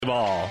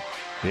volleyball.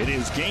 It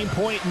is game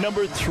point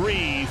number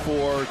 3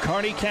 for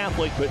Kearney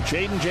Catholic, but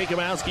Jaden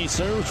Jacobowski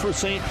serves for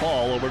St.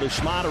 Paul over to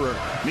Schmaderer.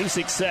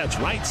 Misek sets,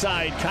 right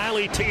side,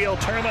 Kylie Teal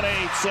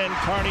terminates, and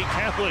Kearney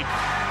Catholic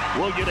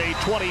will get a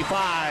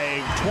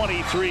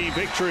 25-23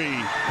 victory.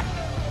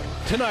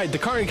 Tonight, the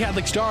Kearney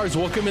Catholic Stars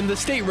welcome in the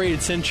state-rated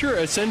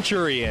Centura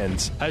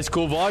Centurions. High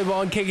school volleyball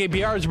on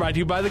KKPR is brought to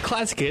you by the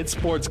Classic Hits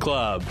Sports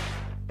Club.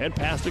 And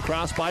passed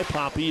across by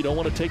Poppy. You don't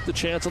want to take the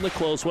chance on the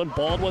close one.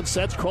 Baldwin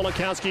sets,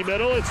 Kolakowski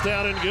middle. It's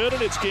down and good,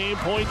 and it's game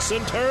point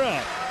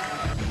Centura.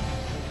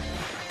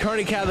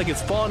 Kearney Catholic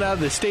has fallen out of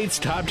the state's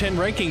top 10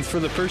 rankings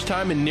for the first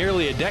time in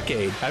nearly a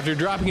decade after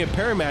dropping a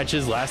pair of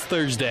matches last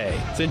Thursday.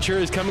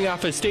 Centura is coming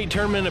off a state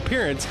tournament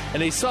appearance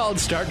and a solid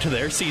start to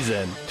their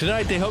season.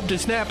 Tonight they hope to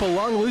snap a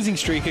long losing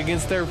streak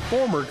against their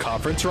former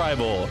conference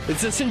rival.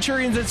 It's the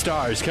Centurions and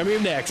Stars coming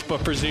up next,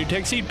 but for the New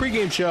Tech Seed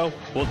pregame show,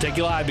 we'll take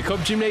you live to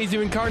Cope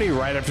Gymnasium in Kearney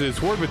right after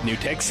this word with New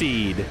Tech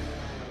Seed.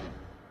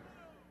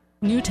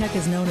 New Tech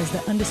is known as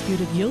the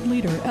undisputed yield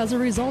leader as a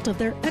result of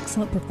their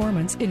excellent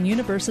performance in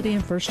university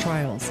and first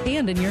trials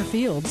and in your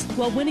fields.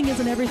 While winning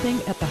isn't everything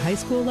at the high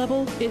school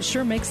level, it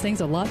sure makes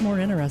things a lot more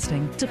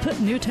interesting. To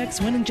put New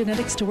Tech's winning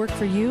genetics to work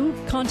for you,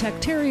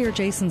 contact Terry or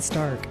Jason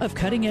Stark of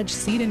Cutting Edge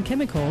Seed and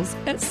Chemicals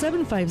at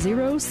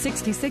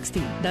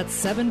 750-6060.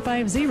 That's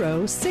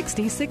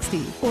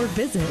 750-6060. Or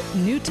visit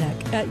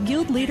newtech at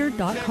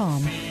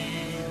yieldleader.com.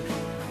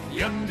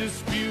 The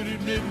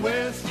undisputed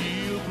Midwest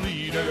yield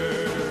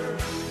leader.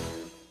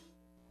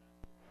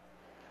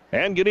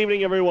 And good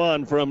evening,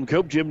 everyone, from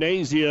Cope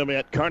Gymnasium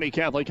at Kearney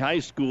Catholic High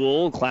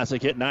School. Classic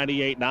Hit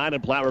 98.9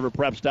 and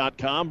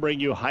PlatteRiverPreps.com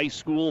bring you high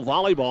school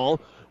volleyball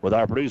with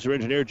our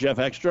producer-engineer, Jeff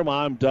Ekstrom.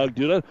 I'm Doug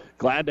Duda.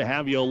 Glad to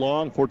have you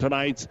along for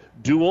tonight's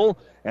duel.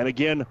 And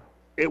again,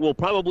 it will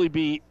probably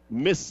be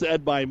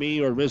missaid by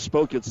me or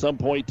misspoke at some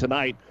point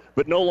tonight,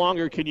 but no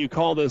longer can you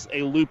call this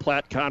a Lou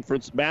Platte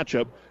Conference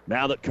matchup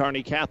now that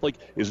Kearney Catholic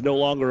is no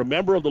longer a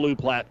member of the Lou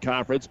Platte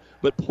Conference,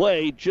 but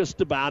play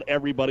just about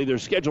everybody. Their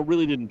schedule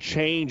really didn't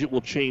change. It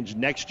will change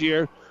next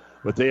year,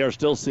 but they are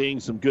still seeing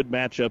some good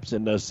matchups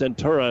in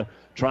Centura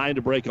trying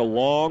to break a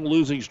long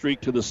losing streak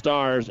to the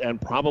Stars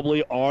and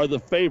probably are the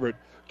favorite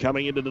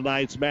coming into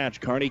tonight's match.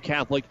 Kearney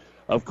Catholic,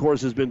 of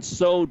course, has been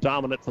so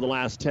dominant for the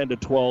last 10 to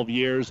 12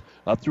 years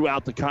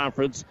throughout the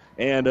conference,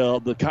 and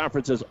the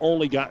conference has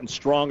only gotten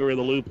stronger in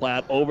the Lou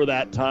Platte over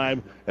that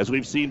time, as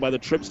we've seen by the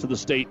trips to the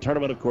state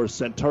tournament. Of course,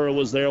 Centura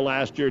was there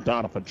last year,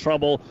 Donovan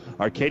Trumbull,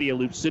 Arcadia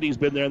Loop City's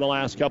been there in the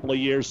last couple of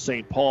years,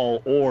 St.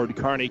 Paul, Ord,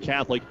 Kearney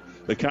Catholic.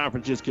 The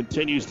conference just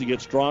continues to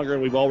get stronger,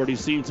 and we've already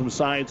seen some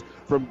signs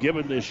from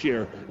Gibbon this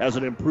year as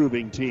an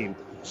improving team.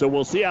 So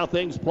we'll see how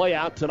things play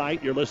out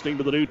tonight. You're listening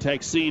to the New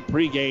Tech Seed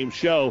pregame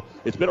show.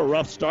 It's been a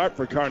rough start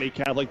for Kearney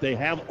Catholic. They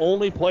have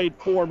only played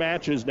 4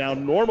 matches. Now,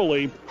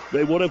 normally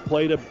they would have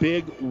played a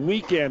big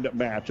weekend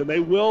match, and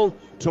they will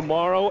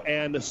tomorrow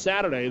and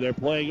Saturday. They're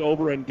playing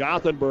over in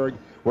Gothenburg,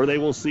 where they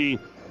will see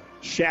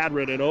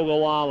Shadron and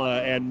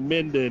Ogallala and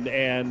Minden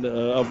and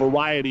a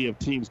variety of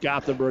teams.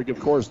 Gothenburg, of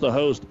course, the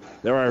host.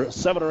 There are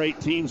 7 or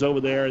 8 teams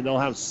over there, and they'll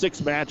have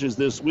 6 matches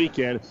this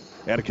weekend.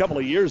 And a couple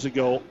of years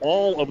ago,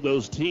 all of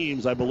those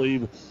teams, I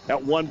believe,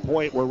 at one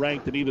point were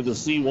ranked in either the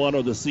C1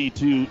 or the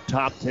C2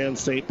 top 10.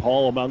 St.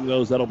 Paul among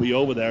those that'll be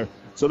over there.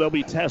 So they'll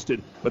be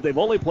tested. But they've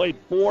only played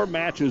 4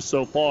 matches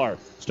so far,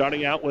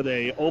 starting out with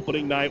a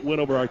opening night win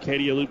over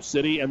Arcadia Loop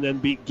City and then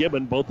beat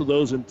Gibbon, both of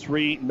those in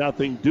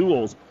 3-0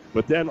 duels.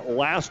 But then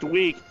last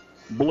week,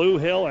 Blue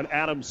Hill and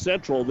Adams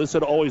Central, this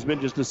had always been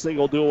just a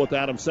single duel with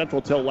Adams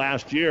Central till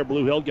last year.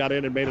 Blue Hill got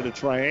in and made it a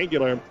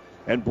triangular,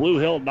 and Blue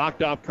Hill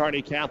knocked off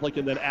Kearney Catholic,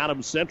 and then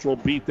Adams Central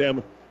beat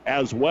them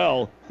as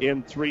well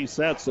in 3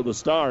 sets. So the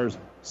Stars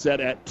set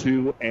at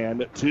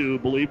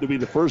 2-2, believed to be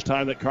the first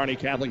time that Kearney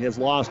Catholic has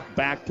lost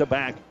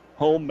back-to-back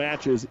home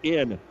matches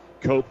in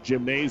Cope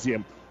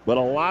Gymnasium. But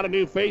a lot of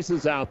new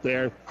faces out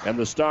there, and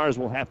the Stars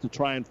will have to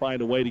try and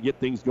find a way to get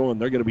things going.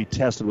 They're going to be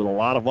tested with a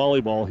lot of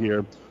volleyball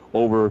here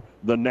over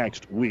the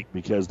next week,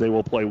 because they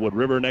will play Wood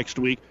River next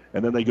week,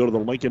 and then they go to the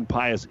Lincoln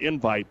Pius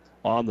Invite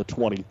on the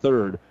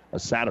 23rd, a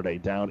Saturday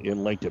down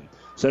in Lincoln.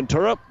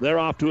 Centura, they're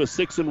off to a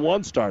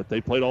 6-1 start.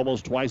 They played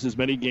almost twice as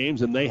many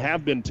games, and they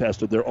have been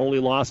tested. Their only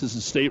loss is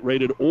a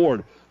state-rated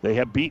Ord. They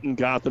have beaten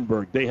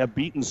Gothenburg. They have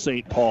beaten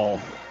St. Paul,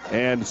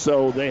 and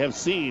so they have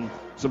seen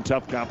some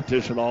tough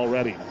competition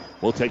already.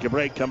 We'll take a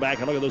break, come back,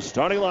 and look at the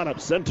starting lineup.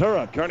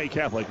 Centura, Kearney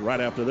Catholic,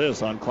 right after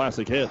this on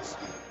Classic Hits.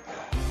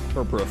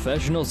 For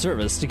professional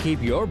service to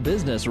keep your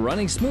business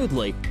running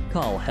smoothly,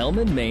 call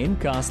Hellman, Maine,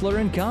 Kostler,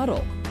 and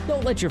Cottle.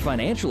 Don't let your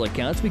financial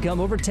accounts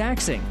become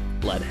overtaxing.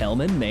 Let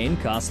Hellman, Maine,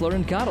 Kostler,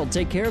 and Cottle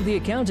take care of the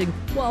accounting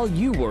while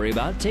you worry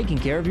about taking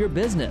care of your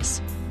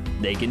business.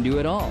 They can do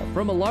it all,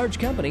 from a large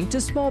company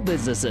to small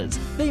businesses.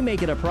 They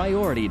make it a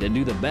priority to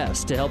do the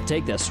best to help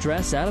take the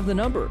stress out of the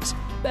numbers.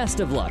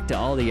 Best of luck to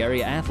all the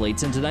area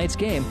athletes in tonight's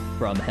game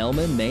from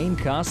Hellman, Maine,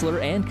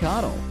 Kostler, and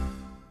Cottle.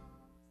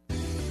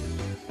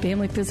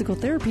 Family Physical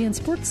Therapy and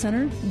Sports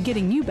Center,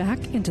 getting you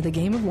back into the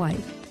game of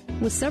life,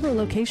 with several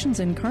locations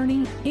in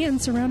Kearney and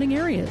surrounding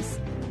areas.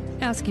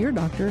 Ask your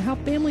doctor how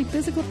Family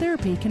Physical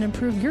Therapy can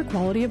improve your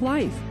quality of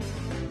life.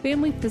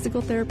 Family Physical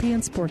Therapy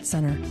and Sports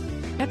Center.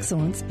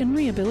 Excellence in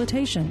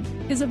Rehabilitation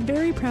is a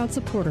very proud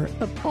supporter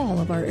of all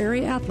of our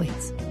area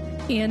athletes,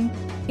 in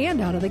and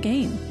out of the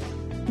game.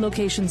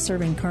 Locations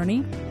serving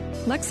Kearney,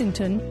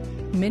 Lexington,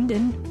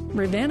 Minden,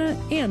 Ravenna,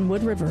 and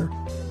Wood River.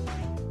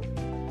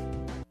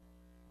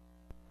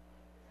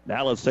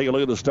 Now let's take a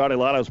look at the starting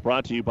lineups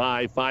brought to you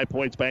by 5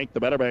 Points Bank, the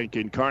Better Bank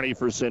in Kearney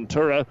for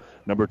Centura.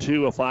 Number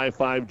 2, a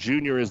 5'5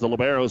 junior, is the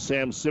libero,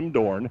 Sam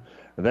Simdorn.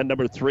 And then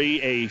number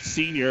 3, a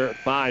senior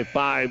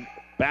 5'5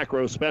 back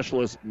row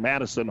specialist,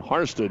 Madison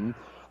Harston.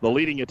 The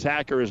leading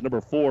attacker is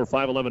number 4,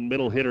 5'11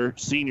 middle hitter,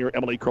 senior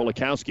Emily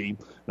Krolikowski.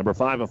 Number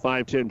 5, a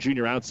 5'10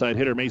 junior outside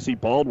hitter, Macy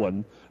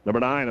Baldwin. Number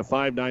 9, a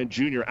 5'9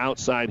 junior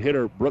outside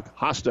hitter, Brooke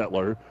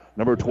Hostetler.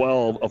 Number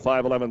 12, a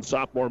 5'11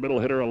 sophomore middle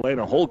hitter,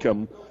 Elena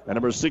Holcomb. And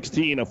number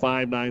 16, a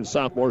 5'9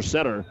 sophomore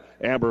center,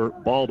 Amber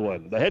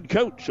Baldwin. The head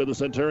coach of the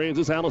Centurions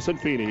is Allison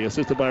Feeney,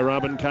 assisted by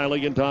Robin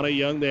Kylie and Donna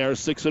Young. They are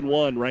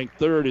 6-1, ranked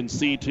 3rd in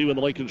C2 in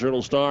the Lincoln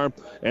Journal-Star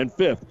and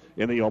 5th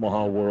in the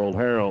Omaha World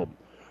Herald.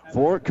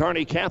 For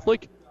Kearney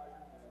Catholic,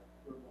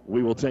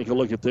 we will take a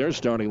look at their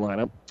starting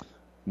lineup.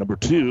 Number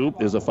 2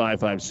 is a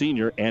 5'5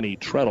 senior, Annie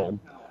Treadle.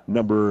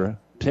 Number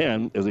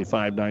 10 is a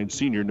 5'9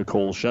 senior,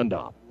 Nicole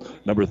Shundoff.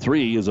 Number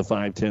 3 is a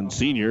 5'10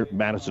 senior,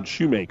 Madison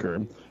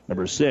Shoemaker.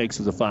 Number 6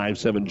 is a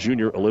 5'7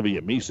 junior,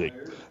 Olivia Misek.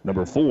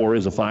 Number 4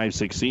 is a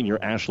 5'6 senior,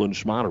 Ashlyn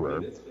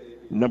Schmaderer.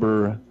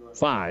 Number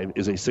 5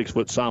 is a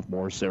 6-foot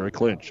sophomore, Sarah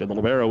Clinch. And the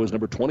libero is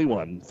number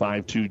 21,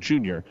 5'2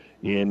 junior,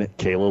 in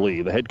Kayla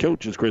Lee. The head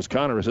coach is Chris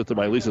Connor, assisted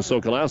by Lisa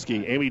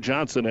Sokolowski, Amy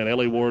Johnson, and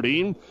Ellie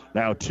Wardine.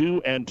 Now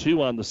 2-2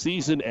 on the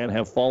season and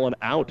have fallen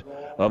out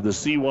of the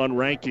C1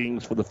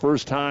 rankings for the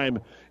first time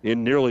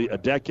in nearly a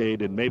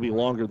decade, and maybe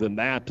longer than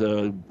that,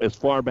 as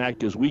far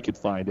back as we could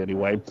find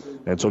anyway.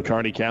 And so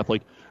Kearney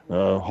Catholic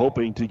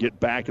hoping to get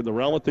back in the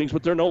realm of things,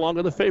 but they're no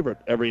longer the favorite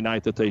every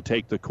night that they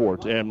take the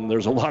court. And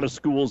there's a lot of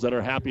schools that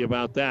are happy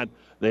about that.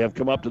 They have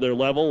come up to their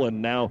level,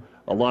 and now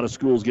a lot of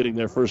schools getting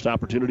their first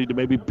opportunity to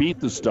maybe beat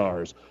the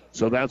Stars.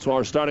 So that's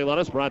our starting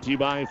lineup, brought to you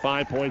by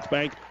 5 Points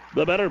Bank,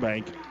 the Better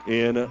Bank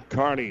in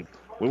Kearney.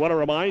 We want to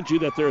remind you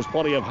that there's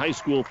plenty of high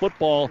school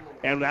football,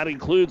 and that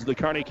includes the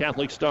Kearney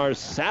Catholic Stars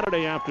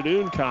Saturday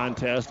afternoon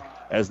contest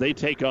as they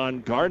take on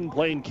Garden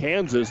Plain,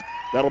 Kansas.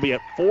 That'll be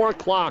at 4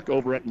 o'clock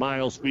over at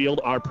Miles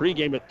Field. Our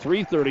pregame at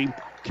 3:30,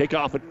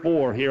 kickoff at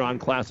 4 here on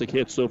Classic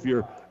Hits. So if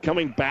you're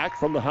coming back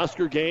from the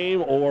Husker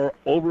game or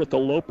over at the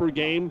Loper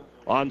game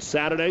on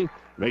Saturday,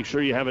 make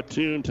sure you have it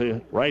tuned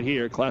to right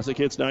here, Classic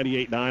Hits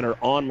 98.9, or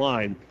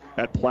online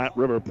at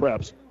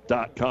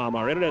PlatteRiverPreps.com.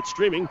 Our internet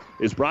streaming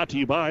is brought to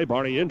you by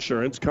Barney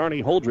Insurance,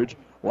 Kearney, Holdridge,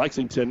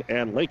 Lexington,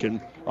 and Lincoln.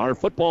 Our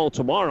football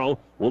tomorrow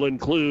will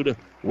include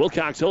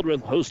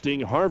Wilcox-Hildreth hosting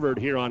Harvard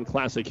here on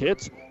Classic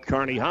Hits,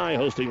 Kearney High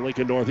hosting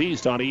Lincoln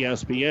Northeast on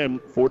ESPN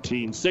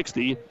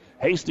 1460,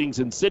 Hastings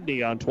and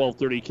Sydney on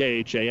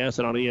 1230 KHAS,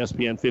 and on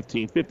ESPN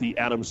 1550,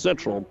 Adams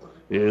Central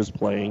is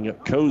playing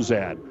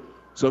Cozad.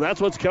 So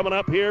that's what's coming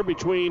up here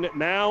between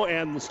now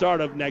and the start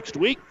of next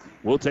week.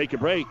 We'll take a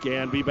break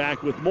and be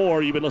back with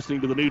more. You've been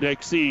listening to the New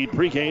Deck Seed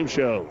pregame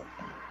show.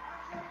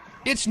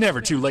 It's never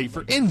too late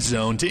for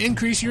InZone to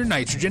increase your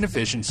nitrogen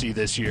efficiency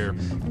this year.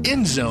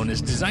 InZone is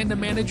designed to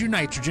manage your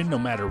nitrogen no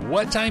matter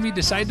what time you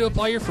decide to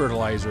apply your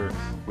fertilizer.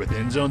 With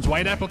InZone's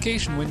wide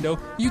application window,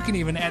 you can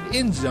even add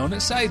InZone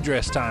at side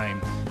dress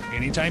time.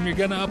 Anytime you're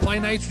going to apply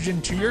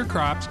nitrogen to your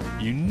crops,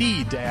 you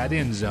need to add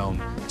InZone.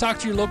 Talk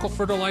to your local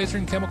fertilizer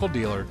and chemical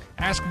dealer.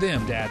 Ask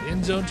them to add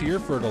InZone to your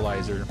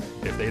fertilizer.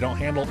 If they don't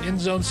handle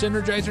InZone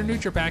Synergizer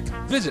NutriPack,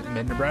 visit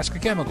Mid-Nebraska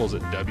Chemicals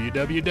at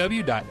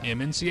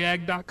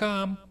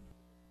www.mncag.com.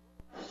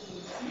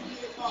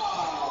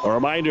 A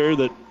reminder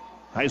that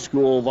high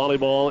school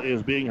volleyball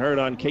is being heard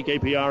on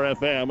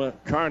KKPR-FM,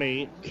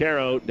 Kearney,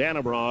 Caro,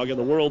 Dannebrog, and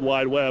the World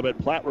Wide Web at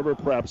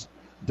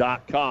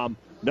PlatteRiverPreps.com.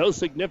 No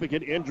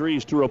significant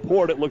injuries to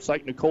report. It looks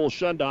like Nicole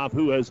Shundoff,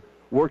 who has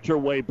worked her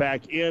way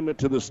back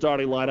into the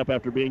starting lineup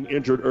after being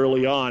injured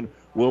early on,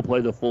 will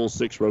play the full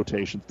 6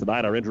 rotations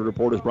tonight. Our injury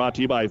report is brought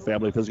to you by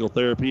Family Physical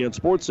Therapy and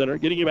Sports Center,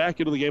 getting you back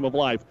into the game of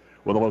life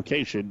with a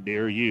location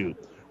near you.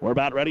 We're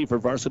about ready for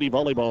varsity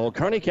volleyball,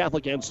 Kearney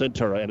Catholic and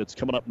Centura, and it's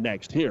coming up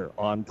next here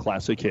on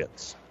Classic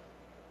Hits.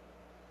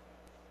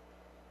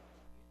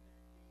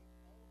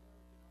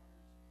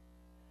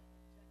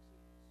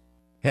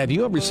 Have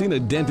you ever seen a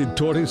dented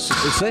tortoise?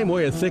 The same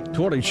way a thick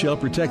tortoise shell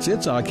protects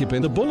its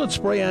occupant, the bullet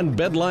spray on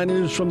bed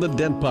liners from the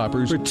Dent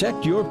Poppers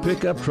protect your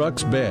pickup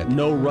truck's bed.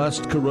 No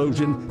rust,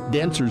 corrosion,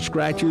 dents, or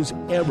scratches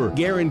ever.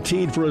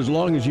 Guaranteed for as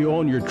long as you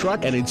own your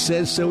truck, and it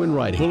says so in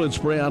writing. Bullet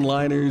spray on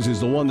liners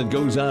is the one that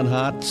goes on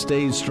hot,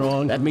 stays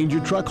strong. That means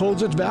your truck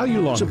holds its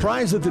value longer.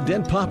 Surprised that the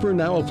Dent Popper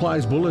now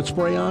applies bullet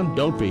spray on?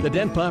 Don't be. The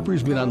Dent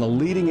Popper's been on the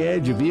leading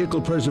edge of vehicle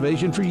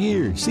preservation for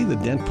years. See the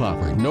Dent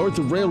Popper north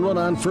of Railroad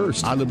on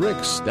First, on the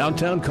Bricks,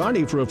 downtown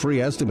Kearney, for a free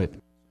estimate.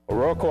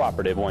 Aurora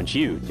Cooperative wants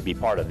you to be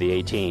part of the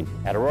A-Team.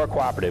 At Aurora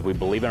Cooperative, we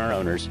believe in our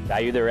owners,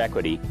 value their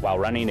equity, while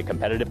running a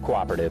competitive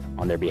cooperative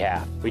on their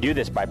behalf. We do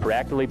this by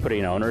proactively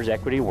putting owners'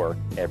 equity to work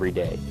every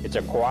day. It's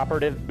a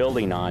cooperative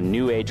building on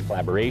new age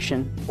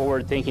collaboration,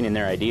 forward thinking in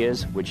their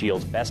ideas, which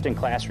yields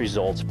best-in-class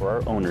results for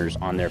our owners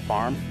on their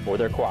farm or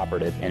their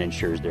cooperative and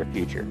ensures their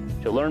future.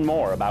 To learn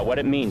more about what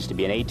it means to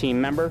be an A-Team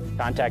member,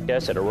 contact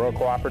us at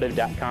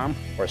auroracooperative.com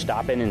or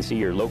stop in and see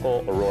your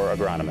local Aurora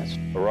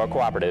agronomist. Aurora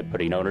Cooperative,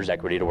 putting owners'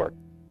 equity to work.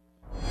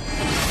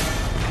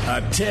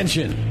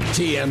 Attention!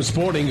 TM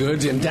Sporting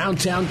Goods in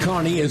downtown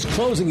Kearney is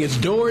closing its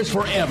doors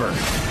forever,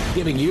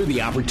 giving you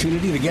the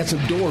opportunity to get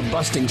some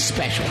door-busting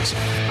specials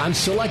on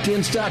select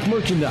in-stock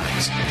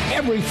merchandise.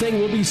 Everything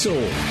will be sold.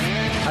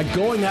 A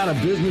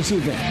going-out-of-business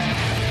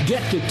event.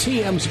 Get to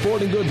TM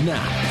Sporting Goods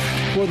now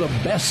for the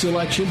best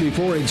selection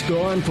before it's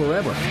gone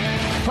forever.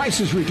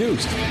 Prices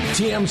reduced.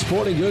 TM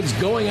Sporting Goods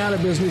going out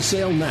of business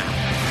sale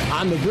now.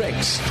 On the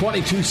Bricks,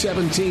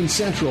 2217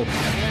 Central,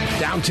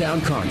 downtown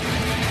Kearney.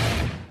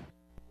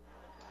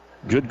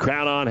 Good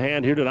crowd on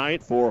hand here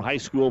tonight for high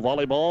school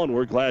volleyball, and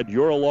we're glad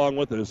you're along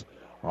with us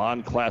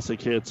on Classic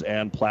Hits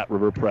and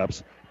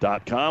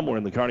PlatteRiverPreps.com. We're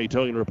in the Kearney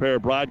Towing and Repair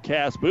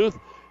broadcast booth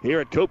here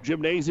at Cope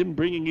Gymnasium,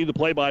 bringing you the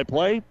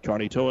play-by-play.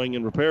 Kearney Towing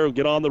and Repair will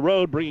get on the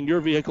road, bringing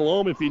your vehicle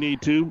home if you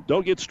need to.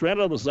 Don't get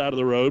stranded on the side of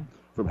the road.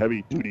 From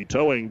heavy-duty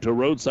towing to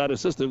roadside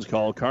assistance,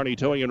 call Kearney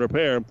Towing and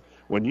Repair.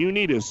 When you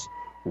need us,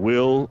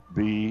 we'll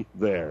be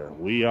there.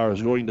 We are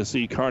going to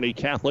see Kearney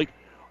Catholic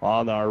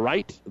on our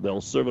right. They'll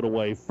serve it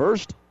away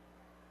first.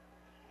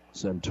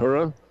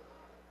 Centura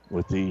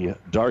with the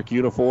dark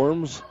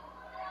uniforms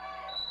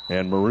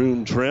and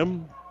maroon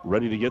trim,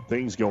 ready to get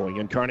things going.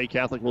 And Kearney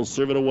Catholic will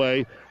serve it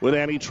away with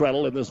Annie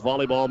Treadle, and this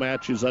volleyball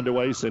match is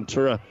underway.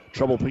 Centura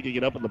trouble picking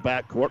it up in the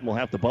backcourt and will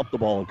have to bump the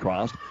ball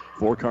across.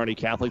 For Kearney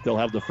Catholic, they'll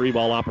have the free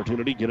ball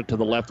opportunity, get it to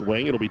the left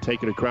wing. It'll be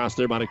taken across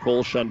there by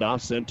Nicole Shundoff.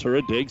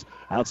 Centura digs,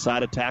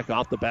 outside attack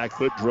off the back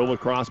foot, drove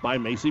across by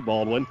Macy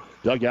Baldwin,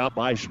 dug out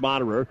by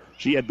Schmaderer.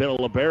 She had been a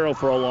libero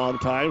for a long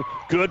time.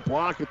 Good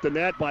block at the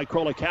net by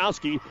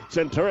Krolikowski.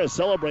 Centura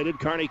celebrated.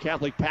 Kearney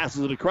Catholic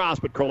passes it across,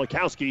 but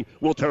Krolikowski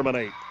will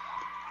terminate.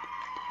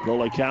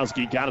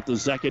 Krolikowski got it the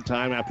second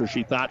time after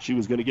she thought she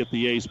was going to get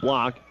the ace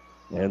block,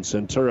 and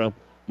Centura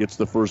gets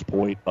the first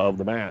point of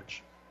the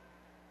match.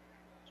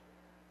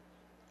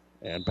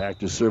 And back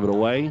to serve it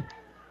away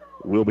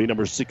will be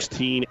number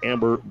 16,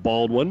 Amber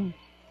Baldwin,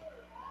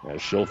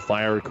 as she'll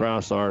fire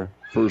across our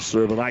first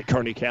serve of the night.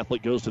 Kearney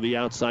Catholic goes to the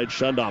outside.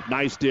 Shundoff,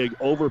 nice dig,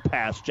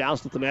 overpass,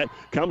 joust at the net,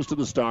 comes to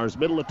the Stars.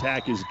 Middle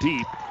attack is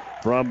deep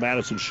from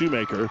Madison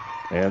Shoemaker,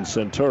 and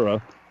Centura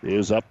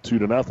is up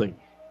 2-0.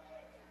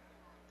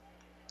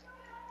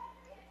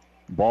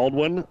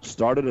 Baldwin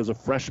started as a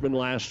freshman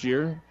last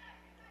year.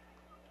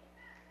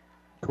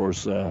 Of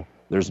course,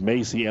 there's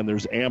Macy and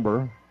there's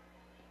Amber.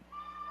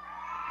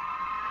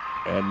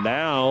 And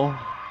now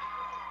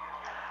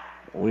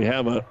we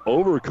have an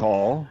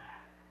overcall.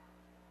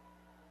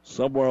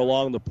 Somewhere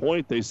along the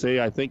point, they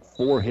say, I think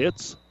 4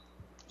 hits.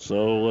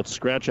 So let's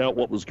scratch out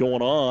what was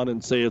going on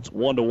and say it's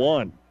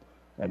 1-1.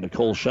 And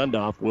Nicole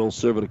Shundoff will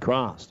serve it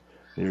across.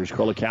 Here's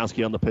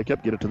Krolikowski on the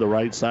pickup. Get it to the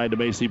right side to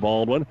Macy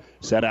Baldwin.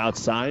 Set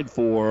outside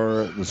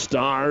for the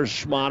Stars.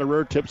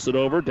 Schmaderer tips it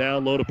over.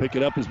 Down low to pick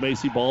it up is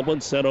Macy Baldwin.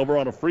 Sent over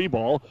on a free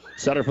ball.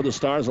 Center for the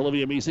Stars.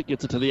 Olivia Misek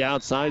gets it to the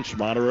outside.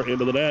 Schmaderer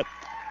into the net.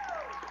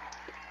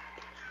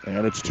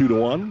 And it's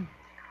 2-1.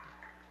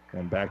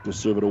 And back to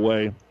serve it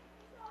away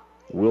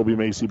will be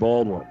Macy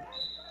Baldwin.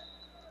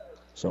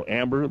 So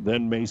Amber,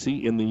 then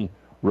Macy in the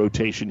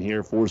rotation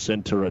here for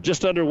Centura.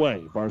 Just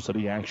underway.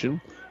 Varsity action.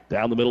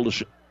 Down the middle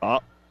to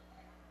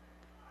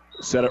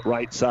set it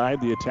right side.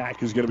 The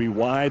attack is going to be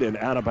wide and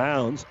out of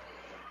bounds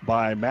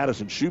by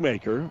Madison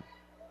Shoemaker.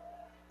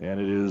 And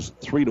it is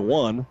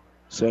 3-1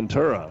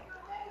 Centura.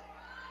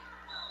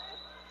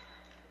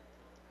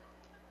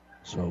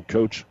 So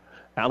Coach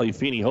Allie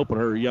Feeney hoping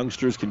her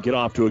youngsters can get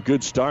off to a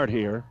good start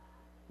here.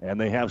 And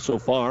they have so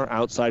far.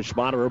 Outside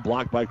Schmaderer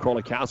blocked by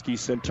Krolikowski.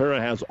 Centura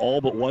has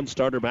all but one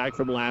starter back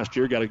from last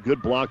year. Got a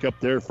good block up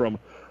there from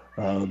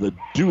the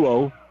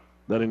duo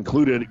that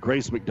included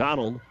Grace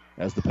McDonald.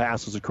 As the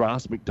pass is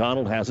across,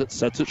 McDonald has it,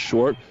 sets it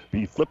short.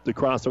 Be flipped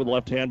across over the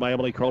left hand by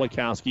Emily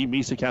Krolikowski.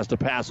 Misek has to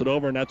pass it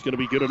over, and that's going to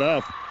be good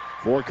enough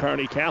for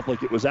Kearney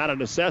Catholic. It was out of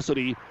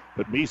necessity,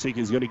 but Misek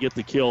is going to get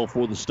the kill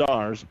for the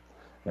Stars.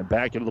 And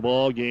back into the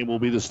ball game will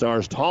be the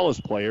Stars'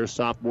 tallest player,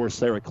 sophomore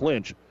Sarah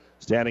Clinch,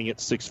 standing at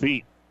 6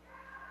 feet.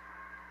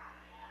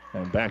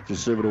 And back to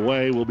serve it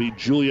away will be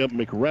Julia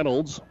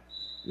McReynolds.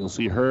 You'll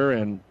see her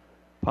and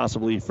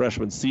possibly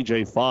freshman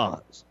C.J.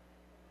 Foz.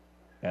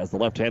 As the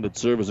left-handed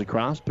serve is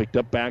across, picked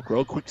up back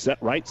row, quick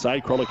set right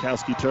side,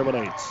 Krolikowski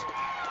terminates.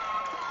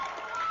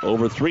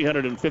 Over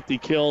 350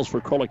 kills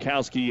for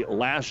Krolikowski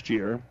last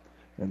year,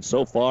 and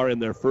so far in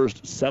their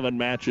first 7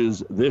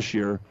 matches this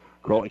year,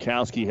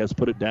 Krolikowski has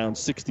put it down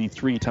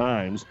 63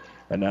 times,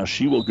 and now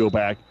she will go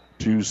back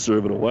to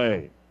serve it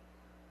away.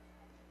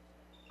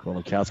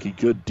 Krolikowski,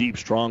 good, deep,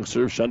 strong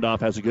serve.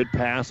 Shundoff has a good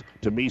pass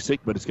to Misek,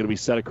 but it's going to be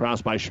set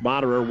across by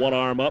Schmaderer. One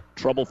arm up.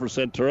 Trouble for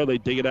Centura. They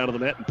dig it out of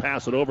the net and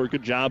pass it over.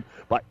 Good job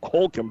by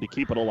Holcomb to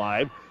keep it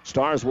alive.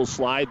 Stars will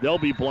slide. They'll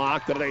be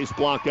blocked. And an ace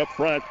block up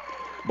front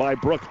by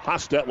Brooke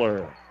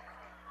Hostetler.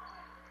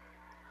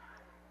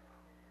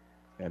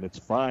 And it's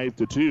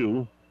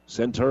 5-2,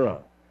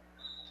 Centura.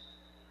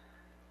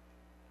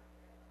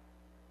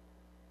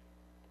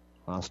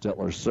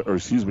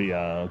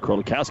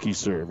 Krolikowski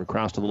serve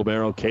across to the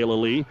libero,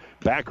 Kayla Lee.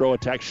 Back row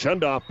attack,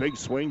 Shundoff, big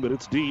swing, but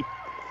it's deep.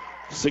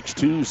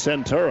 6-2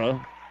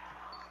 Centura.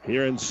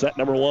 Here in set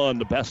number 1,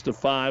 the best of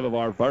 5 of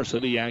our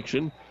varsity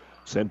action.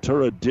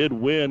 Centura did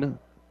win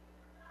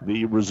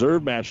the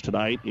reserve match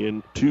tonight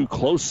in 2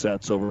 close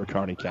sets over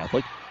Kearney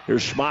Catholic.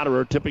 Here's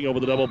Schmaderer tipping over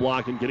the double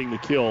block and getting the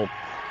kill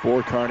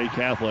for Kearney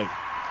Catholic.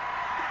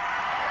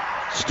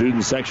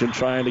 Student section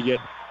trying to get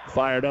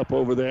fired up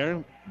over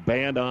there.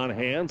 Band on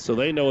hand, so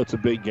they know it's a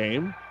big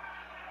game.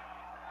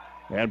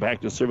 And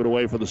back to serve it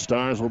away for the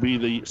Stars will be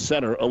the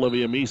center,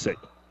 Olivia Misek.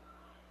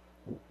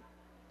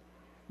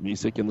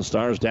 Misek and the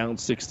Stars down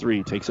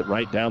 6-3. Takes it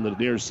right down the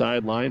near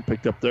sideline.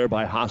 Picked up there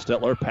by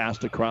Hostetler.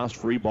 Passed across.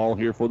 Free ball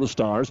here for the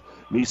Stars.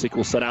 Misek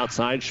will set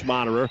outside.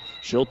 Schmaderer.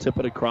 She'll tip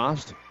it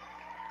across.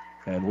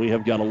 And we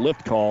have got a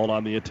lift called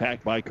on the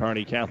attack by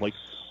Kearney Catholic.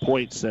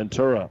 Point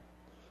Centura.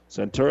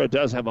 Centura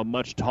does have a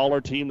much taller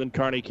team than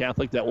Kearney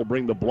Catholic. That will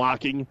bring the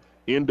blocking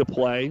into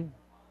play.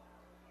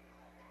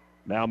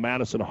 Now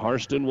Madison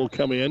Harston will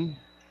come in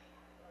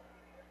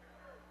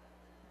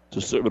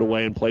to serve it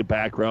away and play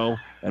back row.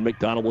 And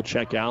McDonald will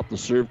check out. The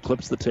serve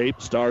clips the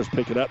tape. Stars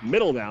pick it up.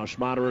 Middle now.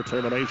 Schmaderer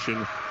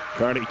termination.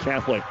 Kearney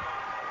Catholic.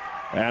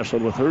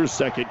 Ashland with her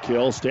second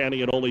kill,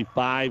 standing at only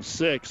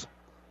 5-6.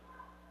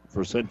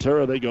 For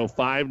Centura, they go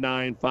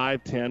 5'9",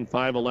 5'10",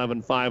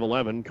 5'11",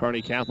 5'11".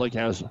 Kearney Catholic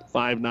has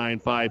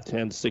 5'9",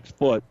 5'10", 6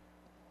 foot.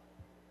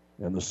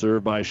 And the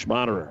serve by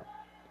Schmaderer.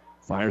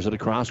 Fires it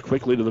across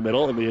quickly to the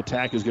middle, and the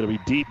attack is going to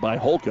be deep by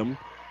Holcomb.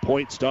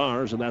 Point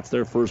Stars, and that's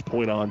their first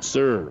point on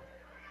serve.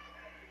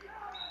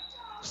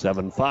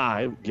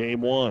 7-5,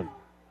 game 1.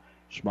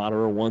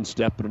 Schmaderer one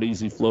step and an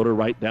easy floater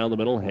right down the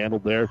middle,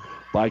 handled there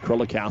by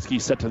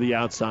Krolikowski. Set to the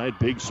outside,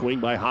 big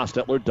swing by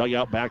Hostetler, dug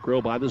out back row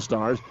by the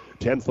Stars.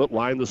 10-foot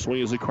line, the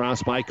swing is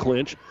across by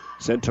Clinch.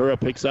 Centura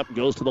picks up and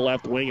goes to the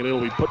left wing, and it'll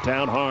be put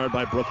down hard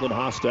by Brooklyn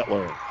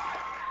Hostetler.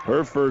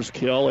 Her first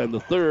kill and the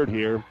third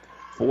here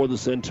for the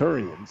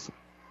Centurions.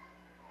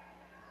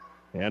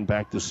 And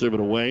back to serve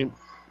it away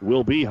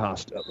will be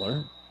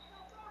Hostetler.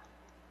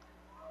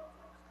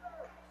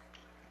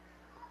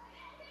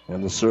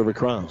 And the serve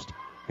across.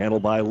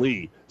 Handled by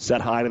Lee.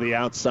 Set high to the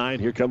outside.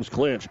 Here comes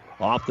Clinch.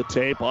 Off the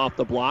tape, off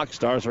the block.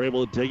 Stars are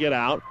able to dig it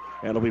out.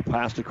 And it'll be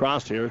passed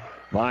across here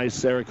by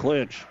Sarah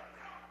Clinch.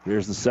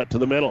 Here's the set to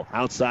the middle.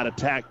 Outside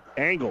attack.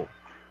 Angle.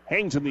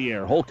 Hangs in the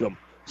air. Holcomb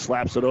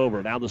slaps it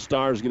over. Now the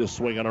Stars get a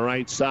swing on the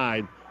right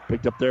side.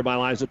 Picked up there by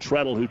Liza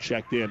Treadle, who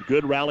checked in.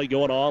 Good rally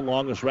going on.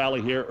 Longest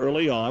rally here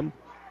early on.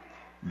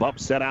 Bump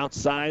set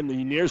outside.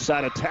 The near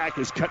side attack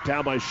is cut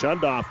down by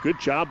Shundoff. Good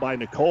job by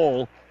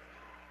Nicole.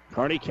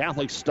 Kearney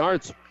Catholic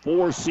starts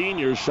 4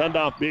 seniors,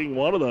 Shundoff being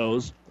one of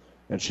those.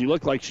 And she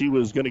looked like she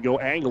was going to go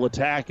angle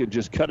attack and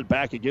just cut it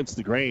back against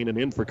the grain. And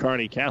in for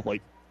Kearney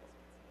Catholic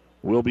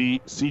will be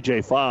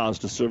C.J. Foz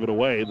to serve it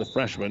away. The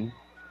freshman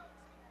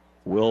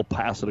will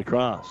pass it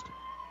across.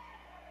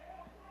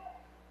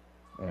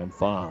 And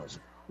Foz.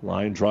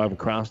 Line drive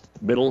across the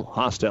middle.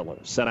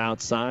 Hostetler set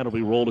outside. Will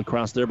be rolled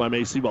across there by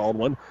Macy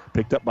Baldwin.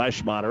 Picked up by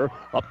Schmaderer.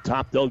 Up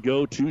top they'll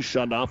go to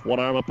Shundoff.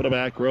 One arm up in the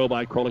back row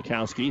by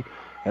Krolikowski.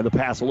 And the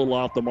pass a little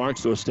off the mark,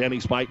 so a standing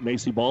spike.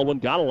 Macy Baldwin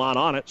got a lot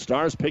on it.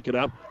 Stars pick it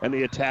up, and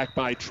the attack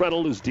by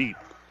Treadle is deep.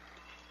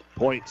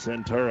 Point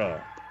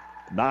Centura.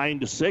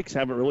 9-6.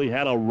 Haven't really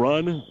had a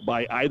run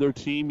by either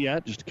team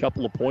yet. Just a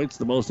couple of points,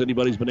 the most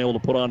anybody's been able to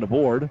put on the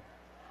board.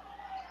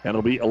 And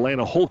it'll be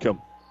Elena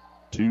Holcomb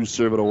to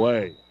serve it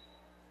away.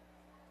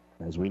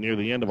 As we near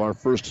the end of our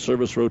first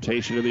service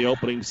rotation in the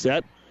opening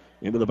set.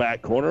 Into the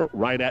back corner,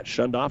 right at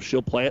Shundoff.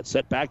 She'll play it,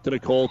 set back to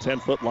Nicole.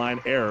 10-foot line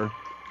error.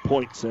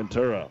 Point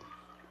Centura.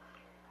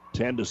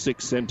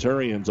 10-6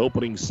 Centurions,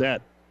 opening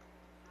set.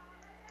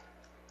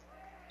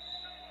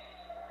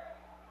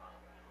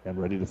 And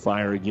ready to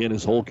fire again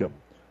is Holcomb.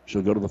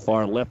 She'll go to the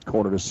far left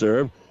corner to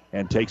serve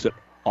and takes it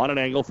on an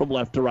angle from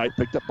left to right.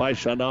 Picked up by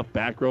Shundoff.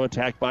 Back row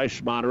attack by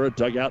Schmaderer.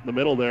 Dug out in the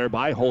middle there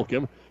by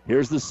Holcomb.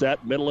 Here's the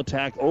set. Middle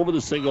attack over the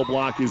single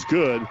block is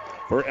good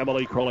for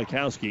Emily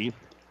Krolikowski.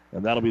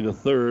 And that'll be the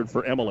third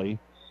for Emily.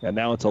 And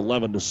now it's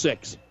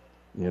 11-6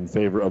 in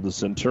favor of the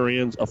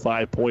Centurions. A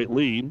 5-point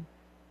lead.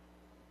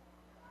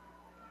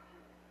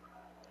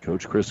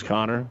 Coach Chris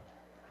Connor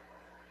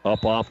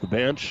up off the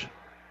bench,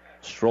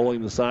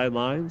 strolling the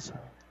sidelines.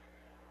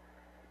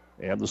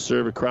 And the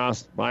serve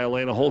across by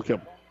Elena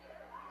Holcomb.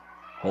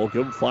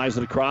 Holcomb flies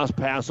it across,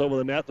 pass over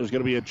the net. There's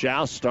going to be a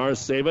joust. Stars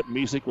save it.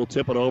 Misek will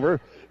tip it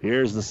over.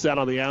 Here's the set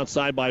on the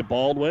outside by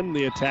Baldwin.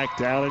 The attack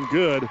down and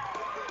good.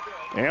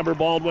 Amber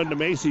Baldwin to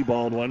Macy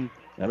Baldwin.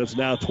 And it's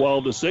now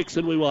 12-6,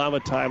 and we will have a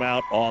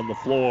timeout on the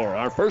floor.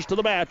 Our first of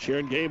the match here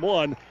in Game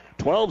 1.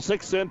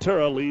 12-6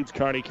 Centura leads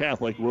Kearney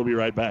Catholic. We'll be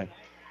right back.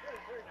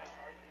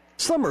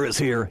 Summer is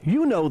here.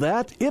 You know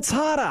that. It's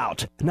hot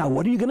out. Now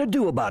what are you going to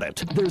do about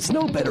it? There's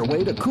no better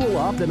way to cool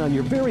off than on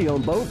your very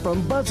own boat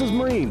from Buzz's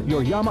Marine,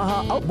 your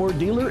Yamaha outboard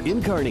dealer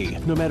in Kearney.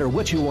 No matter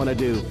what you want to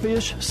do,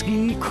 fish,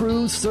 ski,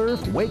 cruise, surf,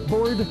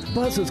 wakeboard,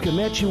 Buzz's can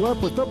match you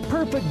up with the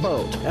perfect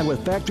boat. And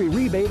with factory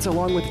rebates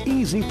along with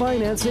easy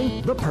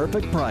financing, the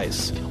perfect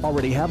price.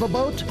 Already have a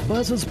boat?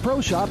 Buzz's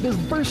Pro Shop is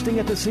bursting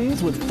at the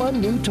seams with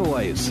fun new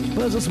toys.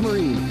 Buzz's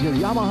Marine, your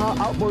Yamaha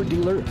outboard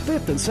dealer,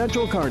 5th and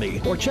Central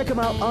Kearney. Or check them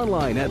out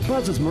online at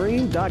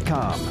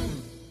buzzesmarine.com.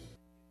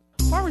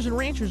 Farmers and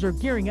ranchers are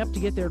gearing up to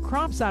get their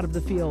crops out of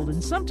the field,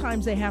 and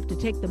sometimes they have to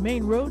take the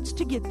main roads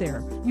to get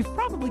there. You've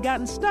probably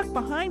gotten stuck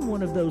behind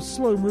one of those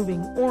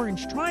slow-moving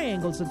orange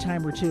triangles a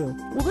time or two.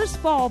 Well, this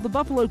fall, the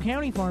Buffalo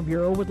County Farm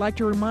Bureau would like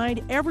to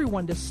remind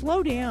everyone to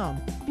slow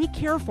down, be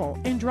careful,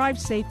 and drive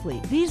safely.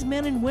 These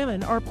men and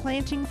women are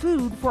planting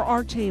food for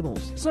our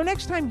tables. So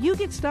next time you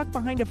get stuck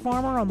behind a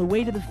farmer on the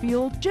way to the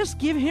field, just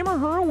give him or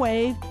her a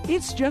wave.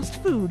 It's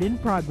just food in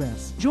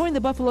progress. Join the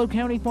Buffalo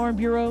County Farm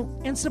Bureau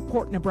and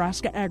support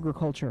Nebraska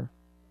agriculture.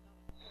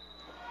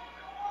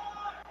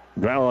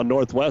 Ground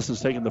Northwest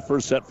has taken the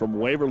first set from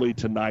Waverly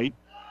tonight.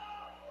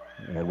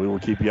 And we will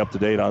keep you up to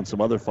date on some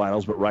other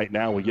finals. But right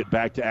now we get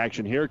back to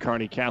action here.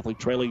 Kearney Catholic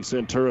trailing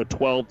Centura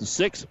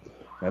 12-6.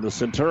 And the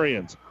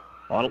Centurions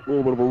on a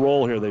little bit of a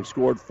roll here. They've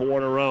scored 4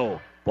 in a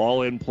row.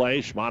 Ball in play.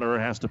 Schmaderer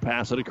has to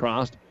pass it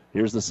across.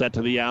 Here's the set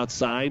to the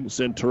outside.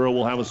 Centura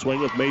will have a swing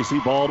with Macy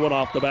Baldwin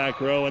off the back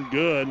row, and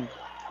good.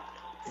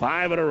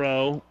 5 in a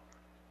row.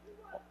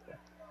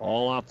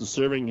 All off the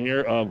serving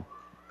here of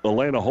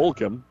Elena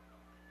Holcomb.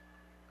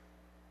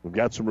 We've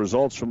got some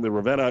results from the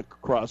Ravenna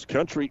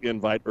cross-country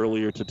invite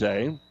earlier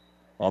today.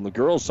 On the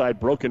girls' side,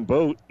 Broken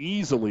Bow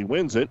easily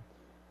wins it.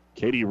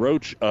 Katie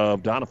Roach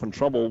of Donovan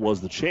Trumbull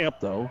was the champ,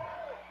 though.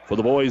 For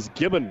the boys,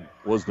 Gibbon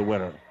was the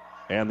winner.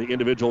 And the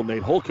individual,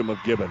 Nate Holcomb of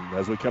Gibbon.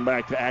 As we come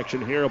back to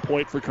action here, a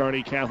point for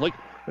Kearney Catholic.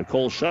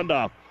 Nicole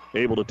Shundoff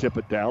able to tip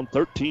it down,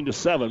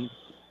 13-7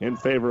 in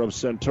favor of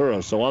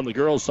Centura. So on the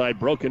girls' side,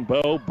 Broken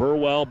Bow,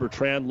 Burwell,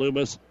 Bertrand,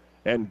 Loomis,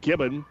 and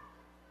Gibbon.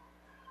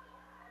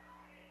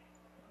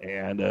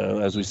 And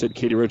as we said,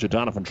 Katie Roach of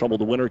Donovan Trumbull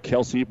the winner.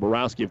 Kelsey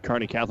Borowski of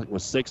Kearney Catholic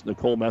was 6th.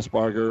 Nicole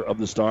Messbarger of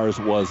the Stars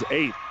was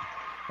 8th.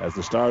 As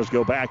the Stars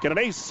go back, and an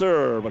ace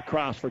serve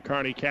across for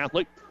Kearney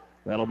Catholic.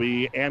 That'll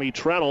be Annie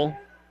Treadle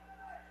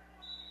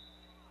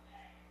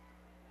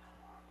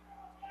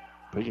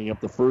picking up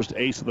the first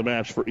ace of the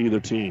match for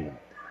either team.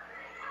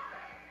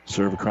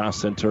 Serve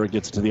across Centura,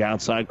 gets it to the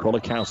outside.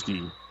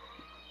 Krolikowski.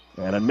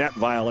 And a net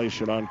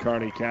violation on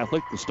Kearney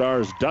Catholic. The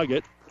Stars dug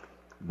it,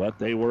 but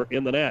they were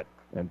in the net.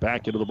 And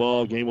back into the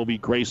ball game will be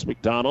Grace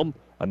McDonald,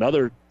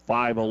 another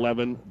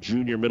 5'11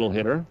 junior middle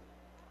hitter.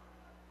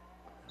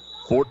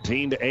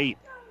 14-8.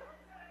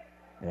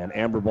 And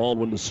Amber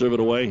Baldwin to serve it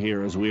away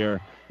here as we are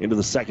into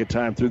the second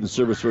time through the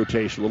service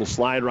rotation. A little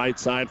slide right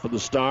side for the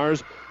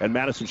Stars. And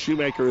Madison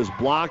Shoemaker is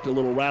blocked. A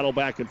little rattle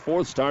back and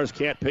forth. Stars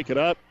can't pick it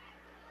up.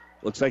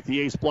 Looks like the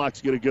ace block's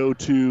going to go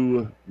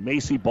to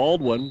Macy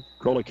Baldwin.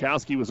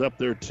 Krolikowski was up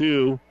there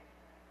too.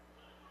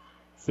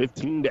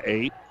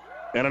 15-8.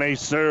 And an ace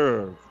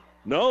serve.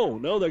 No,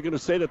 they're going to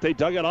say that they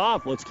dug it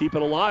off. Let's keep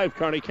it alive.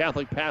 Kearney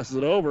Catholic passes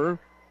it over.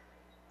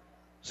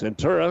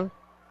 Centura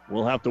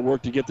will have to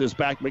work to get this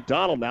back.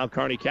 McDonald now.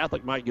 Kearney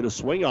Catholic might get a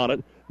swing on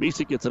it.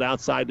 Misick gets it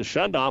outside to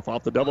Shundoff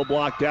off the double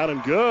block down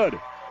and good.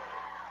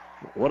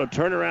 What a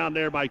turnaround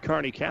there by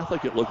Kearney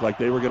Catholic. It looked like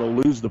they were going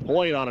to lose the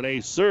point on an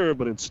ace serve,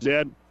 but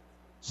instead,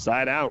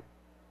 side out.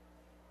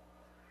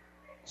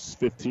 It's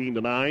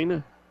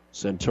 15-9.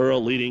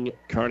 Centura leading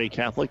Kearney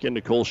Catholic, and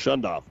Nicole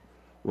Shundoff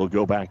will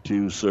go back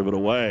to serve it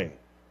away.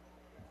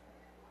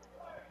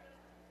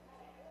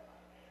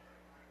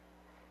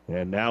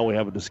 And now we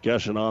have a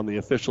discussion on the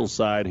official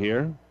side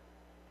here.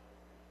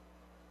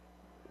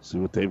 See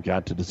what they've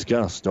got to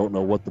discuss. Don't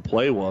know what the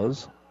play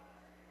was.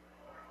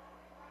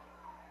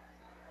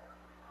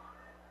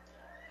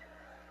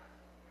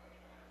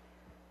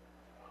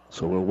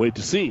 So we'll wait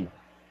to see.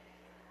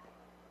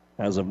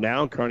 As of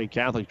now, Kearney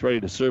Catholic's ready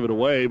to serve it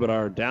away, but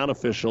our down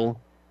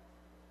official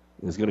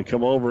is going to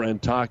come over and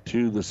talk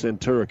to the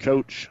Centura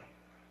coach.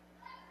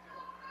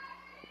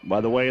 By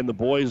the way, in the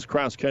boys'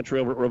 cross-country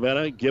over at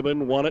Ravenna,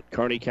 Gibbon won it.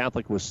 Kearney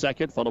Catholic was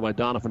second, followed by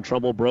Donovan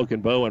Trumbull, Broken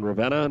Bow, and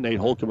Ravenna. Nate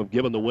Holcomb of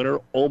Gibbon the winner.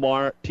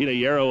 Omar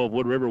Tinayero of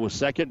Wood River was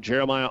second.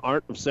 Jeremiah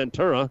Arndt of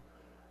Centura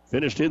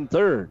finished in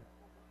third.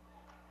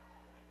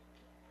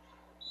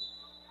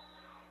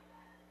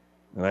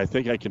 And I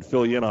think I can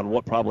fill you in on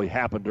what probably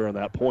happened during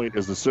that point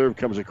as the serve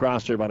comes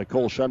across here by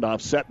Nicole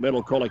Shundoff. Set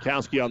middle,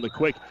 Krolikowski on the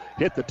quick,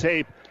 hit the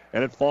tape,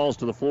 and it falls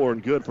to the floor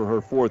and good for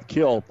her fourth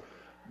kill.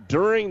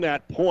 During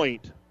that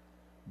point,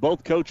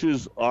 both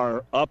coaches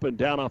are up and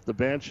down off the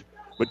bench,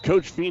 but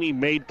Coach Feeney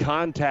made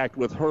contact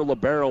with her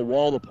libero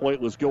while the point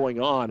was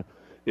going on.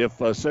 If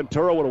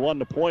Centura would have won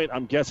the point,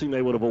 I'm guessing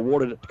they would have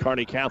awarded it to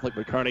Kearney Catholic,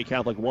 but Kearney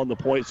Catholic won the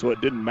point, so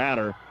it didn't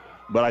matter.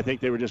 but I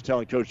think they were just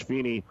telling Coach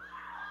Feeney,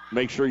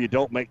 make sure you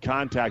don't make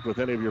contact with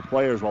any of your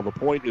players while the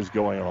point is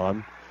going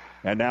on.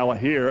 And now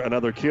here,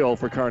 another kill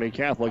for Kearney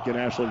Catholic and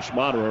Ashlyn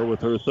Schmaderer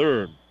with her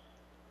third.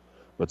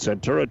 But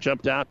Centura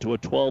jumped out to a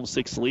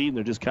 12-6 lead, and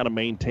they're just kind of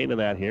maintaining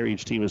that here.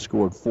 Each team has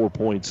scored 4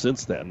 points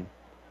since then.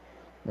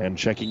 And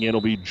checking in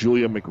will be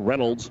Julia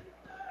McReynolds.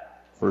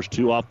 First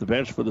two off the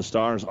bench for the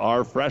Stars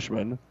are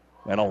freshmen.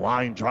 And a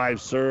line drive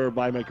serve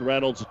by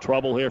McReynolds.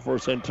 Trouble here for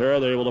Centura.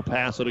 They're able to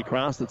pass it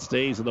across. It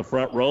stays in the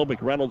front row.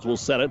 McReynolds will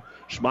set it.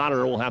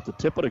 Schmaderer will have to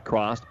tip it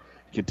across.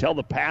 You can tell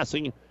the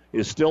passing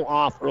is still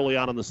off early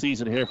on in the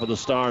season here for the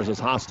Stars as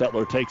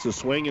Hostetler takes a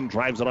swing and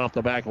drives it off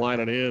the back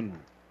line and in.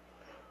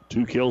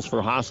 2 kills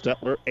for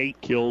Hostetler,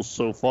 8 kills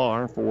so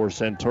far for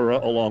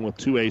Centura, along with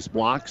 2 ace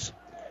blocks.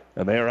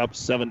 And they are up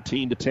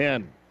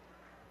 17-10.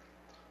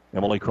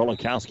 Emily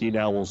Krolikowski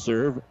now will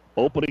serve.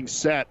 Opening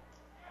set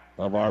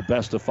of our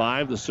best of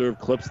 5. The serve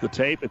clips the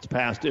tape. It's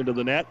passed into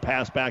the net.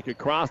 Pass back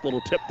across.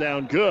 Little tip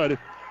down good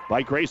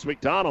by Grace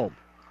McDonald.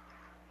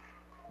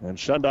 And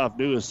Shundoff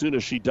knew as soon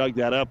as she dug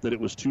that up that it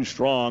was too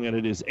strong, and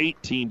it is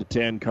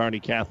 18-10.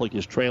 Kearney Catholic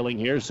is trailing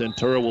here.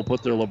 Centura will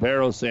put their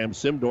libero, Sam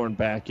Simdorn,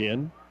 back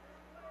in.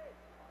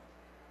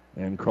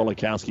 And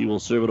Krolikowski will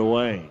serve it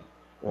away.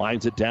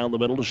 Lines it down the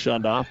middle to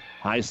Shundoff.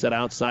 High set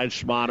outside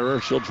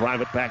Schmaderer. She'll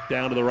drive it back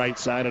down to the right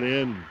side and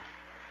in.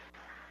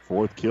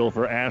 4th kill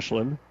for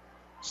Ashlyn.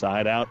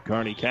 Side out,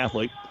 Kearney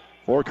Catholic.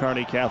 For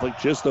Kearney Catholic,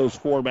 just those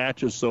 4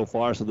 matches so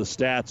far, so the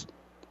stats,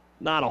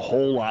 not a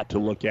whole lot to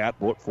look at.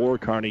 But for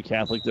Kearney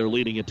Catholic, their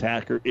leading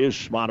attacker is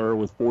Schmaderer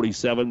with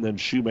 47, then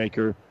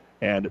Shoemaker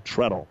and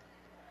Treadle.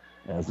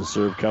 As the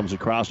serve comes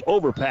across,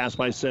 overpass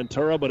by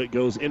Centura, but it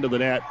goes into the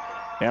net.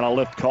 And a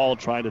lift call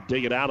trying to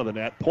dig it out of the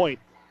net. Point,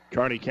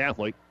 Kearney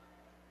Catholic.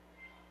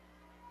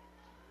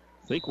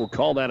 I think we'll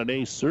call that an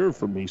ace serve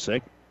from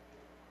Misek.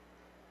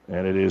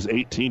 And it is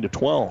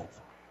 18-12.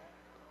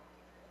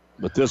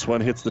 But this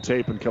one hits the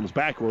tape and comes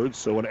backwards,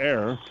 so an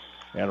error.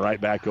 And right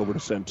back over to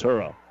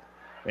Centura.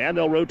 And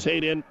they'll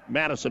rotate in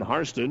Madison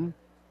Harston,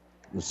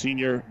 the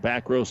senior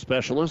back row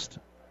specialist.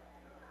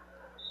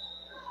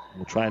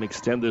 We'll try and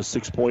extend this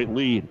 6-point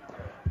lead.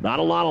 Not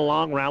a lot of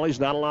long rallies,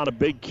 not a lot of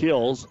big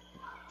kills.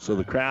 So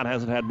the crowd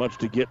hasn't had much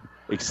to get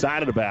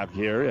excited about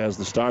here as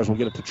the Stars will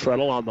get it to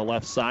Treadle on the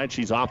left side.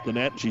 She's off the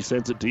net and she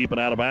sends it deep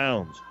and out of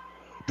bounds.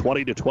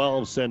 20-12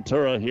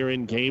 Centura here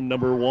in game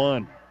number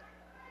 1.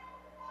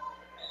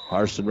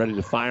 Harston ready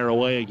to fire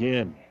away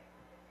again.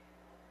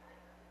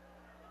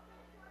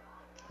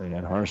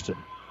 And Harston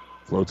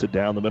floats it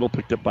down the middle,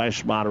 picked up by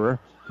Schmaderer.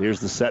 Here's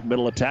the set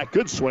middle attack.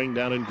 Good swing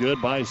down and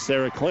good by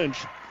Sarah Clinch.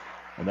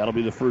 And that'll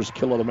be the first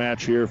kill of the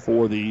match here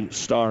for the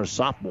Stars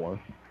sophomore.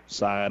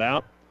 Side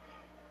out.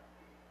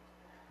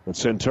 But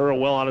Centura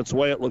well on its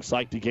way, it looks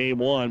like, to game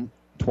 1,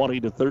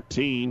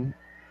 20-13.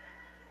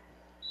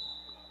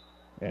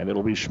 And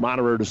it'll be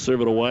Schmaderer to serve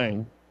it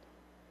away.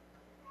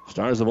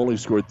 Stars have only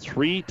scored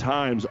 3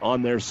 times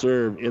on their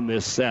serve in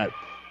this set.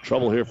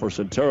 Trouble here for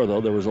Centura,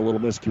 though. There was a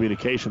little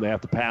miscommunication. They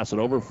have to pass it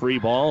over. Free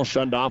ball,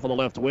 Shundoff on the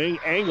left wing.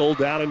 Angle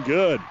down and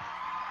good.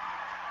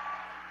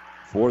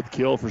 4th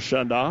kill for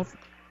Shundoff.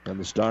 And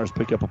the Stars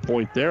pick up a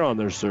point there on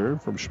their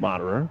serve from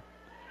Schmaderer.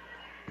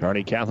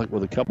 Kearney Catholic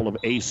with a couple of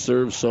ace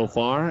serves so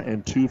far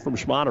and 2 from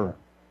Schmaderer.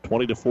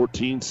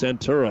 20-14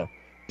 Centura.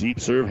 Deep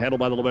serve handled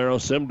by the libero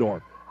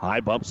Simdorn.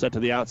 High bump set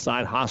to the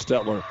outside.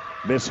 Hostetler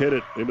mishit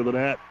it into the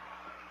net.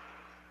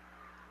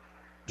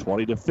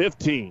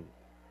 20-15.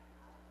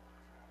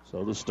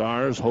 So the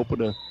Stars hoping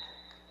to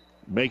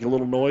make a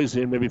little noise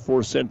and maybe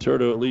force Centura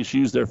to at least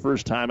use their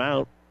first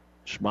timeout.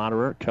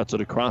 Schmaderer cuts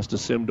it across to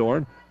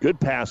Simdorn. Good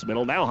pass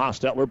middle. Now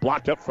Hostetler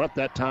blocked up front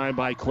that time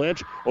by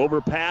Clinch.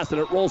 Overpass, and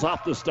it rolls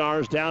off the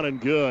Stars down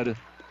and good.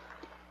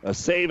 A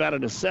save out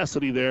of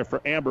necessity there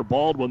for Amber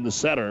Baldwin, the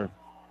setter.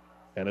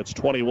 And it's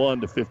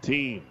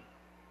 21-15.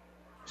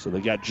 So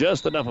they got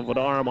just enough of an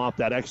arm off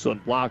that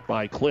excellent block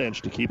by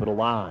Clinch to keep it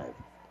alive.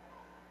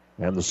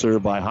 And the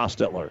serve by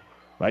Hostetler.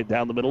 Right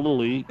down the middle of the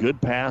league.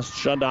 Good pass.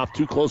 Shundoff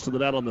too close to the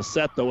net on the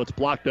set, though. It's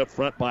blocked up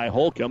front by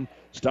Holcomb.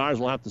 Stars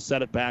will have to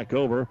set it back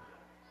over.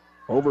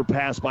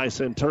 Overpass by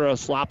Centura.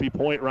 Sloppy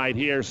point right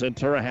here.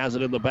 Centura has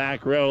it in the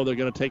back row. They're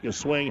going to take a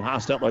swing.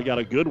 Hostetler got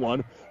a good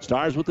one.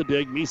 Stars with the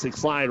dig. Misek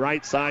slide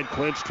right side.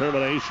 Clinch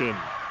termination.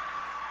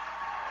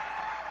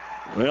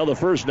 Well, the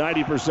first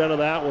 90% of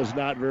that was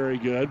not very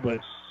good, but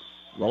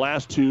the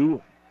last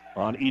 2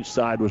 on each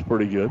side was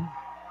pretty good.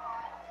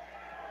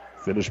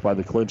 Finished by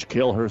the Clinch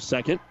kill, her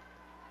second.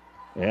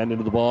 And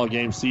into the ball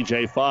game,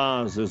 C.J.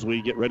 Foz as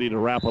we get ready to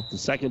wrap up the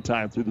second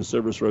time through the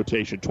service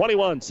rotation.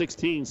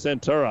 21-16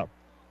 Centura.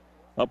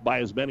 Up by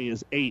as many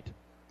as 8.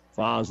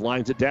 Foz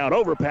lines it down.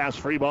 Overpass,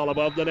 free ball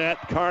above the net.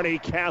 Kearney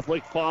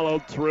Catholic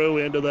followed through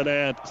into the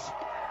net.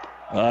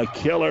 A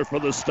killer for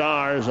the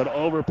Stars. An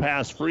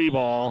overpass free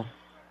ball.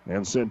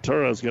 And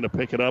Centura is going to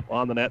pick it up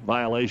on the net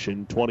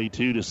violation,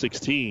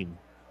 22-16.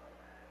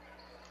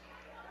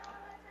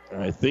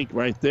 I think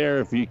right there,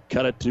 if you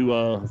cut it to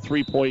a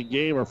 3-point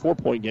game or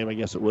 4-point game, I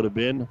guess it would have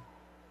been,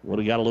 would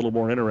have got a little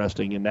more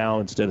interesting. And now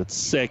instead it's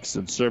 6,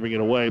 and serving it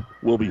away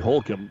will be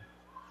Holcomb.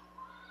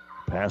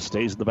 Pass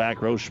stays in the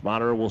back row.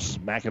 Schmaderer will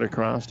smack it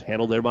across.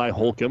 Handled there by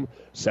Holcomb.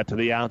 Set to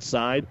the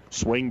outside.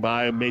 Swing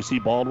by Macy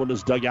Baldwin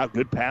is dug out.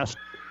 Good pass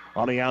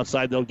on the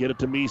outside. They'll get it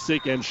to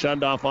Misek, and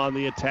Shundoff on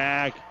the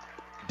attack.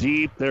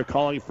 Deep. They're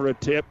calling for a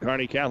tip.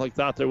 Kearney Catholic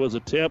thought there was a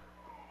tip.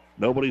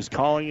 Nobody's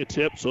calling a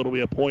tip, so it'll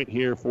be a point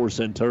here for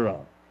Centura.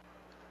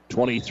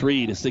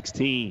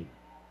 23-16.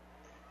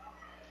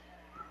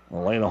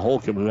 Elena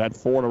Holcomb, who had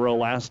 4 in a row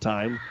last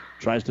time,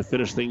 tries to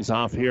finish things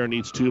off here.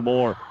 Needs 2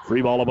 more.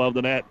 Free ball above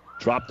the net.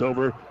 Dropped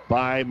over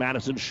by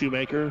Madison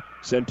Shoemaker.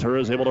 Centura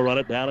is able to run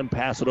it down and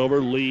pass it over.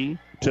 Lee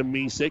to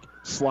Misek.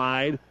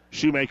 Slide.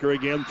 Shoemaker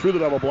again through the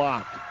double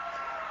block.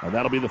 And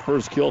that'll be the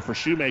first kill for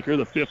Shoemaker,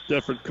 the 5th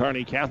different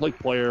Kearney Catholic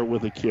player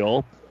with a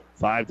kill.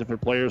 5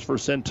 different players for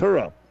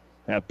Centura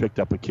have picked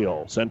up a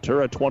kill.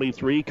 Centura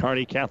 23,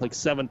 Kearney Catholic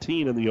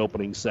 17 in the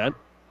opening set.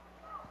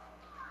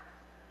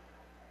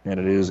 And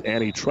it is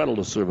Annie Treadle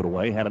to serve it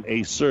away. Had an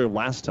ace serve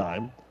last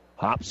time.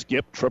 Hop,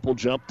 skip, triple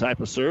jump type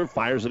of serve.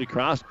 Fires it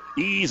across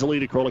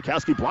easily to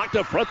Krolakowski. Blocked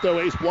up front, though.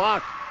 Ace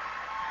block.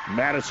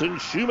 Madison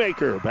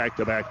Shoemaker.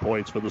 Back-to-back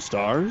points for the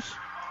Stars.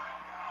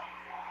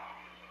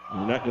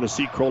 You're not going to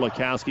see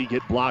Krolakowski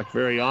get blocked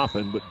very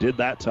often, but did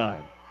that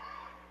time.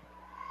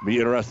 Be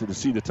interested to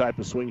see the type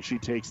of swing she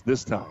takes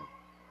this time,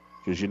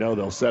 because you know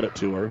they'll set it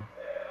to her.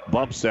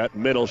 Bump set,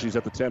 middle. She's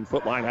at the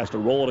 10-foot line, has to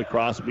roll it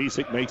across.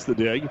 Misek makes the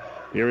dig.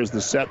 Here is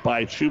the set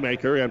by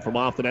Shoemaker, and from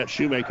off the net,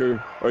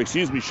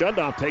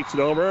 Shundoff takes it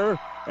over,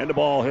 and the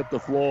ball hit the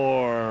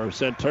floor.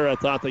 Centura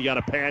thought they got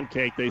a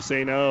pancake. They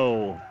say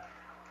no.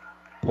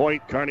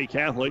 Point, Kearney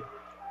Catholic,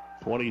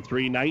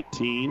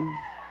 23-19.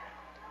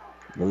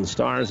 Will the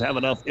Stars have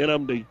enough in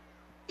them to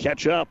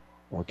catch up,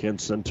 or can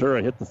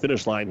Centura hit the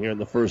finish line here in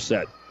the first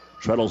set?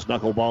 Treadle's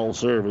knuckleball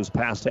serve is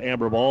passed to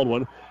Amber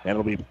Baldwin, and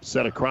it'll be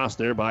set across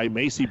there by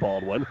Macy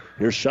Baldwin.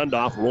 Here's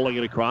Shundoff rolling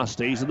it across,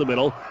 stays in the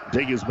middle.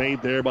 Dig is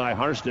made there by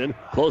Harston.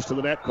 Close to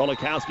the net,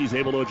 Krolakowski's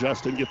able to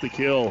adjust and get the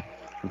kill.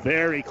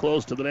 Very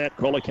close to the net.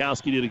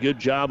 Krolakowski did a good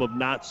job of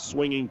not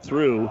swinging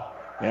through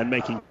and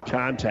making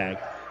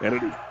contact. And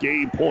a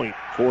game point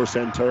for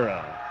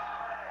Centura.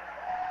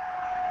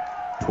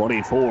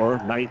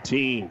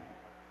 24-19.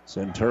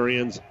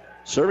 Centurions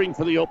serving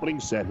for the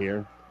opening set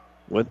here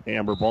with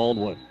Amber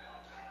Baldwin.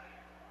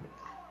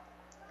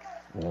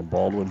 And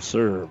Baldwin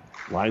serve.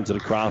 Lines it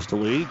across to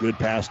Lee. Good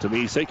pass to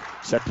Misek.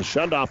 Set to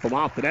Shundoff from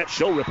off the net.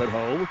 She'll rip it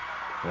home.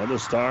 And the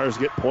Stars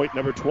get point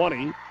number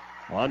 20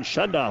 on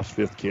Shundoff's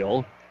 5th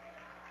kill.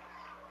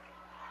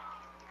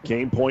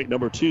 Game point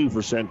number 2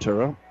 for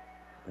Centura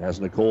as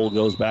Nicole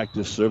goes back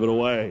to serve it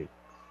away.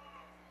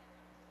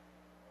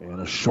 And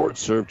a short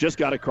serve just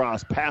got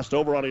across. Passed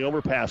over on the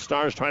overpass.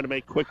 Stars trying to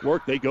make quick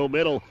work. They go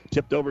middle.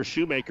 Tipped over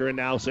Shoemaker, and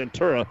now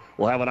Centura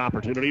will have an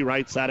opportunity.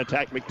 Right side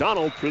attack.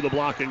 McDonald through the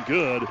block and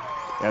good.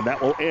 And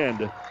that will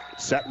end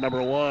set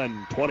number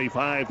 1,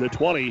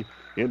 25-20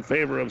 in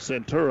favor of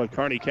Centura.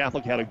 Kearney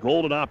Catholic had a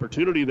golden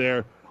opportunity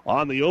there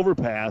on the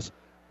overpass,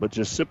 but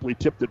just simply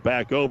tipped it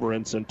back over,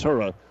 and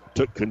Centura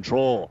took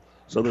control.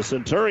 So the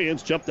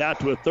Centurions jumped out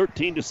to a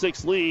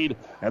 13-6 lead,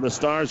 and the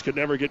Stars could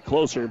never get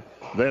closer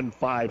than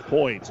 5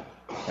 points.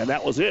 And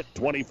that was it,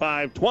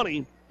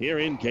 25-20 here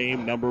in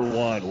game number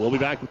 1. We'll be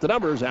back with the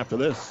numbers after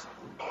this.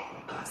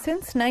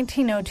 Since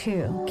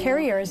 1902,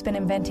 Carrier has been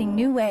inventing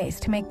new ways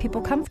to make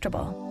people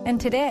comfortable.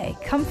 And today,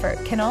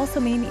 comfort can also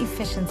mean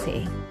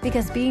efficiency,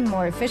 because being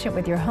more efficient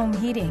with your home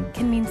heating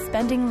can mean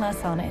spending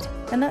less on it.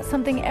 And that's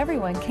something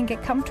everyone can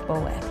get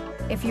comfortable with.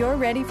 If you're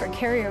ready for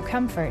Carrier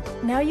comfort,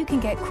 now you can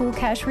get cool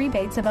cash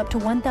rebates of up to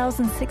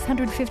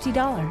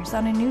 $1,650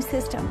 on a new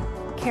system.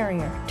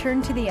 Carrier,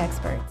 turn to the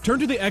experts. Turn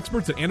to the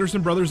experts at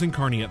Anderson Brothers in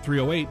Kearney at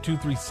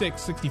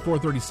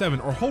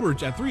 308-236-6437 or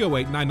Holdridge at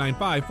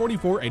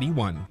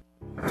 308-995-4481.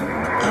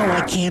 Oh,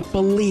 I can't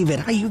believe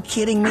it. Are you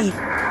kidding me?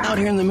 Out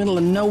here in the middle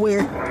of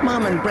nowhere,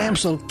 Mom and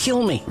Gramps will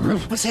kill me.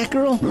 What's that,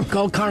 girl?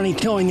 Call Kearney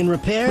Towing and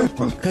Repair?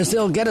 Because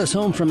they'll get us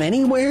home from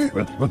anywhere?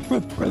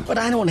 But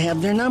I don't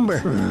have their number.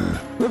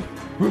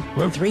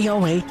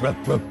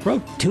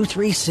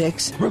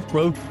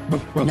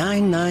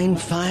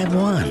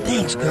 308-236-9951.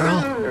 Thanks,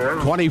 girl.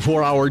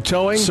 24-hour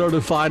towing,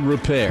 certified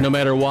repair. No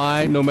matter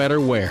why, no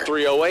matter where.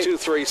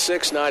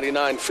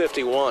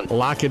 308-236-9951.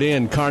 Lock it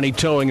in, Kearney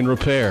Towing and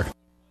Repair.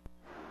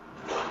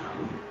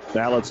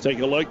 Now let's take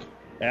a look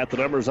at the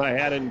numbers I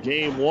had in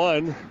game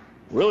 1.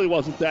 Really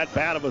wasn't that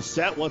bad of a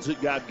set once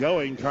it got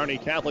going. Kearney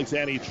Catholic's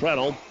Annie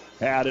Treadle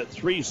had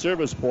 3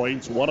 service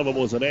points. One of them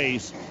was an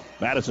ace.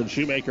 Madison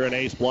Shoemaker, an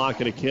ace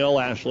block and a kill.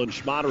 Ashlyn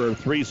Schmaderer,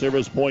 3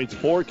 service points,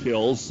 4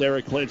 kills.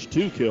 Sarah Clinch,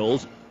 2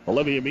 kills.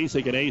 Olivia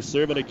Misek, an ace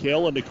serve and a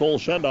kill. And Nicole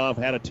Shundoff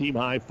had a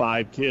team-high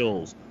 5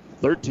 kills.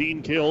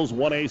 13 kills,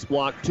 1 ace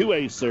block, 2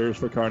 ace serves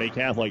for Kearney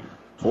Catholic.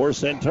 For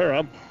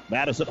Centura,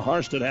 Madison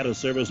Harston had a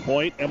service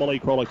point. Emily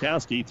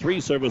Krolakowski,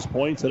 3 service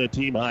points and a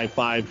team-high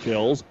 5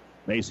 kills.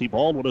 Macy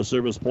Baldwin, a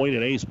service point,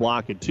 an ace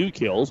block, and 2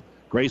 kills.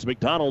 Grace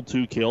McDonald,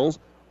 2 kills.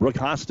 Brooke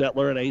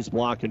Hostetler, an ace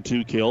block, and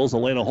 2 kills.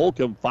 Elena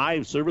Holcomb,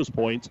 5 service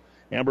points.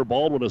 Amber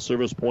Baldwin, a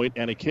service point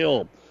and a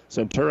kill.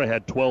 Centura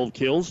had 12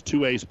 kills,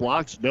 2 ace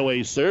blocks, no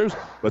ace serves,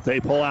 but they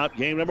pull out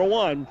game number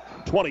 1,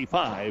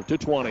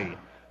 25-20.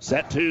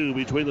 Set 2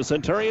 between the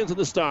Centurions and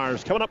the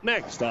Stars coming up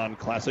next on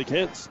Classic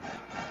Hits.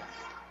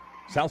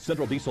 South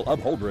Central Diesel of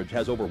Holdridge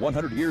has over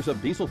 100 years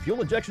of diesel fuel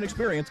injection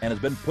experience and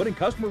has been putting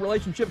customer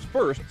relationships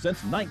first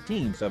since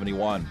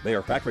 1971. They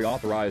are factory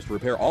authorized to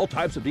repair all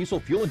types of diesel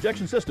fuel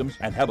injection systems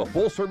and have a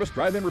full-service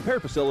drive-in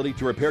repair facility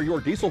to repair your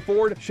diesel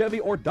Ford,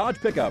 Chevy, or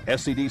Dodge pickup.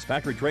 SCD's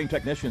factory-trained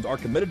technicians are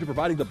committed to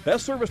providing the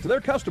best service to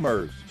their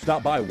customers.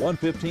 Stop by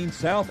 115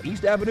 South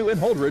East Avenue in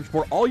Holdridge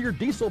for all your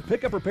diesel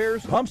pickup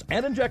repairs, pumps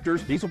and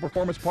injectors, diesel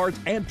performance parts,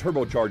 and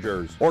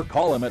turbochargers. Or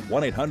call them at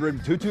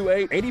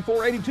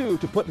 1-800-228-8482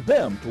 to put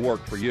them to work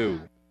for you.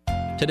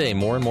 Today,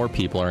 more and more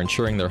people are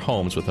insuring their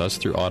homes with us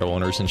through Auto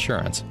Owners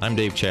Insurance. I'm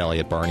Dave Challey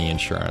at Barney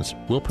Insurance.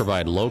 We'll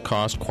provide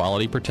low-cost,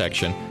 quality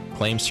protection,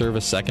 claim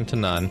service second to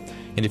none,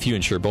 and if you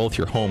insure both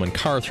your home and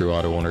car through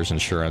Auto Owners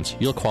Insurance,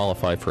 you'll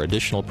qualify for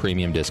additional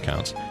premium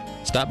discounts.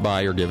 Stop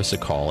by or give us a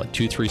call at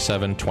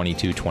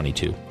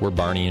 237-2222. We're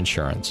Barney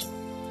Insurance.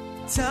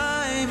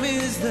 Time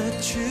is the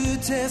true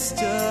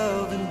test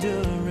of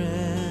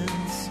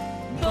endurance.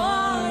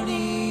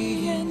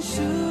 Barney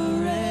Insurance.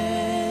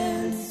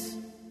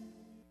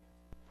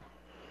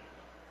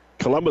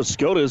 Columbus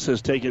SCOTUS has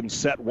taken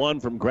set 1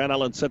 from Grand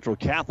Island Central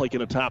Catholic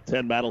in a top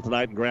 10 battle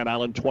tonight in Grand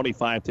Island,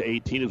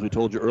 25-18. As we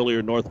told you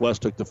earlier,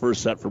 Northwest took the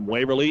first set from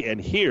Waverly, and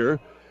here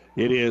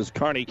it is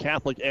Kearney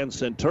Catholic and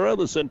Centura.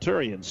 The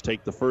Centurions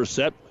take the first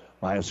set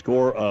by a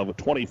score of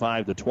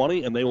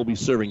 25-20, and they will be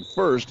serving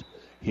first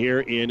here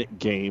in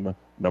game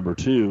number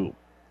 2.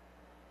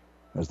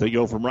 As they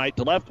go from right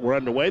to left, we're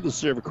underway. The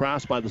serve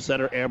across by the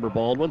center, Amber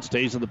Baldwin.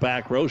 Stays in the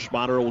back row.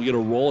 Schmaderer will get a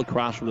roll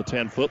across from the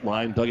 10-foot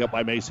line. Dug up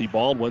by Macy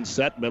Baldwin.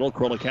 Set middle.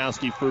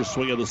 Krolikowski first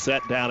swing of the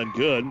set down and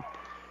good.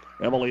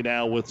 Emily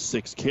now with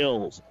 6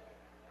 kills.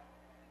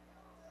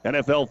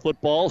 NFL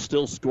football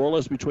still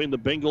scoreless between the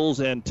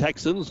Bengals and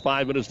Texans.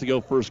 5 minutes to go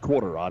first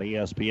quarter on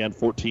ESPN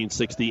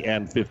 1460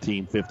 and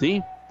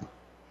 1550.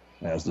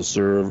 As the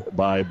serve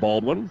by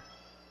Baldwin.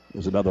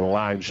 There's another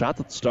line shot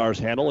that the Stars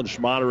handle, and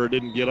Schmaderer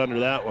didn't get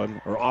under that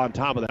one, or on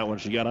top of that one.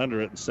 She got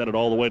under it and sent it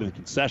all the way to the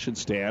concession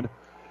stand.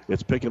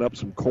 It's picking up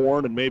some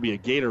corn and maybe a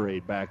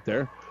Gatorade back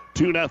there.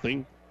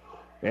 2-0.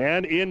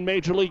 And in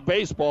Major League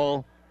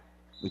Baseball,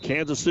 the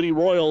Kansas City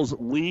Royals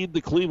lead the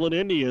Cleveland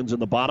Indians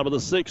in the bottom of the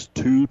 6th,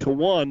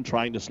 2-1,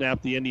 trying to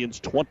snap the Indians'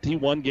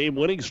 21-game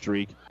winning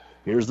streak.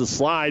 Here's the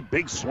slide.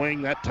 Big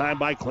swing that time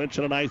by Clinch,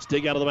 and a nice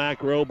dig out of the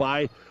back row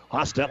by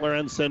Hostetler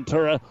and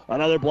Centura.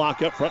 Another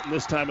block up front, and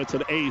this time it's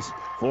an ace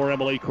for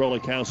Emily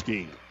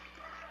Krolikowski.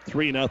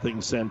 3-0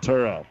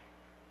 Centura.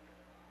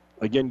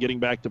 Again, getting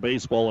back to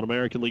baseball, an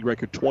American League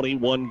record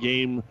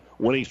 21-game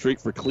winning streak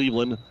for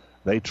Cleveland.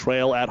 They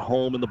trail at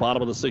home in the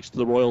bottom of the 6th to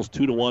the Royals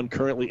 2-1,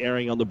 currently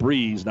airing on the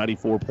Breeze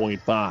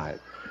 94.5.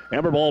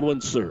 Amber Baldwin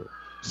serve.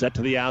 Set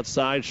to the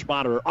outside.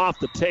 Schmaderer off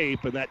the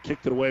tape, and that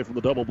kicked it away from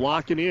the double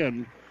block and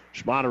in.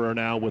 Schmaderer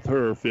now with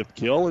her 5th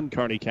kill, and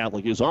Kearney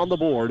Catholic is on the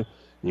board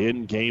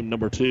in game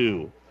number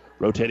 2.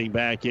 Rotating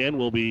back in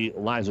will be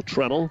Liza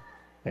Trenel,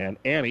 and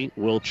Annie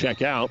will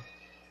check out.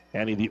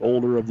 Annie, the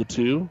older of the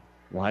two.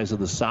 Liza,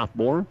 the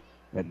sophomore.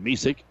 And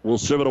Misick will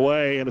serve it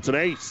away, and it's an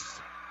ace.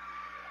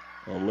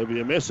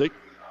 Olivia Misick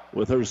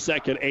with her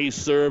second ace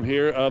serve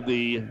here of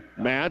the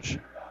match.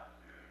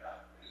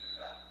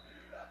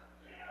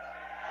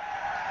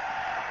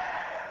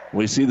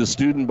 We see the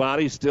student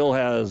body still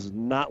has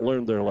not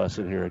learned their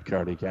lesson here at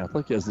Kearney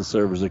Catholic as the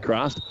server's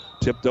across.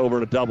 Tipped over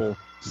in a double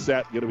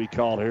set, going to be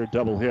called here.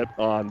 Double hit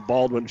on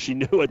Baldwin. She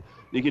knew it.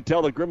 You could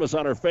tell the grimace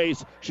on her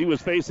face. She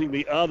was facing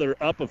the other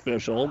up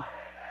official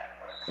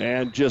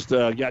and just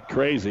got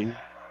crazy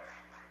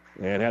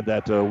and had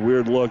that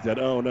weird look that,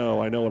 oh,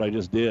 no, I know what I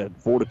just did.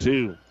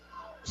 4-2.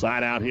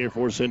 Side out here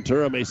for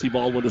Centura. Macy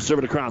Baldwin to serve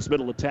it across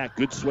middle attack.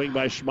 Good swing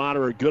by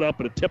Schmaderer. Good up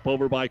and a tip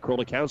over by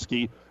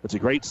Krolikowski. It's a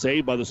great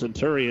save by the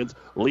Centurions.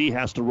 Lee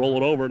has to roll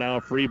it over now.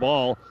 A free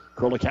ball.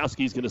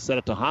 Krolikowski's going to set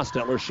it to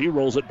Hostetler. She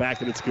rolls it back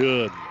and it's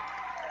good.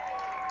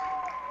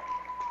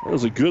 It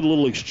was a good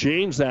little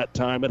exchange that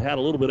time. It had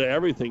a little bit of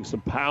everything. Some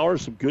power,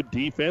 some good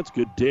defense,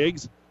 good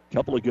digs, a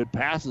couple of good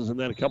passes, and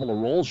then a couple of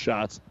roll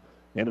shots.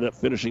 Ended up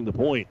finishing the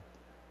point.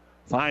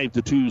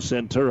 5-2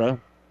 Centura.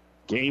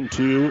 Game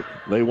 2,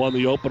 they won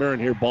the opener,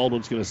 and here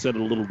Baldwin's going to send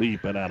it a little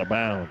deep and out of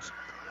bounds.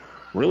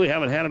 Really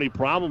haven't had any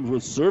problems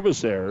with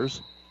service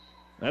errors.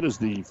 That is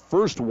the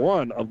first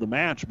one of the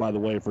match, by the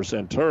way, for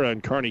Centura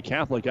and Kearney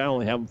Catholic. I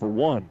only have them for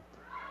one.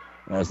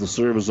 As the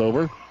serve is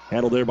over,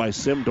 handled there by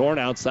Simdorn.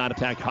 Outside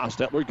attack,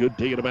 Hostetler. Good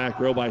dig in the back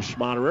row by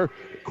Schmaderer.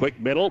 Quick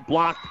middle,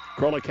 blocked.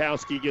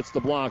 Krolikowski gets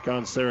the block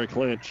on Sarah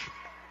Clinch.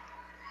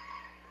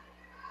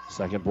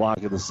 Second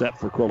block of the set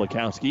for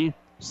Krolikowski.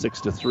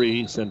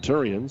 6-3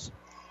 Centurions.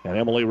 And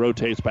Emily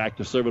rotates back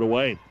to serve it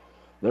away.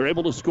 They're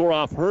able to score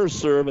off her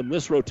serve in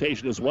this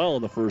rotation as well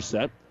in the first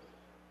set.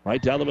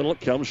 Right down the middle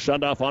it comes.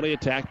 Shunned off on the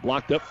attack.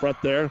 Blocked up front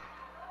there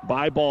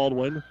by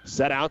Baldwin.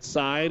 Set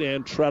outside,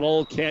 and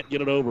Treadle can't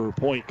get it over.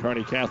 Point,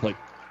 Kearney Catholic.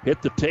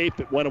 Hit the tape.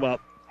 It went about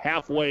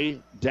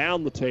halfway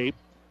down the tape.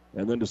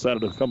 and then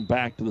decided to come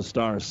back to the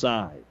Stars'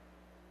 side.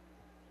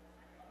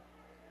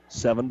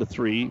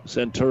 7-3.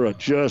 Centura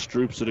just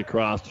droops it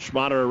across.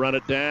 Schmaderer run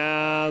it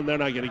down. They're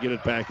not going to get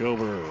it back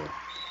over.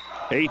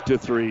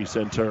 8-3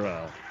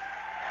 Centura.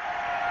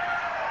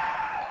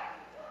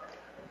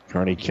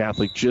 Kearney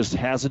Catholic just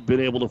hasn't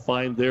been able to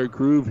find their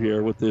groove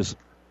here with this.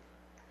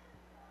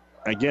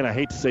 Again, I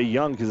hate to say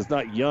young because it's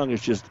not young.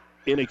 It's just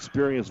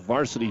inexperienced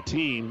varsity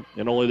team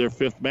and only their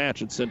 5th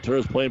match. And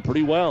Centura's playing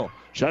pretty well.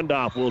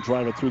 Shundoff will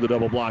drive it through the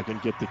double block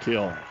and get the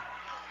kill.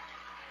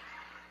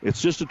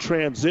 It's just a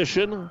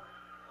transition.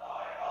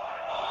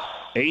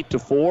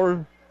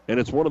 8-4. And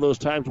it's one of those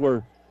times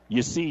where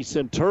you see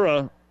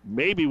Centura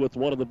maybe with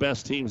one of the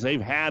best teams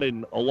they've had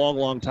in a long,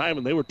 long time.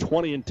 And they were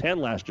 20-10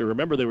 last year.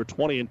 Remember, they were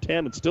 20-10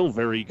 and still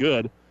very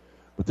good.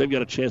 But they've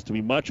got a chance to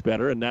be much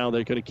better. And now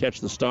they're going to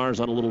catch the Stars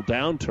on a little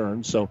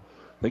downturn. So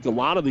I think a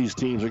lot of these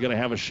teams are going to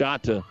have a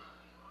shot to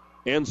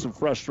end some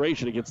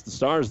frustration against the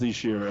Stars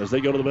this year. As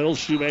they go to the middle,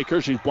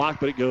 Shoemaker, she's blocked,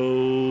 but it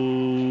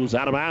goes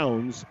out of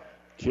bounds.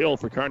 Kill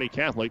for Kearney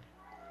Catholic.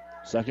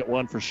 Second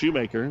one for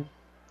Shoemaker.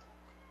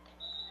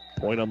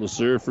 Point on the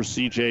serve for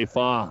C.J.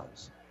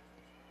 Foz.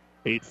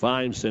 8-5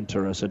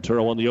 Centura.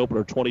 Centura won the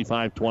opener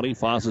 25-20.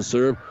 Foz's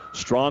serve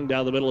strong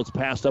down the middle. It's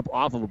passed up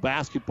off of a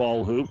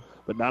basketball hoop,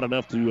 but not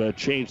enough to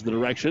change the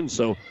direction.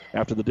 So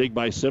after the dig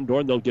by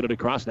Simdorn, they'll get it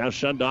across. Now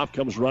Shundoff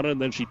comes running,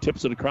 and then she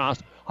tips it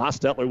across.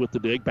 Hostetler with the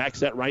dig. Back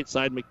set right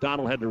side.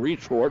 McDonald had to reach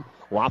for it.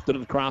 Lofted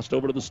it across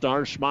over to the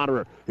Stars.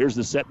 Schmaderer. Here's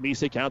the set.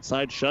 Misek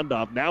outside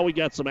Shundoff. Now we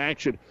got some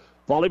action.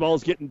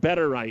 Volleyball's getting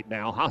better right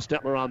now.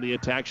 Hostetler on the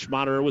attack.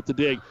 Schmaderer with the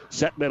dig.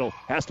 Set middle.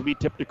 Has to be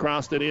tipped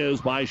across. It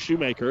is by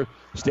Shoemaker.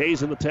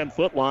 Stays in the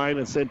 10-foot line,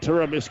 and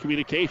Centura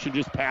miscommunication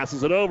just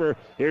passes it over.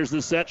 Here's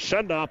the set.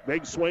 Shundoff.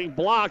 Big swing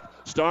block.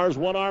 Stars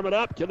one arm it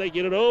up. Can they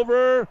get it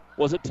over?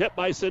 Was it tipped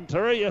by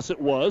Centura? Yes, it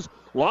was.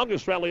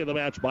 Longest rally of the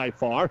match by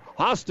far.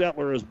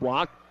 Hostetler is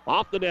blocked.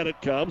 Off the net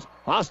it comes.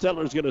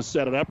 Hostetler's going to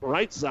set it up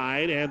right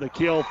side, and the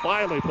kill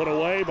finally put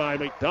away by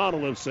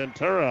McDonald of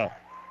Centura.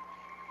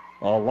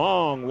 A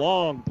long,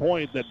 long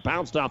point that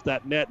bounced off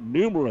that net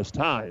numerous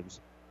times.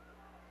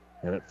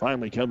 And it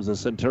finally comes the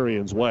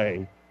Centurions'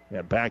 way.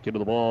 And back into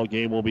the ball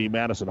game will be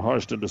Madison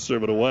Harston to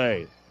serve it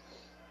away.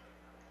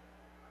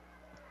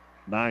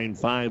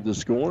 9-5 the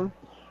score.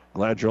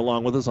 Glad you're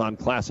along with us on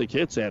Classic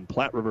Hits and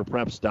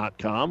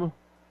PlatteRiverPreps.com.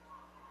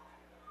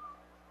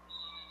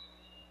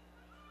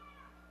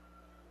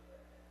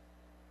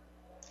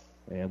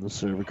 And the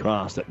serve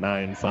across at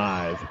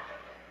 9-5.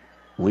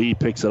 Lee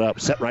picks it up,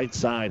 set right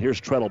side. Here's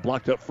Treadle,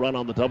 blocked up front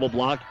on the double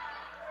block.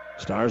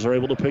 Stars are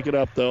able to pick it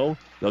up, though.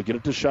 They'll get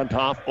it to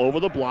Shuntoff over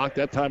the block.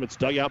 That time it's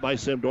dug out by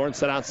Simdorn,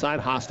 set outside.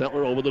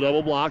 Hostetler over the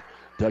double block.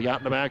 Dug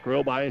out in the back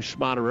row by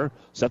Schmaderer.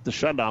 Set the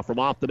Shuntoff from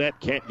off the net.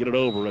 Can't get it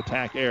over.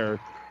 Attack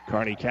error.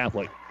 Kearney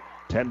Catholic.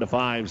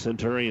 10-5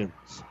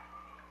 Centurions.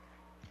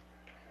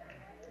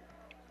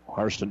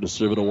 Harston to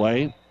serve it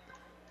away.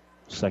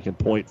 Second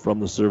point from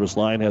the service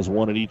line. Has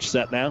one in each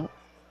set now.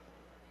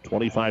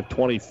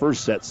 25-20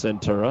 first set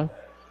Centura.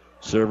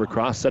 Serve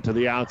across, set to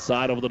the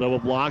outside over the double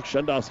block.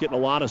 Shundoff's getting a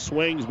lot of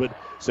swings, but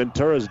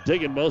Centura's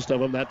digging most of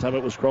them. That time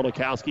it was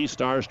Krolikowski.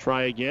 Stars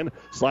try again.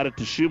 Slide it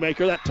to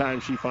Shoemaker. That time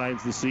she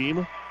finds the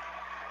seam.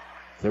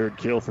 Third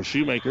kill for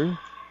Shoemaker.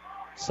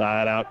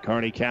 Side out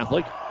Kearney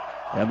Catholic.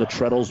 And the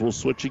Treadles will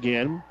switch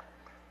again.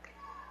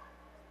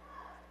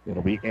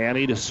 It'll be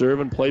Annie to serve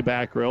and play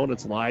back row, and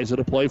it's Liza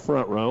to play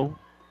front row.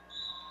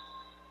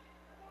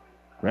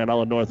 Grand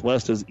Island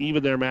Northwest has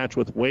evened their match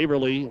with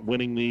Waverly,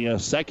 winning the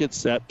second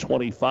set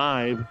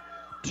 25-19.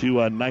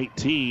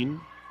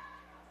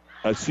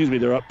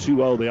 They're up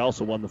 2-0. They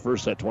also won the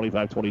first set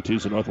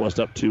 25-22, so Northwest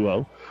up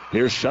 2-0.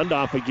 Here's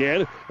Shundoff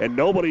again, and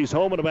nobody's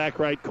home in the back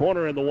right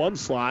corner in the one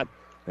slot,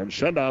 and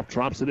Shundoff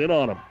drops it in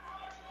on him.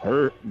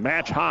 Her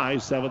match high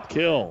 7th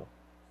kill.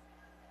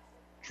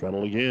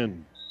 Treadle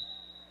again.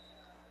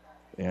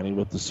 Annie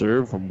with the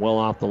serve from well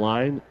off the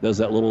line. Does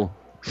that little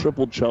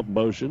triple jump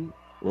motion.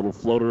 Little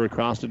floater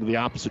across into the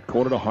opposite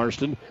corner to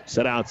Harston.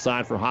 Set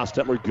outside for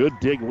Hostetler. Good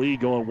dig. Lee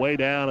going way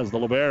down as the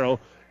libero.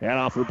 And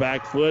off her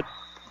back foot.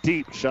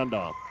 Deep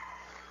Shundoff.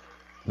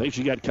 I think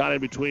she got caught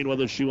in between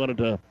whether she wanted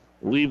to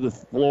leave the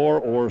floor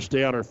or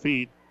stay on her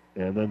feet.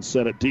 And then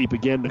set it deep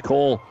again.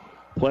 Nicole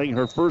playing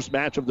her first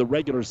match of the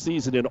regular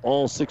season in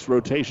all 6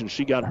 rotations.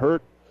 She got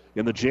hurt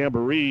in the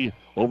Jamboree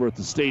over at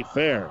the State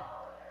Fair.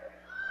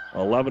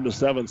 11-7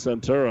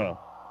 Centura.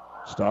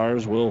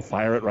 Stars will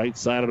fire it right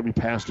side. It'll be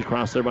passed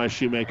across there by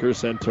Shoemaker.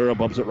 Centura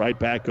bumps it right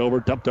back over.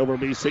 Dumped over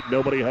Misek.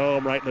 Nobody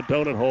home. Right in the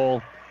donut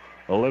hole.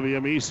 Olivia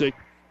Misek.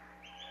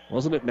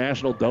 Wasn't it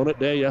National Donut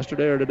Day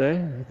yesterday or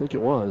today? I think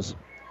it was.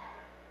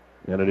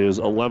 And it is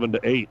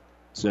 11-8.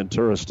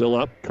 Centura still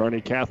up.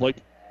 Kearney Catholic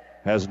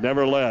has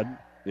never led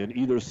in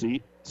either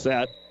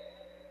set.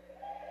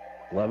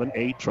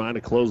 11-8 trying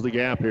to close the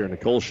gap here.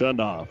 Nicole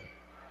Shundoff.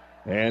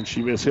 And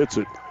she mishits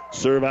it.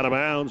 Serve out of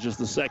bounds, just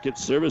the second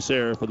service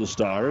error for the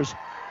Stars.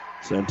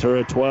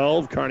 Centura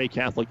 12, Kearney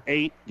Catholic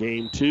 8.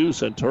 Game 2,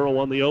 Centura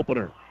won the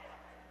opener.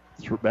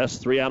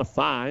 Best 3 out of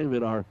 5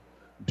 in our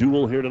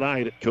duel here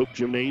tonight at Cope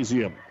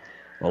Gymnasium.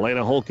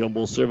 Elena Holcomb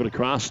will serve it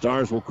across.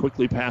 Stars will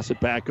quickly pass it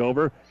back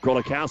over.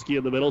 Krolikowski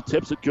in the middle.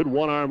 Tips it good.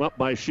 One arm up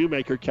by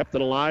Shoemaker. Kept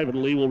it alive,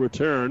 and Lee will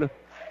return.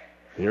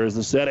 Here is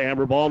the set.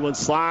 Amber Baldwin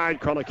slide.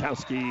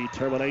 Krolikowski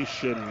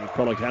termination.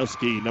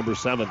 Krolikowski, number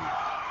 7.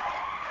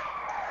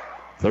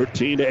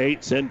 13-8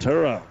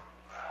 Centura.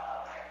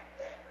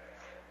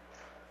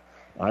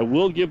 I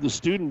will give the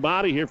student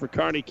body here for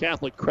Kearney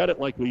Catholic credit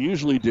like we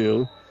usually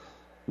do.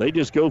 They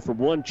just go from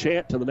one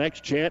chant to the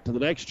next chant to the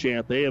next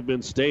chant. They have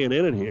been staying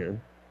in it here.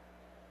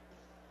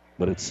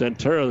 But it's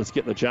Centura that's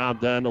getting the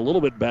job done a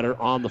little bit better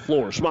on the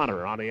floor.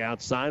 Schmaderer on the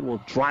outside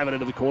will drive it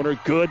into the corner.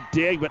 Good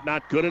dig, but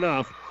not good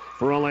enough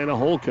for Elena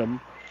Holcomb.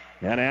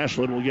 And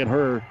Ashland will get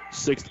her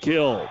 6th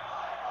kill.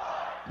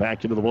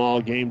 Back into the ball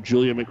game,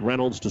 Julia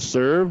McReynolds to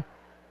serve.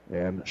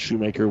 And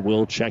Shoemaker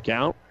will check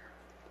out.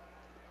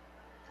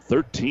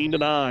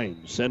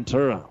 13-9,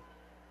 Centura.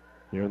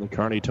 Here in the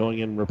Kearney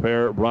Towing and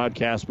Repair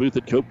broadcast booth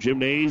at Cope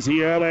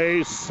Gymnasium.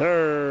 A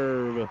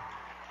serve.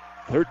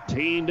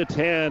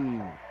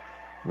 13-10.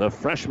 The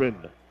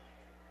freshman,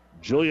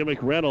 Julia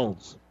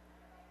McReynolds,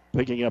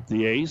 picking up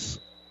the ace.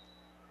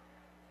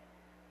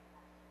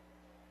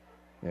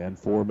 And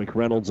for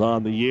McReynolds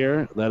on the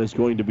year, that is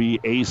going to be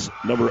ace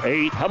number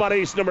 8. How about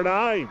ace number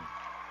 9?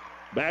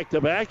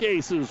 Back-to-back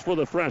aces for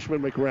the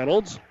freshman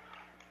McReynolds.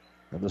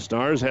 And the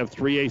Stars have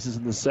 3 aces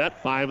in the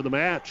set, 5 in the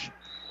match.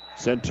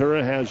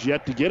 Centura has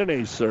yet to get an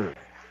ace serve.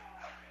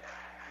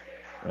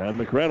 And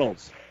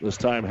McReynolds, this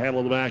time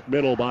handled the back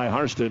middle by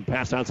Harston.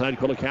 Pass outside,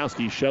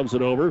 Krolikowski shoves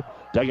it over.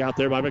 Dug out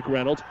there by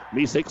McReynolds.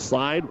 Misek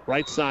slide,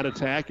 right side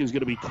attack is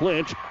going to be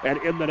clinched. And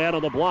in the net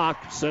on the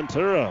block,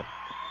 Centura.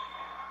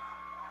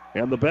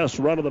 And the best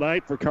run of the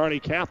night for Kearney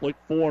Catholic,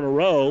 4 in a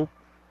row.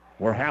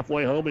 We're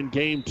halfway home in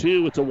game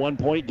 2. It's a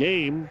 1-point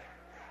game.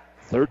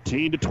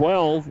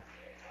 13-12.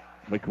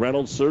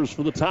 McReynolds serves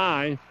for the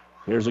tie.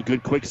 Here's a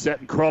good quick set,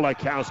 and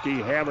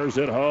Krolikowski hammers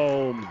it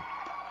home.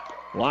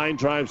 Line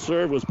drive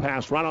serve was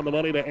passed right on the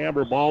money to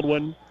Amber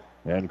Baldwin,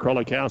 and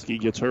Krolikowski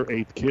gets her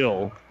 8th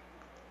kill.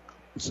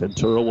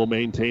 Centura will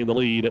maintain the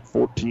lead at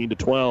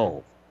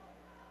 14-12.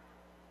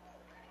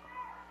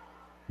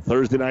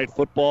 Thursday night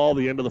football,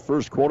 the end of the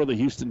first quarter, the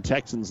Houston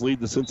Texans lead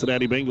the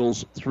Cincinnati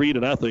Bengals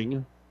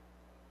 3-0.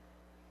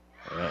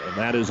 And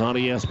that is on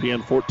ESPN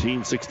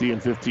 1460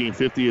 and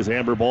 1550 as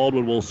Amber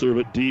Baldwin will serve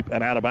it deep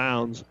and out of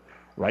bounds.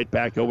 Right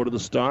back over to the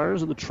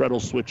Stars, and the treadle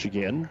switch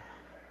again.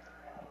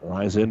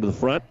 Lies into the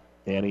front.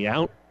 Annie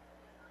out.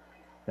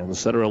 And the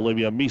center,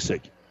 Olivia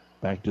Misek,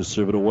 back to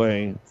serve it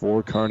away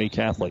for Kearney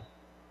Catholic.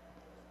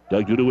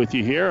 Doug Duda with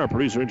you here. Our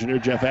producer-engineer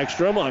Jeff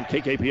Ekstrom on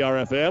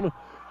KKPR-FM.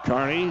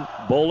 Kearney,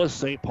 Bolus,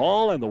 St.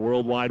 Paul, and the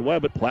World Wide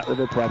Web at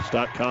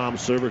PlatteRiverPreps.com.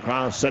 Server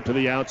cross set to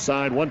the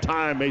outside. One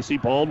time, Macy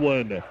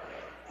Baldwin.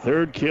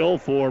 3rd kill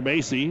for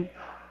Macy.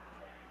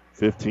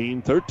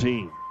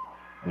 15-13.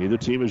 Neither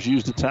team has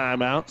used a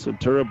timeout.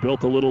 Centura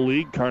built a little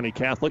lead. Kearney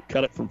Catholic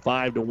cut it from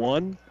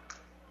 5-1.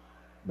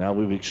 Now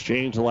we've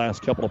exchanged the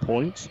last couple of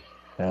points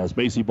as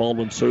Macy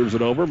Baldwin serves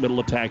it over.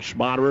 Middle attack,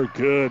 Schmaderer.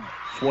 Good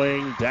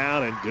swing,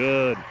 down and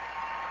good.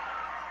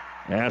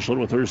 Ashland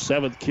with her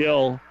 7th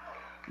kill.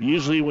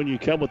 Usually when you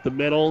come with the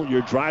middle,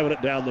 you're driving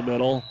it down the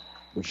middle.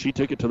 But she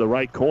took it to the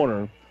right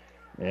corner,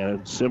 and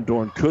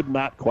Simdorn could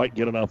not quite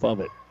get enough of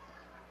it.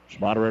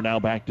 Schmaderer now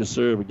back to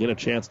serve. Again, a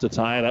chance to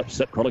tie it up.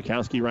 Set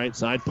Krolikowski right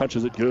side.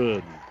 Punches it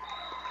good.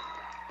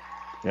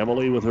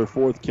 Emily with her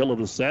 4th kill of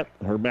the set.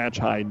 Her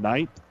match-high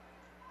 9th.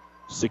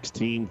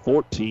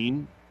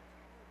 16-14.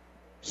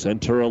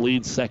 Centura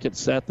leads 2nd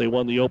set. They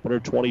won the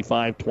opener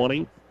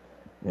 25-20.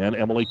 And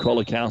Emily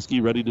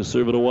Krolikowski ready to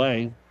serve it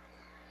away.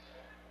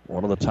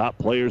 One of the top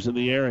players in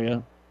the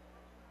area.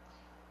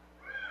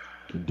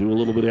 Can do a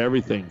little bit of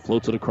everything.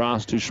 Floats it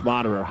across to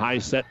Schmaderer. High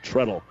set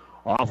treadle.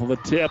 Off of a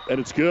tip, and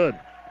it's good.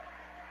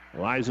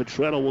 Liza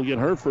Treadle will get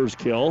her 1st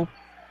kill.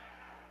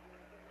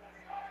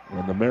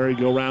 And the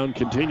merry-go-round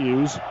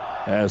continues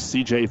as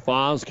C.J.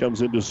 Foz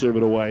comes in to serve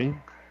it away.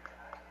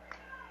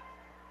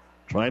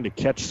 Trying to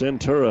catch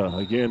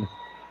Centura. Again,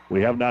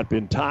 we have not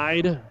been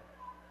tied,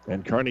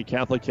 and Kearney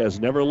Catholic has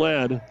never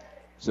led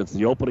since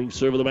the opening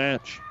serve of the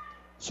match.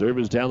 Serve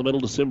is down the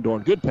middle to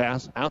Simdorn. Good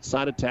pass.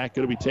 Outside attack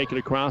going to be taken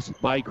across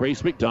by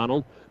Grace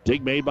McDonald.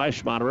 Dig made by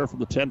Schmaderer from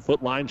the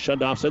 10-foot line.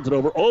 Shundoff sends it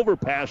over.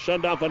 Overpass.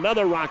 Shundoff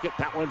another rocket.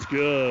 That one's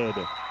good.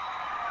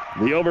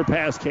 The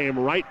overpass came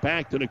right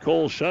back to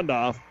Nicole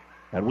Shundoff,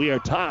 and we are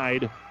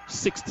tied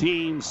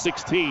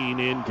 16-16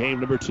 in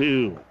game number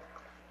 2.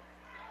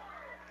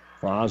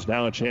 Foz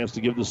now a chance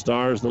to give the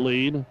Stars the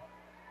lead.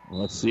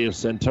 Let's see if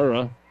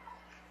Centura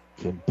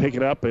can pick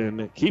it up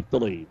and keep the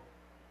lead.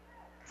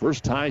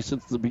 First tie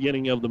since the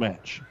beginning of the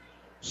match.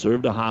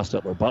 Serve to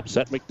Hostetler. Bump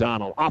set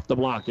McDonald. Off the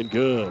block and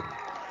good.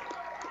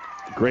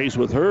 Grace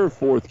with her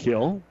 4th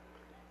kill.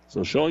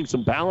 So showing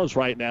some balance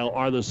right now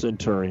are the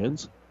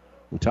Centurions.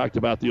 We talked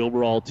about the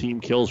overall team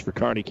kills for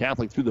Kearney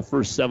Catholic through the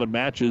first 7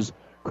 matches.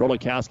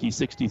 Krolikowski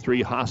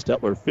 63,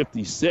 Hostetler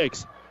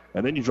 56.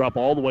 And then you drop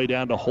all the way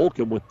down to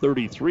Holcomb with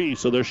 33.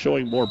 So they're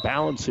showing more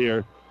balance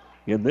here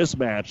in this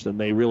match than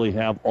they really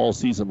have all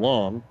season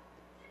long.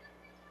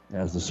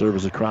 as the serve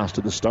is across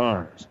to the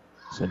Stars.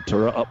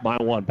 Centura up by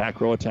 1.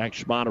 Back row attack,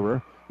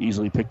 Schmaderer.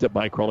 Easily picked up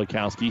by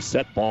Krolikowski.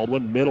 Set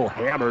Baldwin. Middle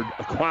hammered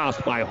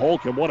across by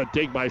Holcomb. What a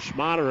dig by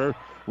Schmaderer.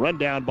 Run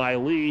down by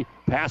Lee.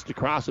 Passed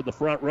across in the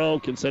front row.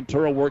 Can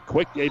Centura work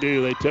quick? They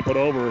do. They tip it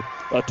over.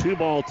 A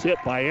 2-ball tip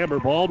by Amber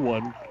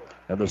Baldwin.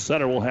 And the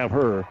center will have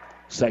her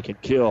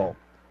second kill.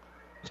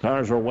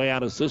 Stars are way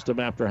out of system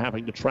after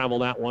having to travel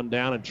that one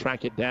down and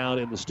track it down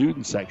in the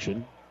student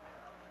section.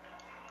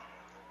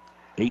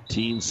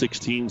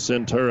 18-16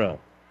 Centura.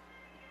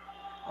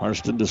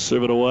 Harston to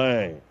serve it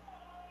away.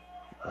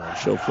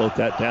 She'll float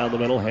that down the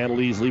middle. Handled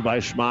easily by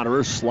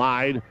Schmaderer.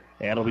 Slide.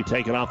 And it'll be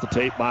taken off the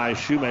tape by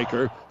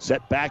Shoemaker.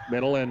 Set back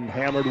middle and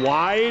hammered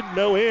wide.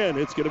 No in.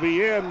 It's going to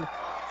be in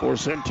for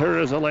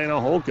Centura's Elena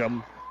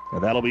Holcomb.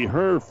 And that'll be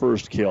her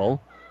first kill.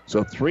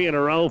 So 3 in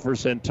a row for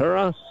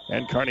Centura.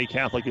 And Kearney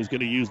Catholic is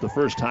going to use the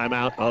first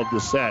timeout of the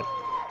set.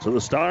 So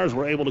the Stars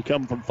were able to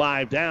come from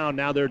 5 down.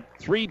 Now they're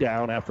 3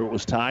 down after it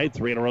was tied.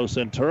 3 in a row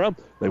Centura.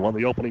 They won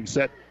the opening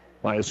set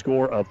by a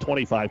score of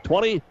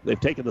 25-20. They've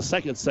taken the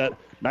second set.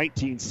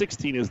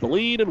 19-16 is the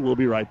lead, and we'll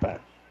be right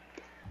back.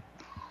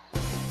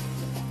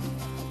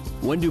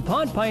 When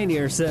DuPont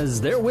Pioneer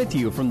says they're with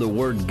you from the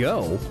word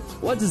go,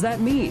 what does that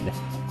mean?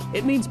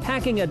 It means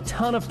packing a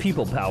ton of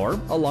people power,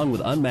 along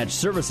with unmatched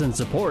service and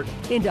support,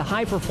 into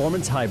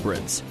high-performance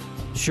hybrids.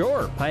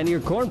 Sure, Pioneer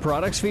corn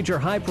products feature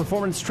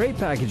high-performance trait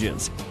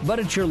packages, but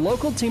it's your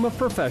local team of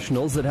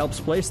professionals that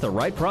helps place the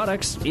right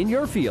products in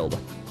your field.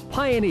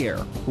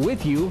 Pioneer,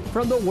 with you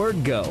from the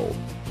word go.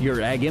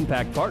 Your Ag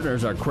Impact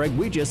partners are Craig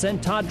Weegis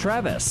and Todd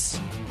Travis.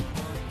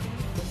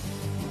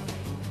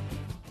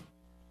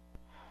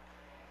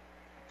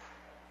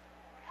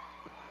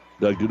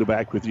 Doug Duda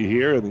back with you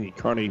here in the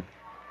Kearney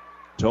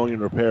Towing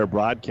and Repair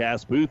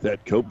broadcast booth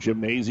at Cope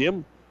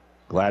Gymnasium.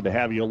 Glad to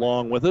have you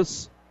along with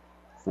us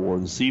for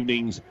this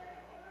evening's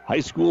high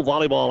school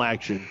volleyball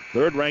action.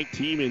 Third-ranked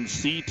team in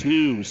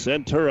C2,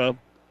 Centura,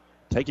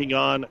 taking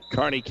on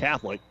Kearney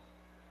Catholic.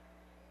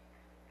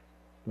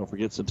 Don't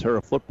forget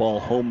Centura football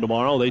home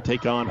tomorrow. They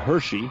take on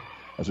Hershey.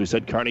 As we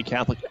said, Kearney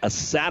Catholic, a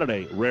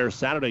rare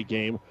Saturday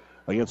game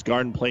against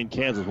Garden Plain,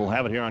 Kansas. We'll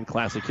have it here on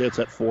Classic Hits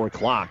at 4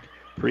 o'clock.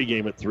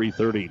 Pregame at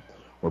 3:30.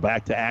 We're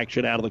back to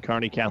action out of the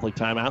Kearney Catholic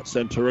timeout.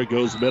 Centura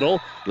goes middle.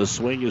 The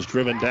swing is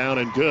driven down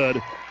and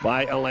good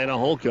by Elena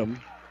Holcomb.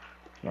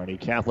 Kearney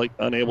Catholic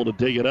unable to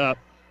dig it up,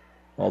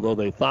 although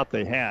they thought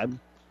they had,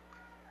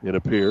 it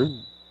appeared.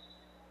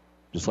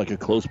 Just like a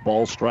close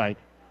ball strike.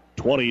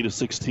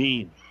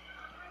 20-16.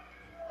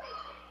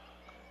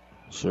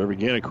 Serve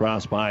again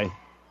across by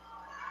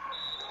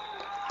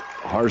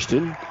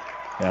Harston.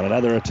 And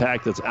another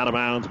attack that's out of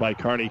bounds by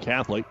Kearney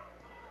Catholic.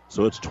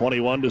 So it's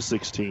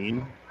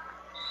 21-16.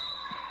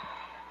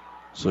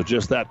 So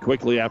just that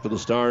quickly after the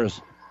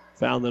Stars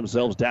found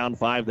themselves down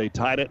 5, they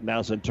tied it.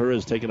 Now Centura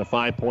has taken a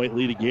 5-point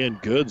lead again.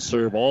 Good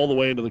serve all the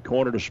way into the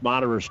corner to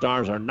Schmaderer.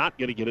 Stars are not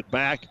going to get it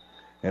back.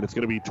 And it's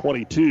going to be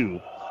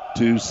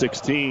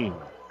 22-16.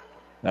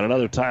 And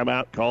another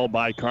timeout called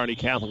by Kearney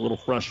Catholic. A little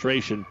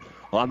frustration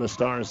on the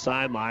Stars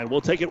sideline.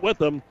 We'll take it with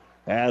them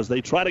as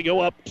they try to go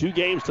up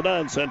 2-0.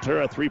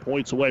 Centura 3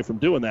 points away from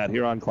doing that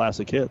here on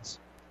Classic Hits.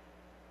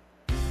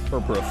 For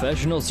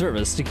professional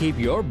service to keep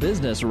your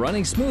business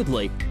running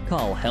smoothly,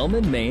 call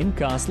Hellman, Maine,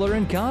 Kostler,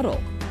 and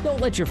Cottle. Don't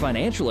let your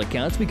financial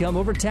accounts become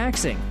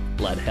overtaxing.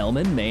 Let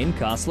Hellman, Maine,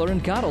 Kostler,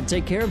 and Cottle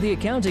take care of the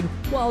accounting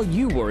while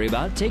you worry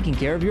about taking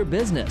care of your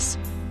business.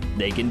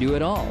 They can do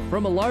it all,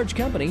 from a large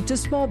company to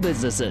small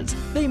businesses.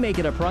 They make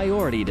it a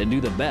priority to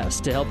do the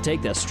best to help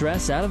take the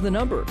stress out of the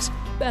numbers.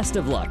 Best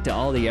of luck to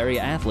all the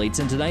area athletes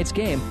in tonight's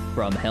game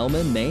from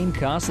Hellman, Maine,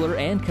 Kostler,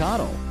 and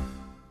Cottle.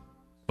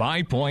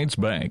 5 Points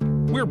Bank.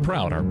 We're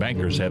proud our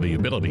bankers have the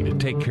ability to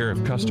take care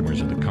of customers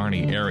in the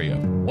Kearney area.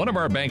 One of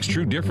our bank's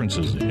true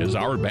differences is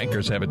our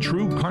bankers have a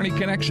true Kearney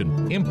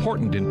connection,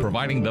 important in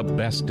providing the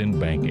best in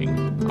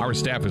banking. Our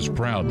staff is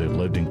proud they've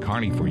lived in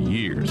Kearney for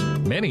years.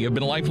 Many have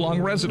been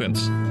lifelong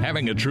residents.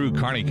 Having a true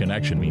Kearney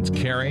connection means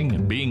caring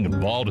and being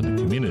involved in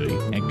the community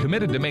and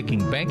committed to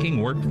making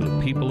banking work for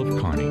the people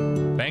of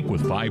Kearney. Bank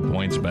with 5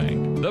 Points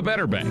Bank. The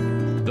better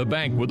bank. The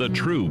bank with a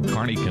true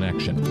Kearney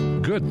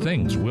connection. Good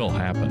things will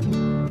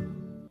happen.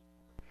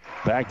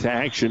 Back to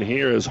action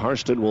here as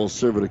Harston will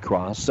serve it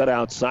across. Set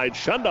outside.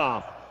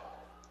 Shundoff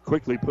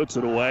quickly puts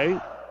it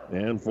away.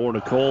 And for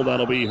Nicole,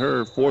 that'll be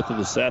her 4th of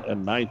the set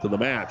and 9th of the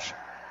match.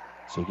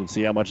 So you can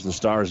see how much the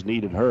Stars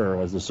needed her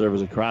as the serve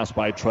is across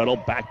by Treadle.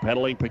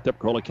 Backpedaling, picked up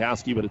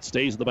Krolikowski, but it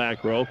stays in the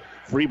back row.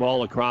 Free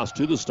ball across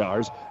to the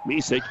Stars.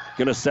 Misek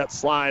going to set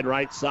slide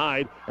right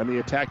side, and the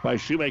attack by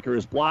Shoemaker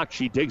is blocked.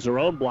 She digs her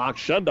own block.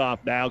 Shundoff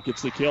now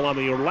gets the kill on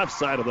the left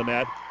side of the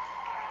net.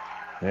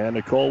 And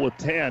Nicole with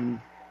 10.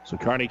 So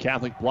Kearney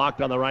Catholic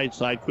blocked on the right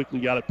side, quickly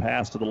got it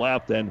passed to the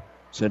left, and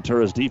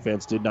Centura's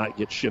defense did not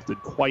get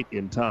shifted quite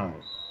in time.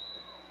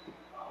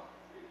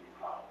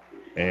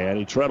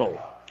 Annie Treadle.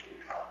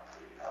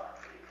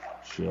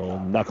 She'll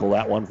knuckle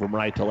that one from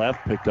right to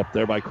left, picked up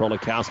there by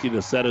Krolikowski.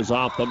 The set is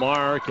off the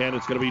mark, and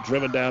it's going to be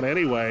driven down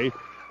anyway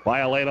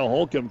by Elena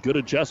Holcomb. Good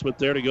adjustment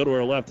there to go to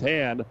her left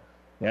hand.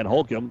 and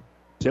Holcomb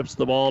tips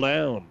the ball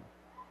down.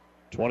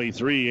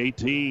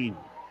 23-18.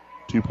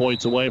 2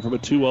 points away from a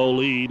 2-0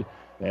 lead,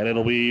 and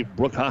it'll be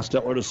Brooke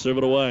Hostetler to serve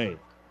it away.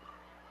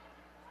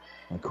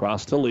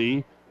 Across to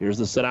Lee. Here's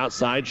the set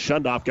outside.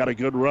 Shundoff got a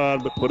good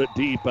run, but put it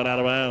deep and out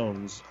of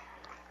bounds.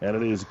 And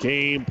it is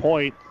game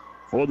point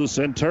for the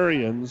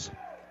Centurions.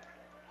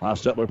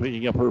 Hostetler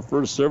picking up her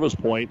first service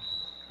point,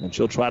 and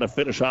she'll try to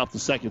finish off the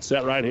second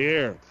set right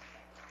here.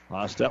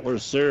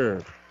 Hostetler's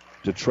serve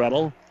to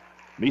Treadle.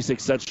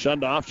 Misick sets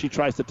Shundoff. She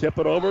tries to tip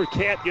it over.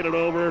 Can't get it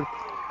over.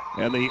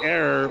 And the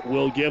error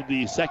will give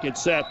the second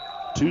set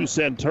to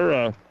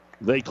Centura.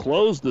 They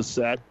close the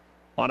set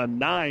on a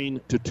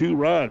 9-2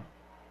 run.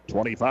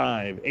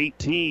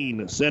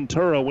 25-18.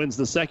 Centura wins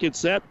the second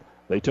set.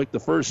 They took the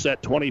first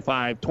set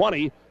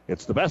 25-20.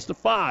 It's the best of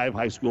 5.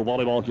 High school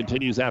volleyball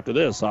continues after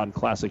this on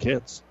Classic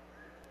Hits.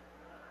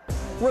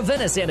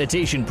 Ravenna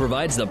Sanitation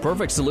provides the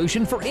perfect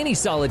solution for any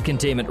solid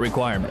containment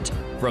requirement.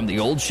 From the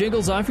old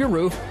shingles off your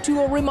roof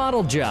to a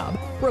remodel job,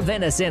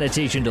 Ravenna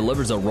Sanitation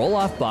delivers a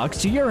roll-off box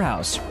to your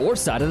house or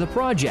side of the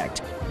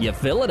project. You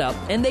fill it up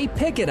and they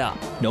pick it up.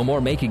 No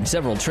more making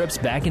several trips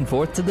back and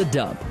forth to the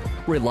dump.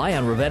 Rely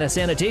on Ravenna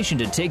Sanitation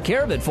to take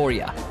care of it for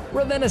you.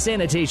 Ravenna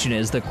Sanitation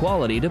is the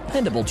quality,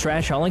 dependable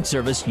trash hauling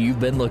service you've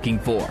been looking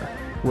for.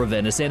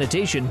 Ravenna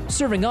Sanitation,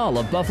 serving all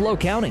of Buffalo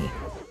County.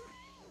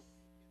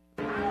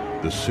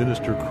 The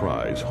sinister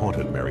cries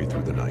haunted Mary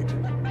through the night.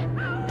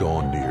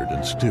 Dawn neared,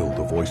 and still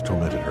the voice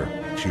tormented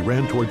her. She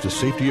ran towards the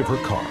safety of her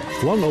car,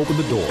 flung open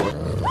the door,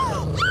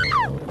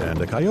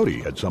 and a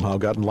coyote had somehow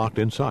gotten locked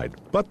inside.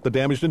 But the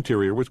damaged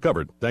interior was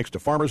covered, thanks to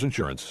Farmers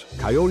Insurance.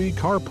 Coyote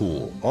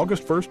Carpool,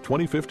 August 1st,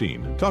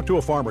 2015. Talk to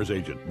a farmer's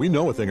agent. We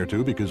know a thing or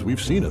two because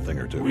we've seen a thing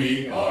or two.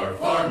 We are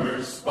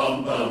farmers.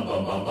 Bum, bum,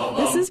 bum, bum, bum, bum.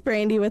 This is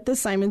Brandy with the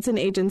Simonson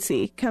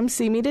Agency. Come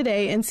see me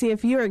today and see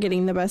if you are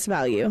getting the best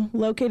value.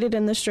 Located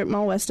in the strip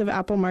mall west of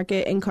Apple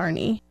Market in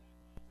Kearney.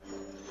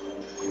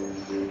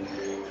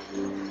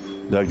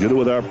 Now, good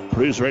with our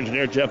producer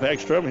engineer Jeff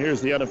Ekstrom.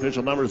 Here's the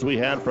unofficial numbers we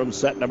had from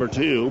set number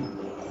 2.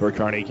 For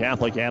Kearney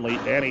Catholic,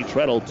 Annie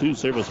Treadle, 2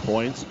 service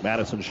points.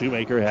 Madison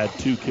Shoemaker had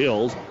 2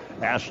 kills.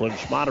 Ashlyn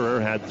Schmaderer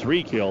had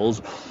 3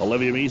 kills.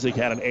 Olivia Misick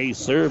had an ace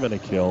serve and a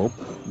kill.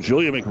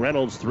 Julia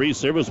McReynolds, 3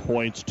 service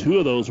points. 2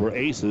 of those were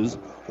aces.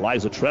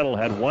 Liza Treadle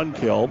had 1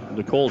 kill.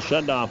 Nicole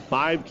Shundoff,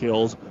 5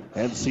 kills.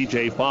 And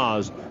C.J.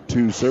 Foz,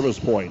 2 service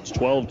points.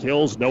 12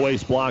 kills, no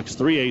ace blocks,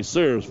 3 ace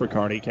serves for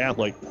Kearney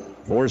Catholic.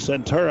 For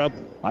Centura,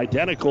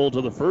 identical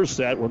to the first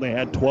set when they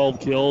had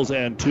 12 kills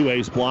and 2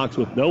 ace blocks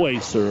with no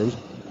ace serves.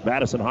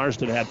 Madison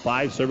Harston had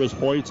 5 service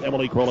points.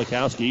 Emily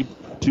Krolikowski,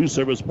 2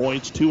 service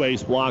points, 2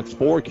 ace blocks,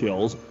 4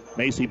 kills.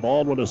 Macy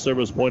Baldwin, a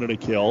service point and a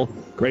kill.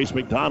 Grace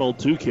McDonald,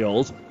 2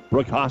 kills.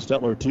 Brooke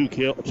Hostetler,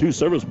 2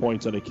 service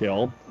points and a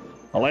kill.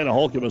 Elena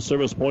Holcomb, a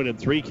service point and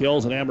 3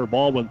 kills. And Amber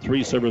Baldwin,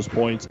 3 service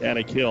points and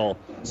a kill.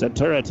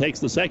 Centura takes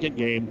the second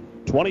game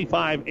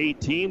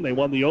 25-18. They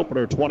won the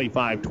opener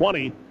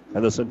 25-20.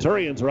 And the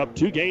Centurions are up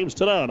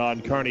 2-0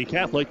 on Kearney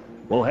Catholic.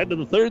 We'll head to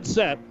the third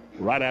set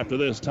right after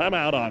this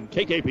timeout on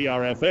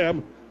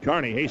KKPR-FM,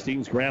 Kearney,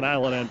 Hastings, Grand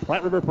Island, and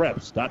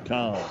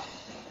PlatteRiverPreps.com.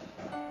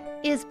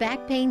 Is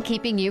back pain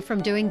keeping you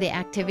from doing the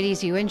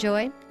activities you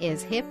enjoy?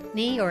 Is hip,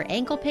 knee, or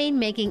ankle pain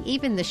making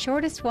even the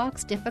shortest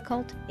walks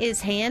difficult?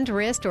 Is hand,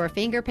 wrist, or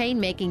finger pain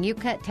making you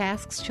cut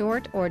tasks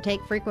short or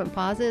take frequent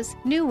pauses?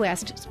 New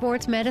West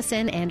Sports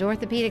Medicine and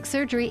Orthopedic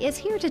Surgery is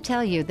here to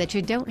tell you that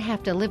you don't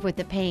have to live with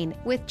the pain.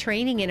 With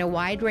training in a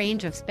wide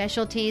range of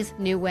specialties,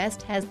 New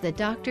West has the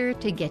doctor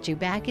to get you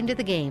back into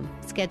the game.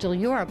 Schedule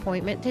your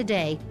appointment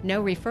today.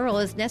 No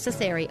referral is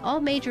necessary. All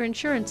major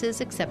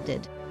insurances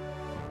accepted.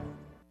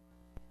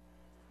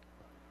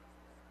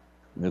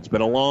 It's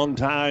been a long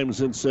time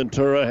since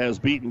Centura has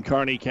beaten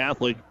Kearney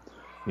Catholic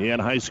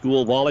in high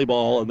school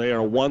volleyball, and they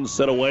are 1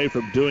 set away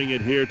from doing it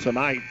here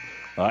tonight.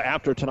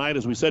 After tonight,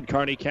 as we said,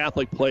 Kearney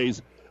Catholic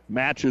plays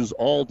matches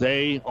all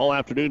day, all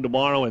afternoon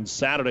tomorrow, and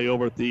Saturday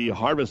over at the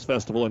Harvest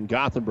Festival in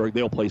Gothenburg.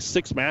 They'll play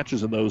 6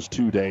 matches in those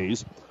 2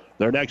 days.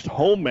 Their next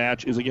home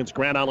match is against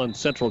Grand Island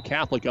Central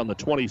Catholic on the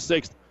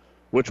 26th,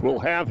 which we'll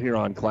have here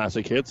on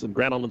Classic Hits. And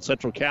Grand Island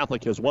Central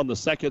Catholic has won the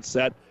second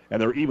set,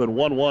 and they're even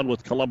 1-1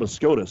 with Columbus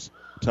Scotus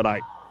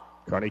tonight.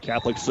 Kearney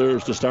Catholic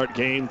serves to start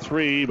game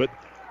 3, but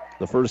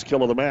the first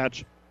kill of the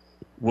match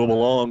will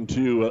belong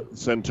to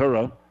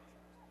Centura.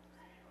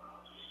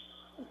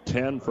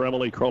 10 for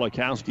Emily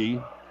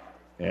Krolikowski,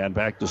 and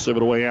back to serve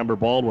it away Amber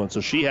Baldwin. So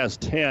she has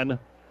 10,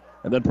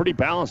 and then pretty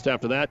balanced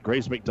after that.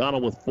 Grace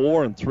McDonald with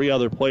 4 and 3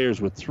 other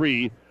players with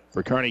 3.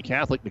 For Kearney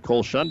Catholic,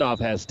 Nicole Shundoff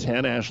has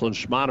 10, Ashlyn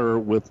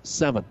Schmaderer with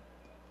 7.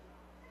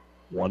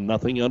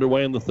 1-0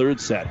 underway in the third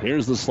set.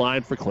 Here's the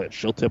slide for Clinch.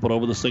 She'll tip it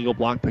over the single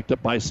block, picked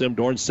up by Sim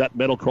Dorn. Set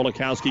middle,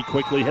 Krolikowski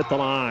quickly hit the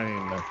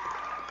line.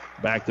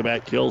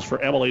 Back-to-back kills for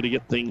Emily to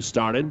get things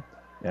started,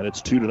 and it's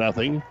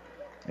 2-0.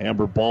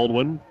 Amber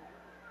Baldwin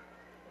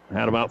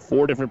had about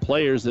 4 different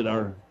players that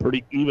are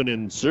pretty even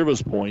in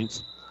service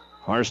points.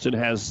 Harston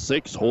has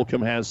 6,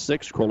 Holcomb has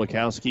 6,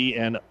 Krolikowski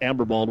and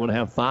Amber Baldwin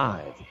have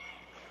 5.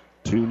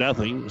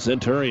 2-0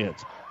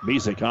 Centurions.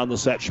 Misek on the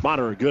set.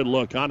 Schmatter, a good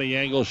look on the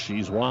angle.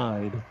 She's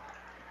wide.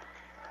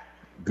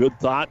 Good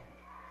thought.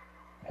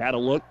 Had a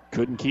look.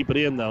 Couldn't keep it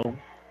in, though.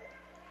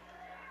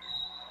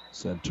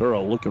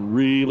 Centura looking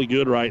really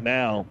good right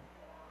now.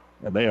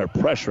 And they are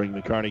pressuring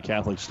the Kearney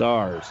Catholic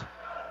Stars.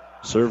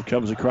 Serve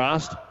comes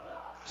across.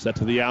 Set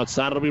to the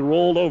outside. It'll be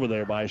rolled over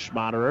there by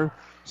Schmaderer.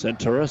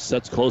 Centura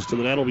sets close to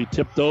the net. It'll be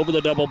tipped over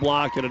the double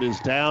block, and it is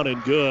down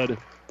and good.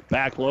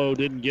 Back low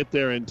didn't get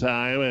there in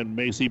time, and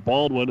Macy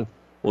Baldwin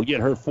will get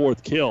her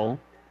fourth kill.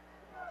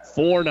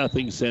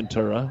 4-0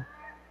 Centura.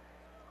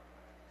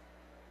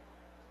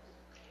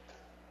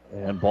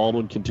 And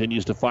Baldwin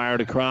continues to fire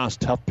it across.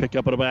 Tough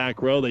pickup in the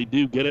back row. They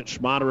do get it.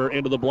 Schmaderer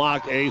into the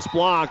block. Ace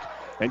block.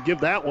 And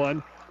give that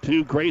one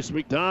to Grace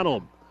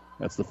McDonald.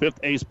 That's the 5th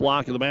ace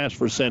block of the match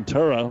for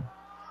Centura.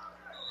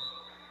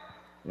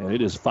 And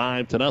it is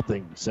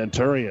 5-0.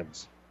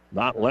 Centurions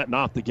not letting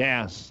off the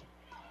gas.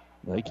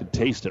 They can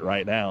taste it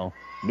right now.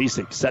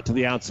 Misek set to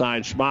the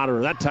outside.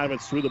 Schmaderer. That time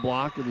it's through the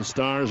block, and the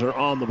Stars are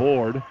on the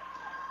board.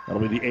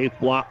 That'll be the 8th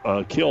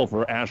block kill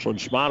for Ashlyn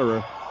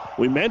Schmaderer.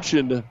 We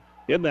mentioned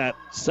in that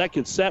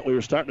second set we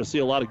were starting to see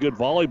a lot of good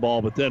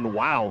volleyball, but then,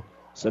 wow,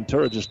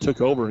 Centura just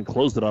took over and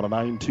closed it on a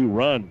 9-2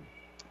 run.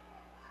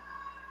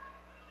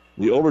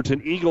 The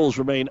Overton Eagles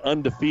remain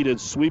undefeated,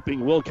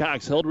 sweeping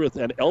Wilcox, Hildreth,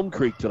 and Elm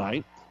Creek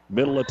tonight.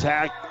 Middle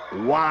attack,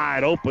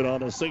 wide open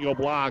on a single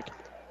block.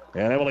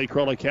 And Emily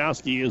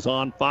Krolikowski is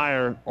on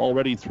fire.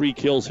 Already 3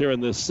 kills here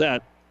in this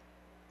set.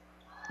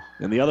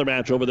 In the other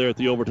match over there at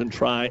the Overton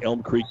Tri,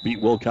 Elm Creek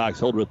beat Wilcox,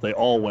 Hildreth. They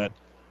all went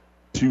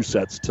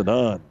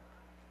 2-0.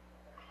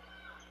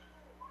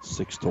 6-1.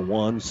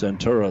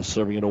 Centura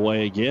serving it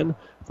away again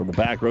from the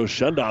back row.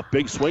 Shundoff,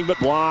 big swing, but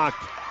blocked.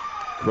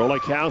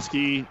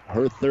 Krolikowski,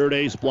 her 3rd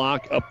ace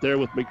block up there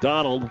with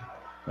McDonald.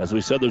 As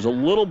we said, there's a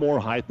little more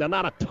height. Now,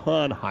 not a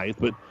ton height,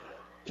 but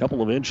a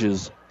couple of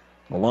inches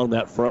along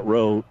that front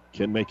row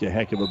can make a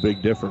heck of a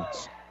big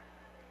difference.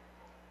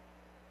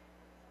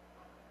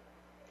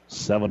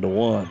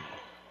 7-1.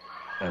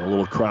 And a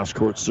little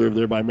cross-court serve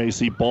there by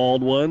Macy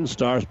Baldwin.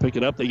 Stars pick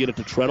it up. They get it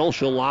to Treadle.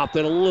 She'll loft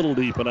it a little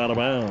deep and out of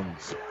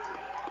bounds.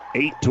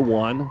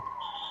 8-1.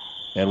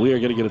 And we are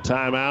going to get a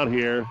timeout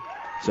here.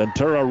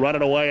 Centura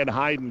running away and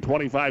hiding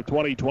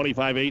 25-20,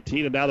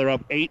 25-18, and now they're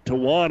up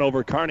 8-1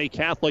 over Kearney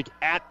Catholic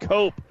at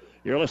Cope.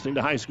 You're listening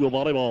to high school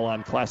volleyball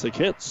on Classic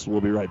Hits. We'll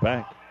be right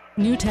back.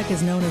 New Tech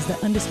is known as the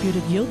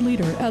undisputed yield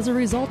leader as a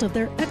result of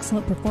their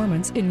excellent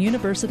performance in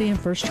university and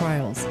first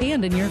trials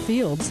and in your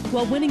fields.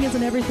 While winning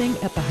isn't everything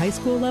at the high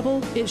school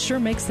level, it sure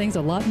makes things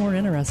a lot more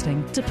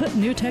interesting. To put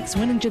New Tech's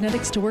winning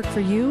genetics to work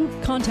for you,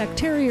 contact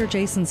Terry or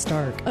Jason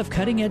Stark of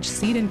Cutting Edge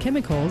Seed and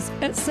Chemicals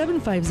at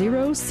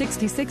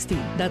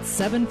 750-6060. That's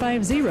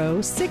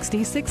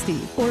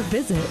 750-6060. Or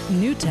visit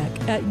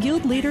newtech at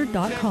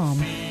yieldleader.com.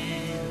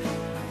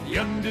 The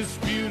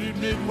undisputed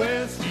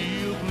Midwest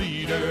yield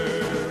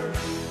leader.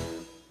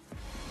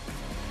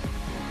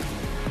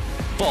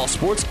 Fall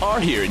sports are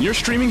here, and your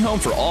streaming home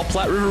for all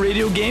Platte River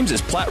radio games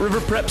is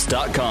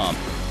PlatteRiverPreps.com.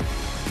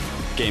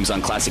 Games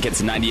on Classic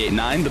Hits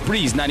 98.9, The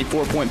Breeze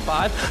 94.5,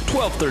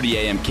 1230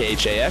 AM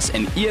KHAS,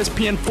 and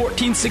ESPN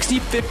 1460,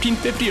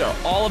 1550 are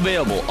all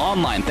available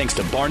online thanks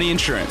to Barney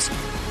Insurance.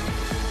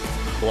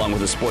 Along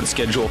with a sports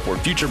schedule for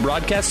future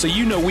broadcasts so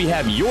you know we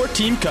have your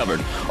team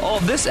covered. All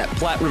of this at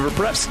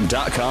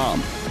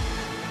PlatteRiverPreps.com.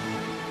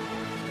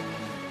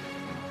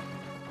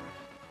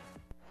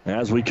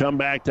 As we come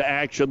back to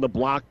action, the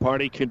block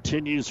party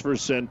continues for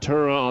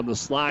Centura on the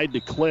slide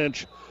to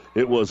clinch.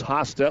 It was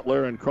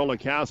Hostetler and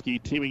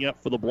Krolikowski teaming up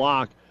for the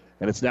block,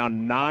 and it's now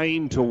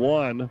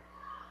 9-1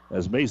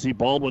 as Macy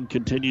Baldwin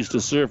continues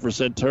to serve for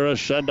Centura.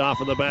 Shunned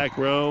off in the back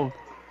row,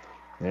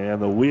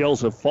 and the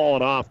wheels have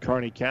fallen off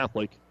Kearney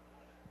Catholic.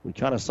 We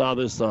kind of saw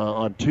this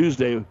on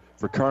Tuesday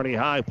for Kearney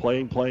High,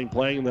 playing,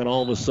 and then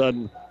all of a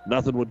sudden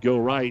nothing would go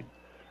right,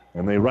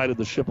 and they righted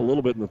the ship a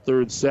little bit in the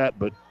third set,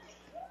 but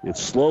it's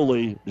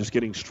slowly just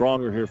getting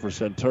stronger here for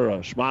Centura.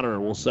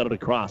 Schmaderer will set it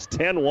across.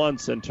 10-1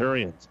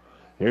 Centurions.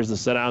 Here's the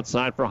set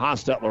outside for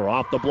Hostetler.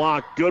 Off the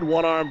block. Good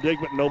one-arm dig,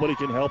 but nobody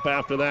can help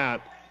after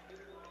that.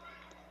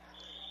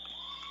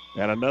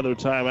 And another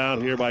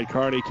timeout here by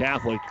Kearney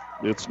Catholic.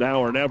 It's now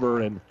or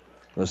never, and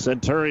the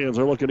Centurions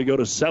are looking to go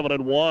to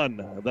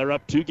 7-1. They're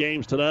up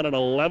 2-0 and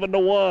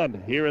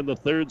 11-1 here in the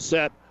third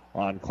set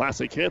on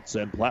Classic Hits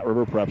and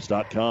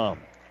PlatteRiverPreps.com.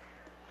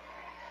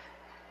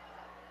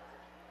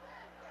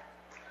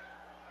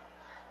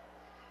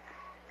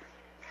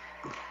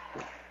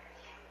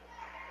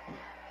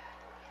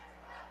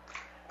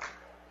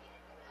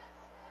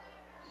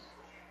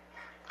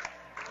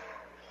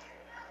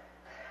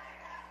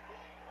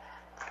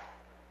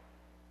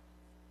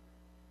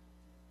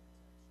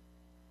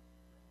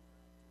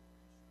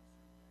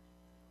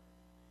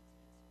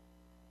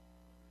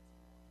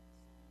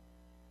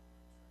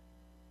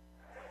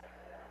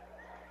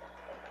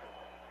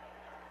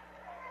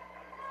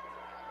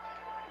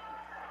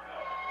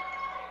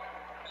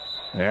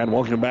 And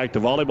welcome back to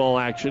volleyball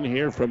action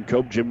here from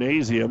Cope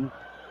Gymnasium.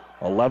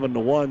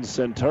 11-1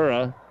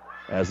 Centura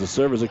As the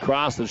serve is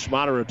across, and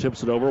Schmaderer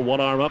tips it over.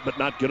 One arm up, but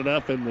not good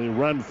enough, and the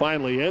run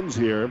finally ends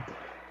here.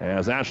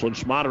 As Ashlyn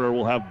Schmaderer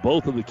will have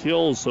both of the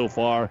kills so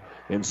far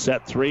in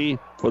set 3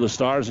 for the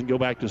Stars and go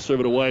back to serve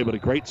it away. But a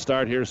great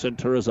start here.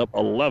 Centura's up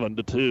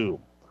 11-2.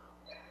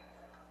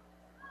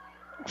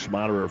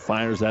 Schmaderer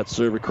fires that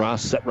serve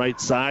across, set right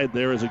side.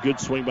 There is a good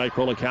swing by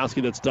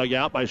Krolikowski that's dug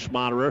out by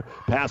Schmaderer.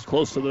 Pass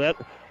close to the net,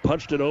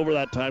 punched it over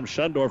that time.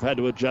 Schundorf had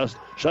to adjust.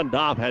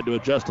 Schundoff had to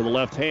adjust to the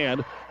left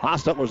hand.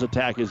 Hostetler's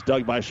attack is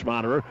dug by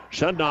Schmaderer.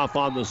 Schundoff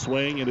on the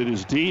swing, and it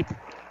is deep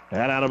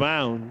and out of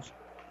bounds.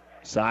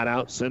 Side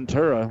out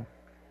Centura.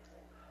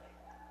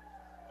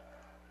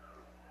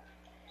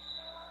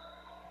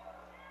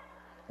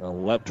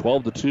 Left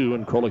 12-2,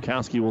 and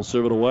Krolikowski will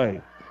serve it away.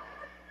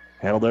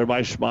 Handled there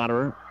by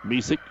Schmaderer.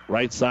 Misek,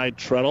 right side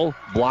Treadle.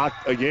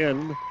 Blocked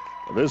again.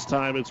 This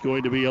time it's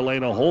going to be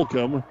Elena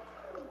Holcomb.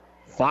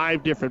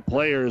 5 different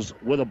players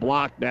with a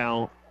block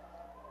now.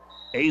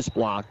 Ace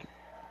block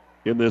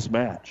in this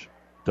match.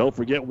 Don't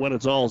forget, when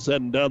it's all said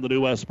and done, the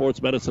New West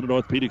Sports Medicine and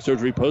Orthopedic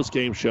Surgery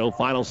postgame show.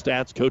 Final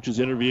stats, coaches'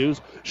 interviews.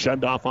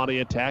 Schundoff on the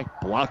attack.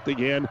 Blocked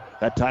again.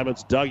 That time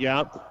it's dug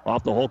out.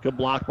 Off the Holcomb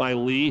block by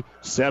Lee.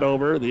 Set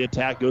over. The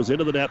attack goes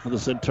into the net for the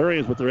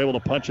Centurions, but they're able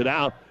to punch it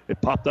out.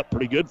 It popped up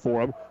pretty good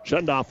for them.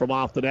 Schundoff from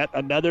off the net.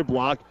 Another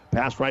block.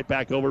 Pass right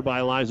back over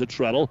by Eliza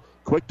Treadle.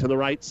 Quick to the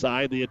right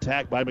side. The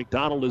attack by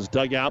McDonald is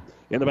dug out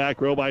in the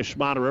back row by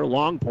Schmaderer.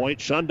 Long point.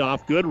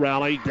 Schundoff. Good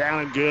rally.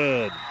 Down and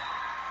good.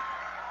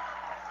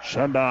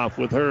 Schundoff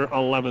with her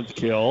 11th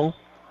kill.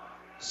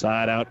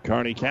 Side out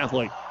Kearney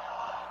Catholic.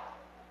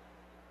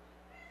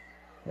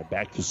 And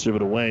back to serve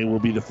it away will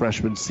be the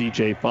freshman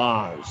C.J.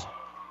 Foz.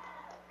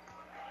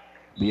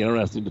 Be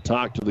interesting to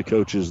talk to the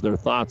coaches, their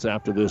thoughts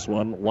after this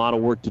one. A lot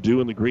of work to do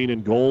in the green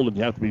and gold, and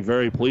you have to be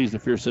very pleased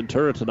if you're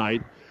Centura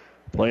tonight.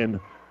 Playing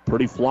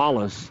pretty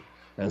flawless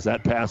as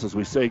that pass, as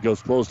we say,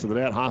 goes close to the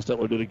net.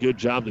 Hostetler did a good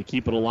job to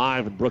keep it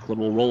alive, and Brooklyn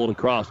will roll it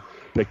across.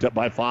 Picked up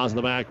by Foz in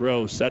the back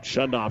row. Set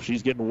Schundoff.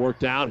 She's getting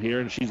worked out here,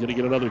 and she's going to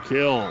get another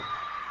kill.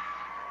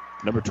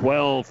 Number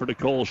 12 for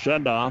Nicole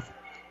Schundoff.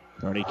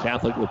 Kearney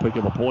Catholic will pick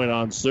up a point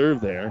on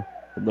serve there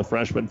from the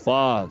freshman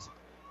Foz.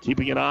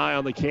 Keeping an eye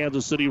on the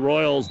Kansas City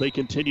Royals. They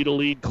continue to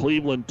lead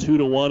Cleveland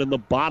 2-1 in the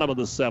bottom of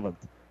the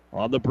 7th.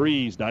 On the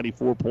breeze,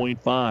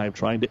 94.5,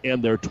 trying to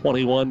end their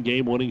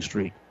 21-game winning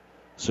streak.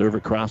 Serve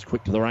across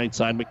quick to the right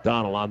side.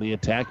 McDonald on the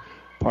attack.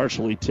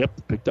 Partially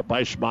tipped, picked up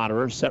by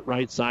Schmaderer. Set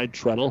right side,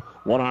 Treadle.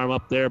 One arm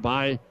up there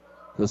by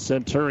the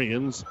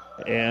Centurions.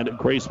 And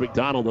Grace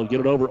McDonald, they'll get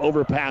it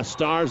over past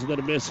Stars, and then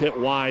a miss hit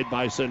wide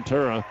by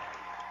Centura.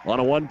 On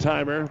a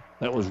one-timer,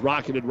 that was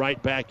rocketed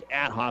right back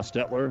at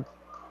Hostetler.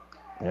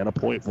 And a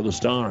point for the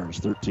Stars,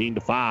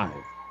 13-5.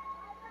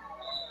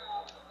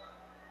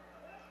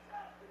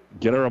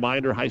 Get a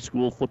reminder, high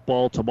school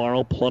football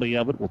tomorrow, plenty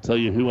of it. We'll tell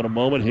you who in a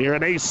moment here.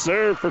 An ace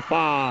serve for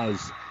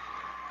Foz.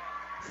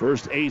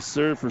 First ace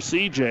serve for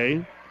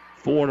CJ.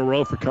 4 in a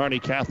row for Kearney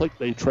Catholic.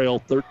 They trail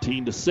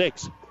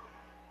 13-6.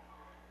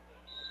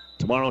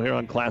 Tomorrow here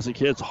on Classic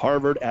Hits,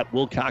 Harvard at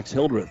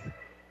Wilcox-Hildreth.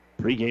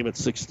 Pregame at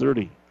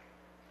 6:30.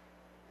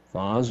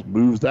 Foz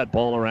moves that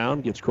ball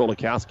around, gets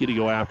Krolikowski to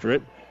go after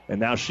it. And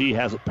now she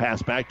has it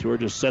passed back to her,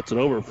 just sets it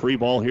over. Free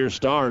ball here,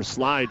 Stars.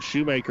 Slide,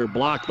 Shoemaker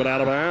blocked, but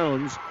out of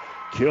bounds.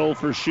 Kill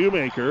for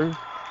Shoemaker.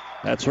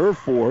 That's her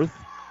 4th.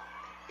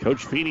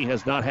 Coach Feeney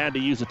has not had to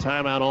use a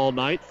timeout all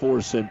night for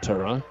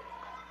Centura.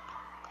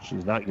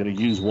 She's not going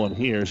to use one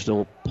here.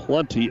 Still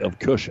plenty of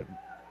cushion.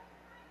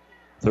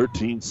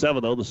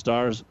 13-7, though. The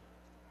Stars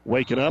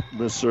waking up.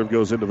 This serve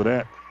goes into the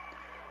net.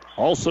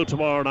 Also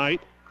tomorrow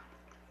night,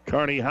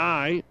 Kearney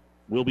High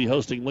will be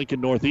hosting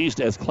Lincoln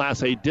Northeast as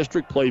Class A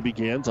district play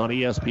begins on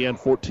ESPN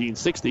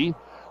 1460.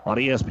 On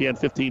ESPN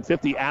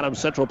 1550, Adams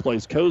Central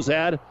plays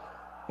Cozad.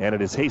 And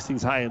it is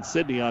Hastings High and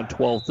Sydney on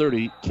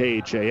 1230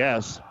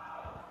 KHAS.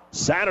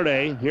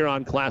 Saturday, here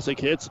on Classic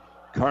Hits,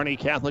 Kearney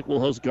Catholic will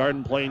host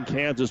Garden Plain,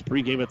 Kansas.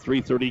 Pregame at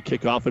 3:30,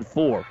 kickoff at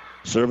 4.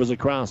 Serve is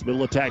across,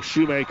 middle attack,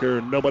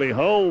 Shoemaker, nobody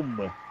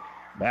home.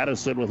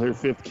 Madison with her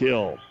 5th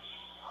kill.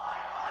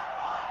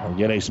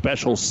 Again, a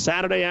special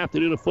Saturday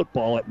afternoon of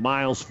football at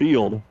Miles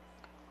Field.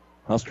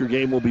 Husker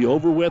game will be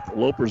over with.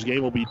 Lopers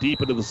game will be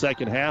deep into the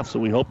second half, so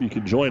we hope you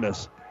can join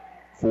us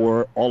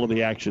for all of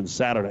the action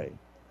Saturday.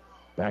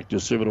 Back to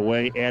serve it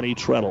away, Annie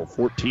Treadle.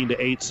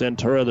 14-8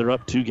 Centura. They're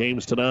up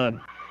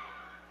 2-0.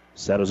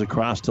 Set is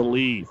across to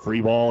Lee.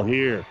 Free ball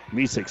here.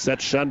 Misek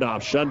sets Schundoff.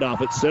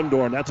 Schundoff at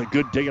Simdorn. That's a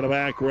good dig in the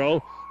back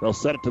row. They'll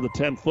set it to the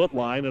 10-foot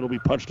line. It'll be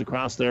punched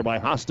across there by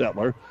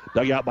Hostetler.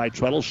 Dug out by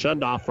Treadle.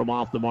 Schundoff from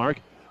off the mark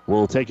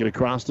will take it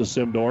across to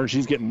Simdorn.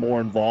 She's getting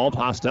more involved.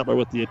 Hostetler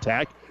with the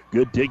attack.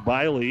 Good dig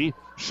by Lee.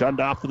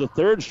 Schundoff for the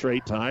 3rd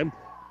straight time.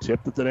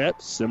 Tipped at the net.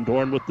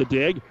 Simdorn with the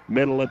dig.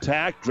 Middle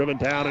attack. Driven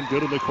down and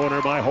good in the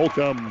corner by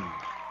Holcomb.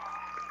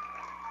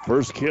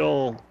 First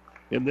kill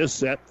in this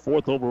set.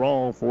 4th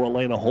overall for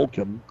Elena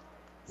Holcomb.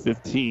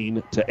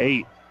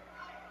 15-8.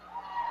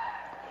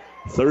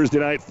 Thursday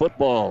night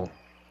football.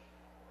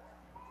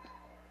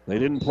 They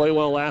didn't play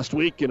well last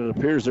week, and it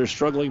appears they're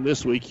struggling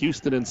this week.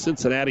 Houston and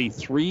Cincinnati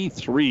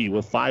 3-3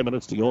 with 5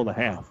 minutes to go in the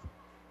half.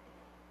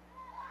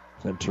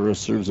 Centura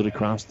serves it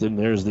across. Then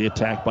there's the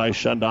attack by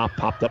Shundoff.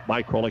 Popped up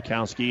by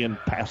Krolikowski and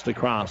passed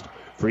across.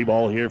 Free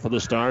ball here for the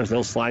Stars.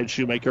 They'll slide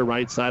Shoemaker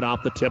right side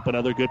off the tip.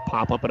 Another good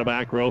pop-up in the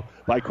back row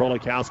by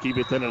Krolikowski,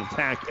 but then an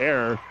attack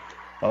error.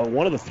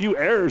 One of the few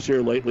errors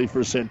here lately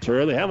for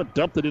Centura. They haven't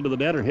dumped it into the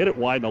net or hit it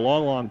wide in a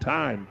long, long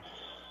time,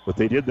 but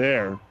they did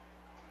there.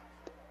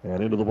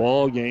 And into the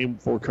ball game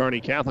for Kearney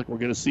Catholic, we're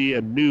going to see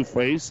a new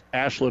face,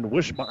 Ashlyn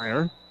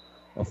Wishmeyer,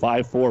 a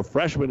 5'4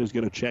 freshman, is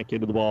going to check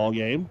into the ball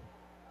game.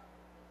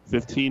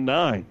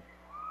 15-9.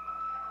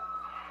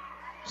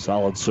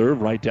 Solid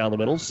serve right down the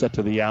middle, set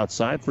to the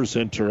outside for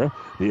Centura.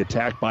 The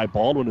attack by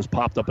Baldwin is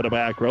popped up in the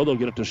back row. They'll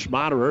get it to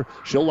Schmaderer.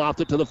 She'll loft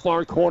it to the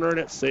far corner, and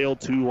it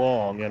sailed too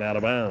long and out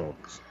of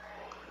bounds.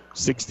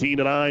 16-9,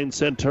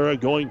 Centura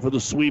going for the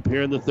sweep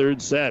here in the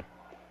third set.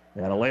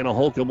 And Elena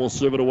Holcomb will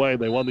serve it away.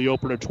 They won the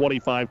opener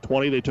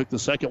 25-20. They took the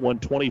second one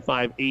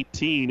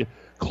 25-18,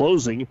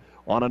 closing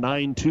on a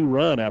 9-2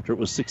 run after it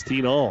was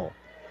 16-all.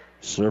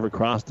 Serve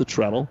across the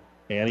treadle.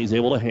 Annie's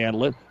able to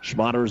handle it.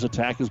 Schmaderer's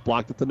attack is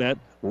blocked at the net.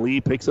 Lee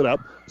picks it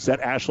up.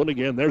 Set Ashlyn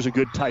again. There's a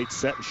good tight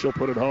set, and she'll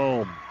put it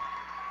home.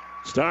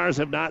 Stars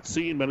have not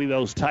seen many of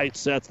those tight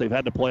sets. They've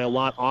had to play a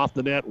lot off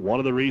the net. One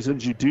of the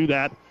reasons you do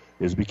that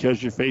is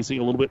because you're facing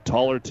a little bit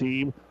taller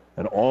team,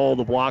 and all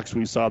the blocks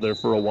we saw there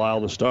for a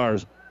while, the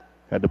Stars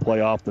had to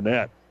play off the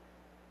net.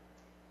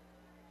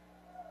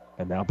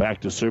 And now back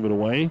to serve it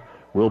away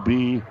will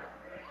be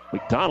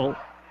McDonald.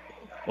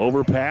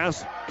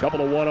 Overpass,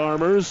 couple of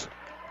one-armers.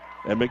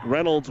 And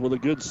McReynolds with a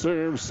good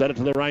serve, set it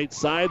to the right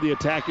side. The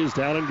attack is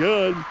down and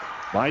good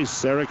by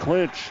Sarah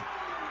Clinch.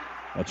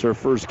 That's her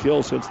first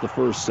kill since the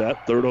first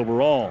set, third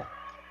overall.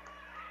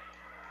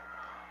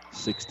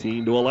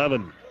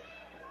 16-11.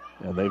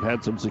 And they've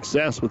had some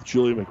success with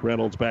Julia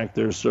McReynolds back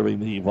there serving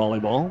the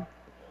volleyball.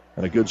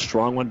 And a good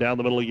strong one down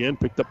the middle again,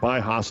 picked up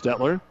by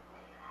Hostetler.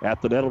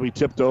 At the net will be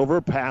tipped over,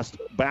 passed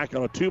back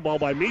on a 2-ball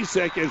by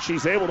Misek, and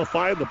she's able to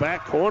find the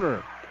back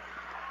corner.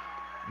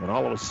 And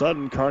all of a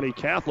sudden, Kearney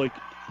Catholic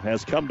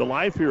has come to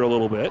life here a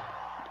little bit.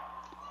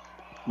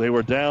 They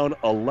were down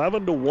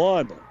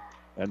 11-1,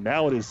 and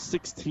now it is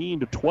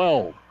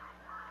 16-12.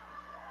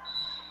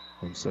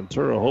 And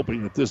Centura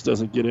hoping that this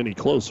doesn't get any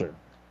closer.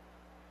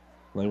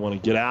 They want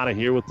to get out of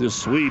here with this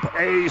sweep.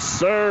 Ace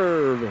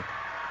serve.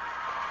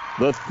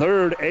 The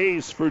third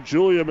ace for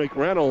Julia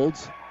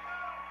McReynolds.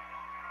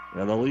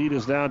 And the lead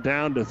is now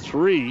down to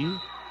 3.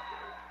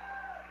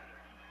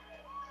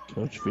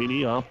 Coach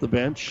Feeney off the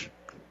bench,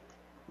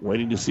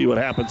 waiting to see what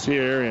happens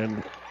here,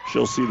 and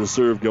she'll see the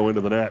serve go into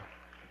the net.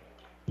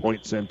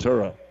 Point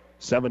Centura,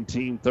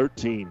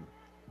 17-13.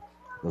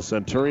 The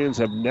Centurions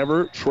have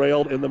never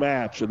trailed in the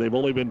match, and they've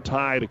only been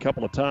tied a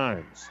couple of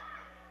times.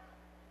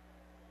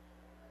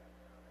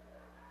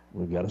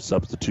 We've got a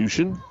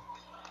substitution.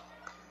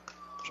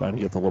 Trying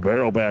to get the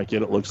libero back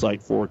in, it looks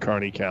like, for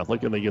Kearney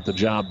Catholic, and they get the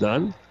job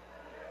done.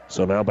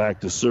 So now back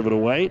to serve it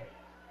away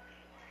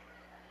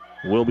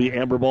will be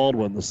Amber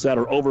Baldwin, the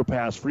setter.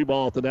 Overpass, free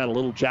ball at the net. A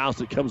little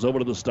joust. It comes over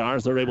to the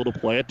Stars. They're able to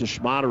play it to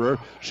Schmaderer.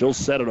 She'll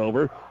set it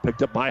over.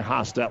 Picked up by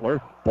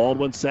Hostetler.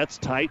 Baldwin sets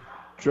tight.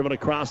 Driven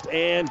across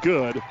and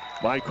good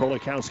by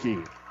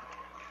Krolikowski.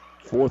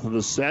 Fourth of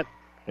the set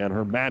and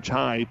her match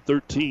high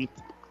 13th.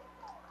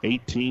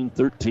 18-13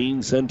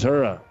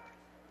 Centura.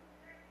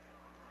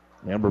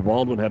 Amber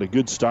Baldwin had a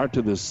good start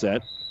to this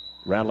set,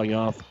 rattling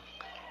off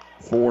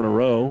 4 in a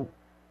row.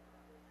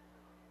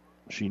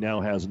 She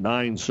now has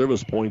 9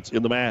 service points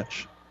in the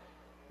match.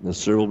 The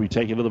serve will be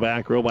taken to the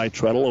back row by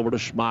Treadle over to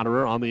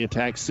Schmaderer. On the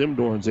attack,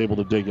 Simdorn's able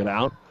to dig it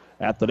out.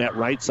 At the net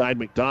right side,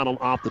 McDonald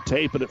off the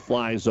tape, and it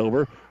flies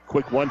over.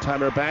 Quick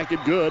one-timer back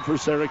and good for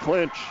Sarah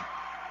Clinch.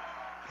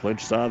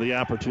 Clinch saw the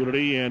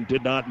opportunity and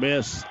did not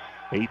miss.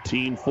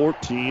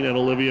 18-14, and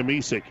Olivia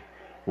Misek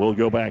will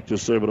go back to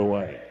serve it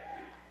away.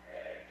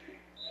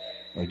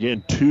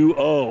 Again,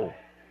 2-0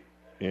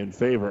 in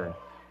favor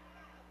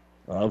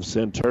of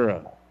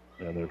Centura.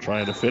 And they're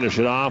trying to finish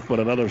it off, but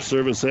another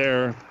service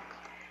error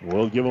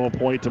will give them a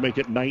point to make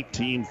it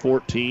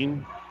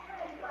 19-14.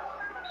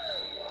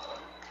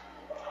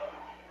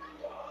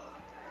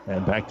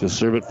 And back to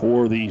serve it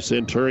for the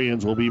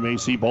Centurions will be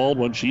Macy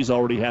Baldwin. She's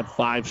already had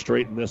 5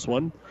 straight in this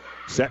one.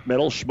 Set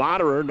middle,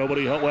 Schmaderer,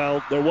 nobody home.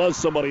 Well, there was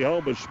somebody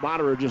home, but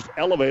Schmaderer just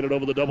elevated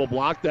over the double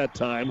block that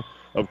time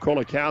of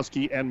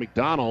Krolikowski and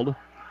McDonald.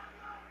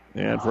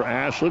 And for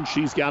Ashland,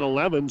 she's got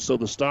 11, so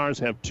the Stars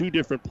have 2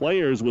 different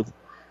players with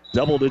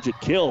double-digit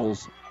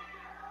kills,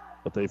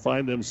 but they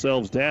find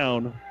themselves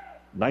down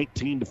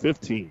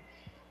 19-15.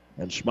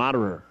 And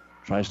Schmaderer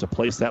tries to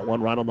place that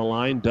one right on the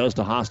line, does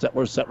to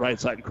Hostetler, set right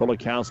side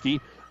Krolikowski.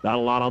 Not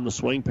a lot on the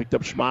swing, picked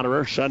up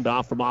Schmaderer, shunned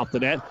off from off the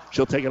net.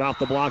 She'll take it off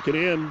the block and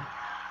in.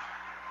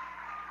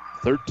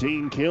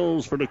 13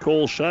 kills for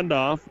Nicole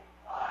Shundoff.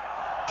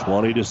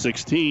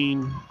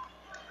 20-16.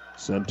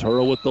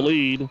 Centura with the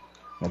lead.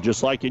 And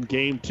just like in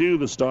game 2,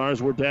 the Stars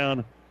were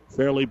down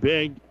fairly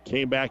big.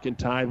 Came back in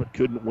time but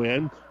couldn't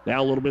win.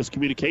 Now a little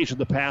miscommunication.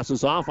 The pass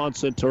is off on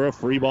Centura.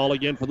 Free ball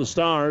again for the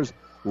Stars.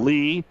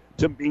 Lee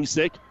to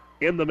Misek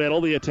in the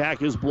middle. The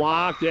attack is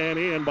blocked and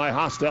in by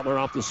Hostetler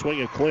off the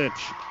swing of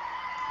Clinch.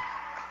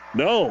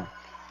 No.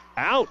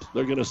 Out,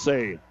 they're going to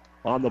say,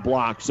 on the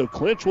block. So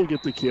Clinch will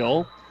get the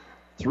kill.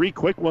 3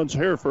 quick ones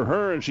here for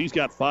her, and she's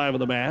got 5 in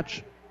the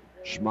match.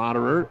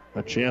 Schmaderer,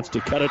 a chance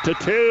to cut it to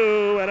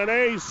 2, and an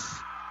ace.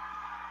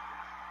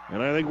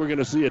 And I think we're going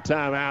to see a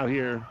timeout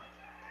here.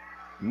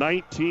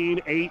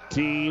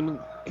 19-18.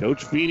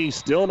 Coach Feeney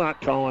still not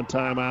calling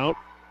timeout.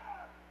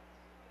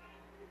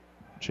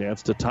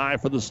 Chance to tie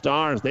for the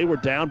Stars. They were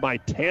down by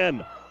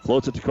 10.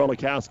 Floats it to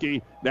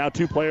Krolikowski. Now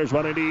 2 players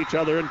run into each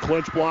other, and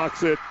Clinch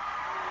blocks it.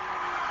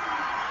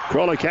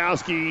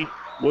 Krolikowski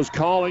was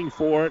calling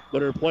for it,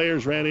 but her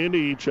players ran into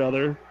each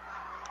other.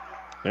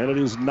 And it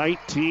is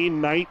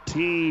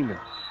 19-19.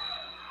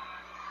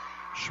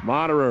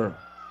 Schmaderer.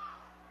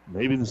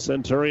 Maybe the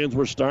Centurions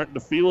were starting to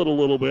feel it a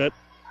little bit.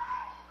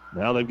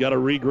 Now they've got to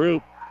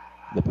regroup.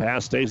 The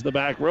pass stays in the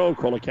back row.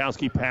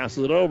 Krolikowski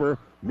passes it over.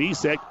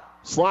 Misek,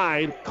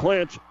 slide,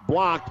 Clinch,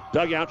 blocked,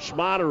 dugout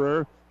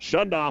Schmaderer.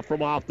 Shundoff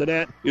from off the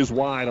net is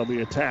wide on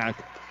the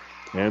attack.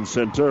 And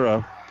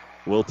Centura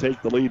will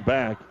take the lead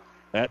back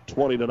at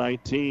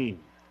 20-19.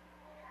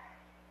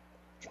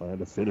 Trying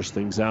to finish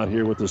things out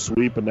here with the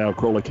sweep, and now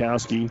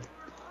Krolikowski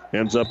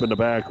ends up in the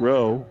back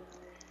row.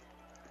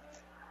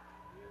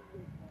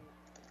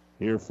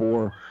 Here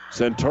for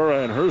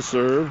Centura, and her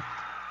serve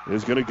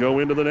is going to go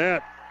into the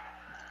net.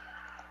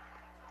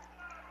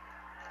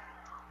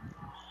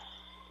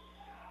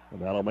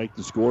 And that'll make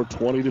the score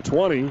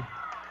 20-20.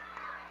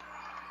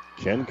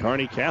 Can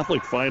Kearney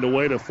Catholic find a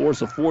way to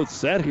force a 4th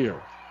set here?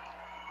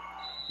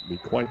 It'd be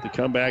quite the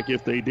comeback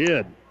if they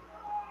did.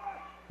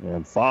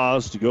 And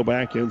Foz to go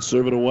back and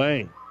serve it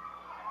away.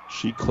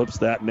 She clips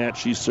that net.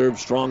 She served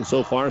strong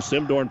so far.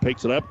 Simdorn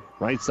picks it up.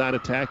 Right side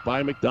attack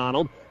by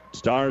McDonald.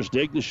 Stars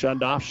dig to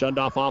Shundoff.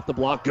 Shundoff off the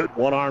block. Good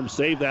one-arm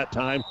save that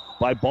time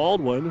by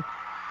Baldwin.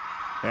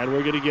 And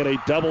we're going to get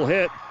a double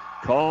hit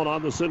called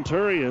on the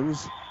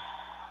Centurions.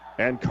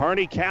 And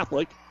Kearney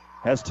Catholic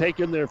has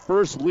taken their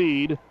first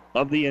lead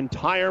of the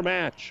entire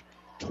match.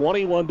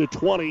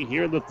 21-20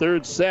 here in the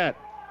 3rd set.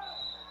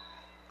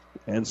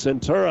 And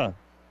Centura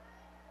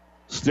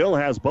still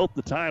has both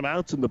the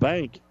timeouts in the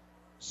bank.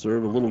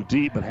 Serve a little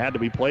deep, but had to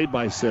be played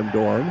by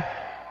Simdorn.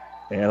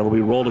 And it'll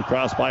be rolled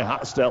across by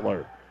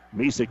Hostetler.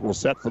 Misek will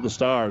set for the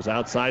Stars.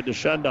 Outside to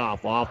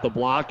Shundoff. Off the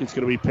block. It's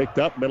going to be picked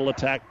up. Middle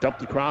attack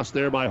dumped across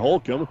there by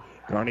Holcomb.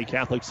 Kearney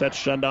Catholic sets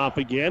Shundoff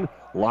again.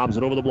 Lobs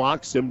it over the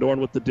block. Simdorn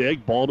with the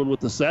dig. Baldwin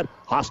with the set.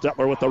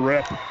 Hostetler with the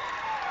rip.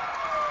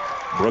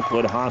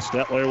 Brooklyn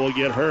Hostetler will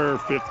get her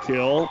 5th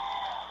kill.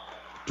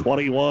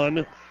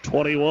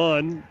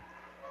 21-21.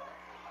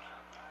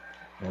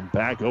 And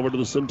back over to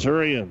the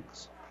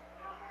Centurions.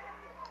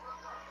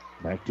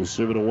 Back to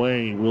serve it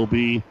away will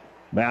be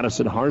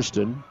Madison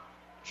Harston.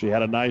 She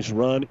had a nice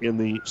run in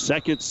the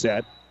 2nd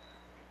set.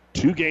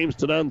 2 games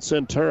to none,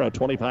 Centura,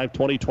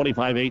 25-20,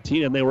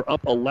 25-18, and they were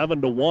up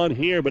 11-1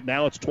 here, but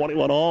now it's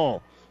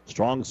 21-all.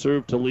 Strong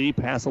serve to Lee,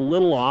 pass a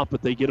little off,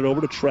 but they get it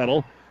over to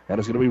Treadle. And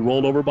it's going to be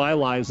rolled over by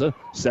Eliza.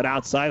 Set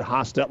outside,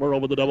 Hostetler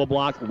over the double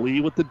block. Lee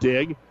with the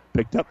dig.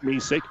 Picked up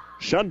Misek.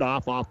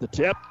 Shundoff off the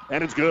tip,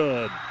 and it's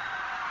good.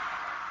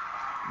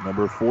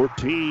 Number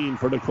 14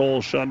 for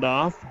Nicole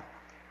Shundoff.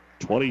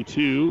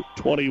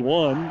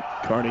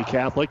 22-21, Kearney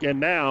Catholic. And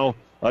now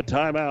a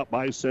timeout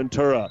by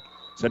Centura.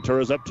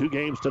 Centura's up 2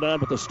 games to none,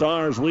 but the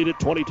Stars lead it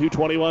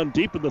 22-21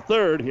 deep in the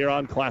 3rd here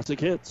on Classic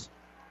Hits.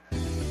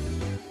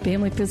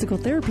 Family Physical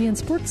Therapy and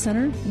Sports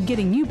Center,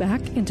 getting you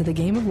back into the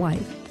game of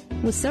life.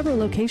 With several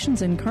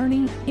locations in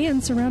Kearney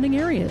and surrounding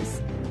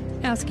areas.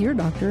 Ask your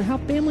doctor how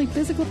Family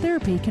Physical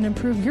Therapy can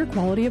improve your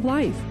quality of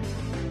life.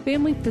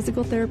 Family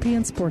Physical Therapy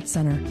and Sports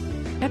Center.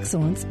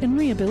 Excellence in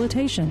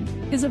Rehabilitation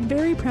is a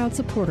very proud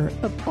supporter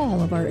of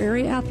all of our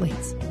area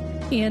athletes,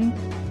 in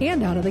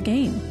and out of the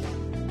game.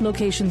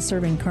 Locations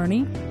serving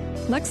Kearney,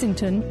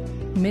 Lexington,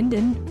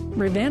 Minden,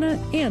 Ravenna,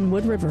 and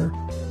Wood River.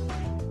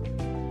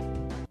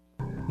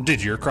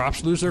 Did your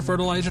crops lose their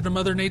fertilizer to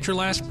Mother Nature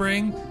last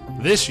spring?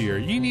 This year,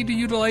 you need to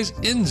utilize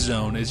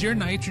InZone as your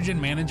nitrogen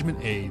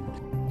management aid.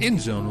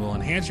 InZone will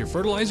enhance your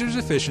fertilizer's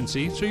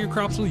efficiency so your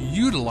crops will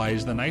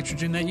utilize the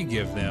nitrogen that you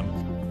give them.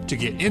 To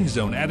get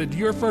InZone added to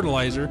your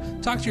fertilizer,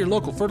 talk to your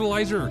local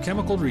fertilizer or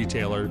chemical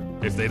retailer.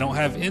 If they don't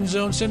have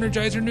InZone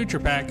Synergizer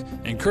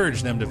NutriPack,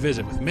 encourage them to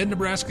visit with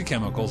Mid-Nebraska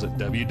Chemicals at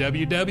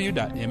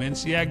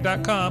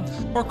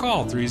www.mncag.com or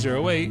call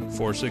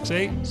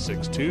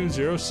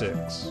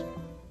 308-468-6206.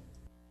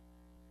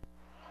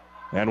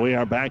 And we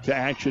are back to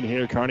action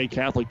here. Kearney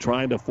Catholic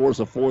trying to force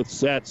a 4th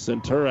set.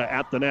 Centura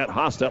at the net.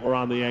 Hostetler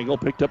on the angle.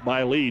 Picked up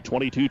by Lee.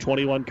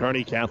 22-21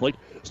 Kearney Catholic.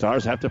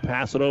 Stars have to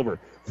pass it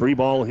over. Free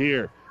ball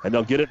here. And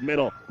they'll get it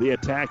middle. The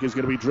attack is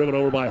going to be driven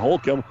over by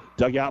Holcomb.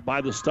 Dug out by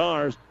the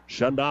Stars.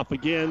 Shundoff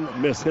again.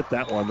 Hit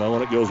that one, though,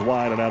 and it goes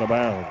wide and out of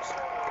bounds.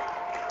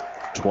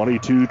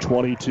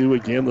 22-22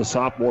 again. The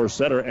sophomore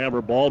setter,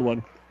 Amber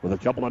Baldwin, with a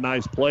couple of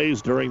nice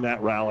plays during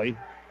that rally.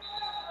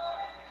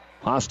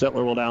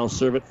 Hostetler will now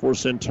serve it for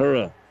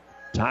Centura.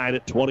 Tied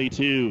at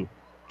 22.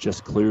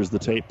 Just clears the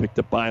tape, picked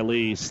up by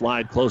Lee.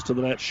 Slide close to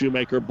the net.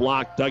 Shoemaker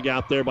blocked, dug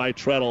out there by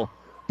Treadle.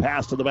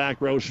 Pass to the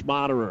back row,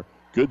 Schmaderer.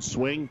 Good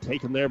swing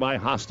taken there by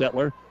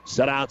Hostetler.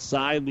 Set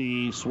outside.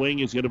 The swing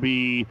is going to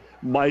be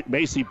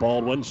Macy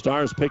Baldwin.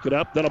 Stars pick it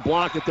up. Then a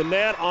block at the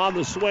net on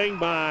the swing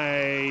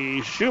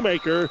by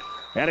Shoemaker.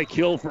 And a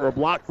kill for a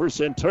block for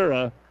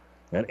Centura.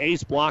 An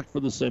ace block for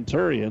the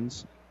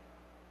Centurions.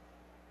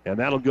 And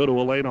that'll go to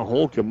Elena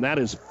Holcomb. That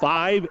is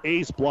 5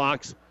 ace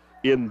blocks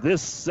in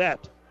this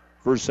set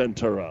for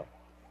Centura.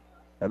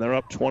 And they're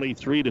up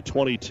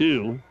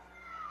 23-22.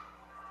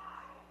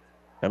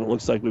 And it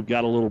looks like we've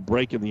got a little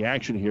break in the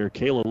action here.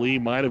 Kayla Lee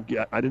might have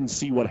I didn't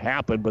see what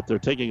happened, but they're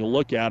taking a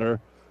look at her.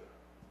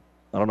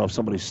 I don't know if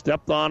somebody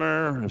stepped on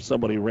her, if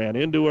somebody ran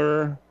into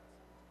her.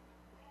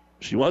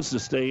 She wants to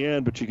stay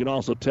in, but you can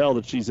also tell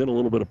that she's in a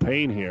little bit of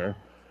pain here.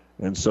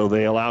 And so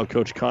they allow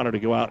Coach Connor to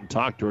go out and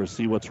talk to her,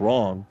 see what's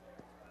wrong.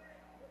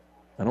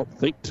 I don't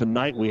think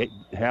tonight we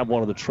have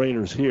one of the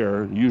trainers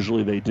here.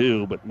 Usually they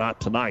do, but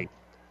not tonight.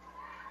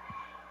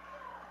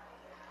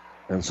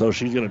 And so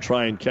she's going to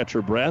try and catch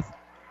her breath.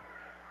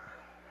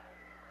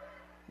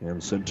 And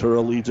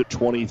Centura leads at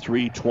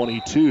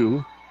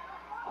 23-22.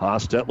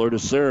 Hostetler to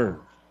serve.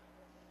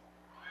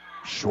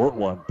 Short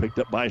one picked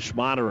up by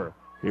Schmaderer.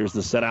 Here's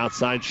the set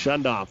outside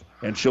Shundoff,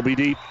 and she'll be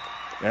deep.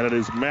 And it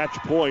is match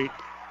point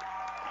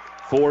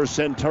for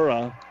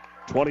Centura.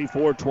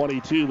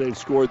 24-22. They've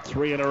scored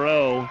 3 in a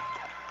row.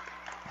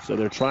 So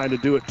they're trying to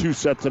do it 2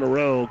 sets in a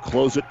row,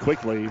 close it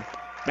quickly.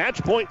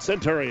 Match point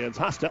Centurions.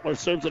 Hostetler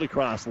serves it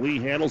across. Lee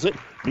handles it.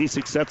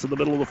 Misick sets in the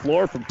middle of the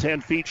floor from 10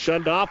 feet.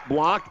 Shunned off,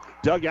 blocked,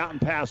 dug out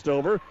and passed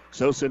over.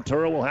 So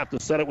Centura will have to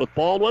set it with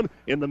Baldwin.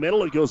 In the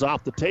middle, it goes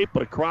off the tape,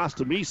 but across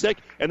to Misick,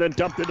 and then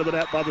dumped into the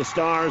net by the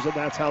Stars, and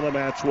that's how the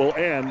match will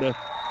end.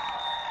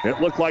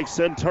 It looked like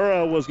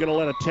Centura was going to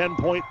let a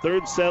 10-point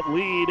third set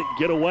lead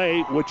get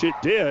away, which it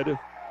did.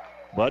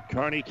 But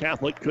Kearney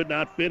Catholic could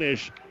not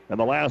finish, and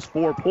the last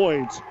 4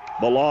 points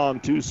belong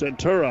to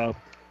Centura,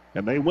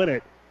 and they win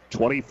it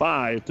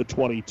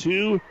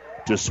 25-22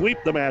 to sweep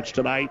the match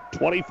tonight,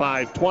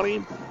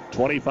 25-20,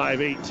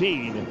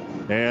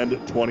 25-18, and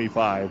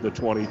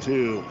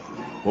 25-22.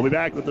 We'll be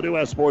back with the New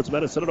West Sports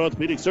Medicine and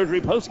Orthopedic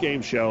Surgery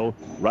postgame show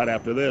right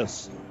after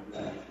this.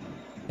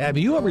 Have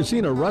you ever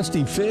seen a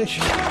rusty fish?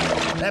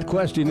 That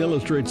question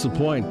illustrates the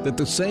point that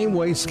the same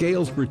way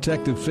scales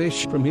protect a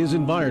fish from his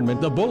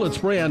environment, the bullet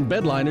spray on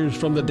bed liners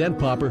from the Dent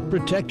Popper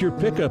protect your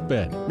pickup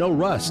bed. No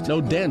rust, no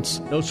dents,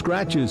 no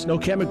scratches, no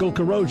chemical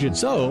corrosion.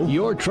 So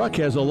your truck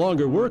has a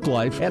longer work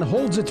life and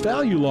holds its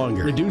value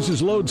longer,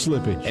 reduces load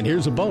slippage. And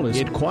here's a bonus,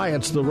 it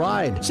quiets the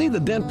ride. See the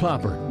Dent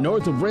Popper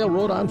north of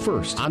Railroad on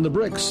 1st, on the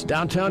Bricks,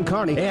 downtown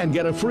Kearney, and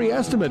get a free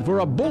estimate for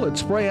a bullet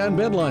spray on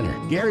bed liner.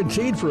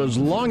 Guaranteed for as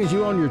long as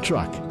you own your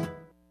truck.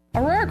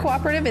 Aurora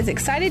Cooperative is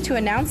excited to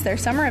announce their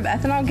Summer of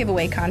Ethanol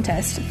giveaway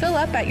contest. Fill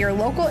up at your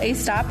local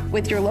A-Stop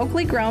with your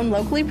locally grown,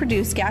 locally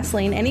produced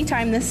gasoline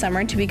anytime this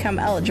summer to become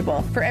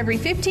eligible. For every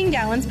 15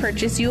 gallons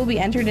purchased, you will be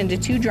entered into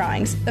 2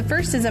 drawings. The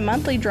first is a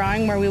monthly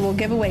drawing where we will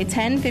give away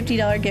 10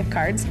 $50 gift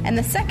cards, and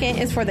the second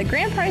is for the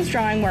grand prize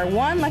drawing where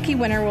one lucky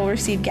winner will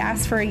receive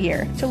gas for a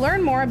year. To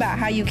learn more about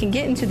how you can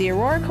get into the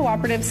Aurora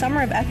Cooperative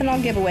Summer of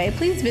Ethanol giveaway,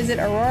 please visit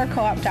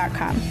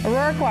auroracoop.com.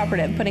 Aurora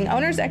Cooperative, putting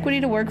owner's equity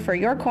to work for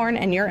your corn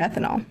and your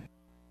ethanol.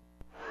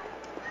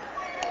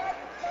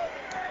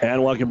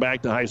 And welcome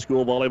back to high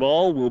school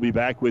volleyball. We'll be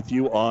back with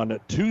you on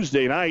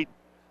Tuesday night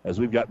as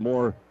we've got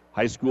more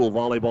high school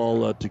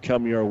volleyball to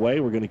come your way.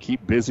 We're going to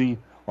keep busy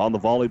on the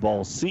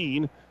volleyball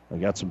scene. I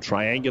got some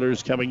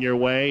triangulars coming your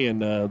way,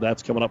 and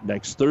that's coming up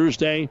next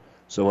Thursday.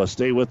 So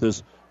stay with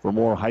us for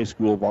more high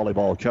school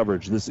volleyball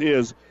coverage. This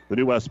is the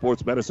New West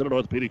Sports Medicine and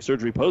Orthopedic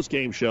Surgery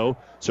postgame show.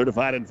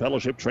 Certified and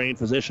fellowship-trained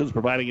physicians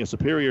providing a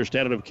superior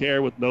standard of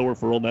care with no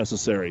referral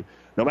necessary.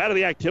 No matter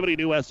the activity,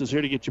 New West is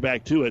here to get you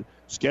back to it.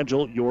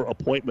 Schedule your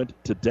appointment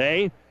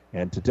today.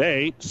 And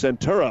today,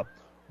 Centura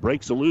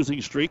breaks a losing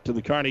streak to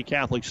the Kearney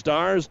Catholic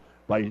Stars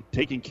by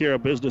taking care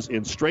of business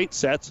in straight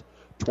sets,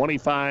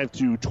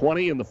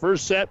 25-20 in the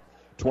first set,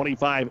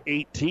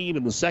 25-18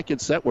 in the second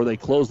set, where they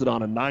closed it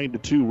on a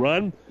 9-2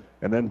 run,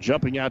 and then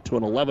jumping out to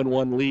an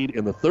 11-1 lead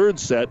in the third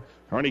set.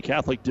 Kearney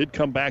Catholic did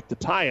come back to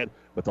tie it,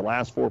 but the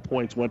last 4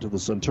 points went to the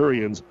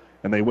Centurions,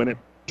 and they win it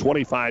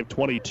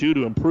 25-22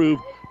 to improve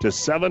to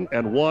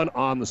 7-1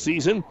 on the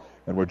season.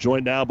 And we're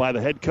joined now by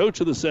the head coach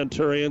of the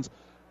Centurions,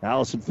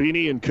 Allison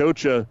Feeney. And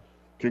Coach,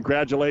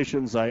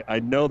 congratulations. I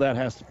know that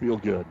has to feel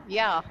good.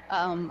 Yeah,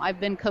 I've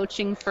been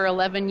coaching for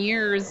 11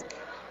 years,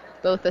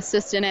 both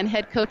assistant and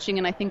head coaching,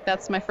 and I think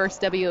that's my first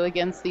W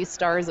against these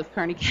Stars of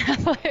Kearney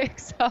Catholic.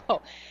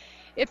 So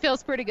it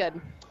feels pretty good.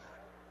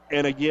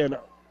 And again,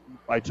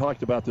 I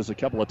talked about this a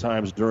couple of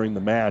times during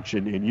the match,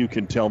 and you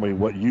can tell me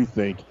what you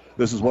think.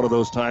 This is one of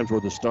those times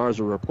where the Stars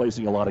are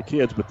replacing a lot of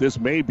kids, but this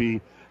may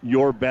be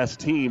your best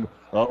team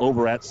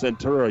over at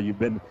Centura. You've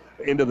been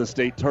into the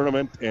state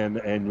tournament,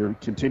 and you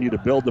continue to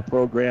build the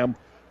program.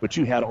 but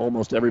you had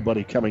almost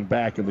everybody coming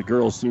back, and the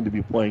girls seem to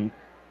be playing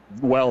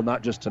well,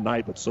 not just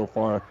tonight, but so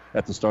far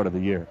at the start of the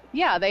year.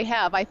 Yeah, they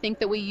have. I think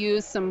that we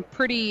used some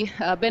pretty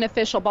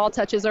beneficial ball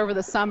touches over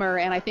the summer,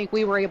 and I think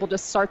we were able to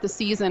start the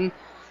season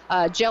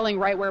gelling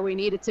right where we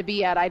needed to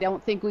be at. I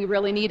don't think we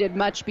really needed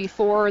much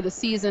before the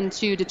season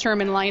to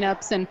determine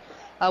lineups, and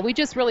we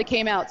just really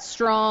came out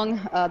strong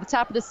the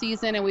top of the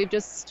season, and we've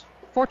just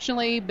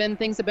fortunately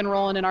things have been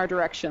rolling in our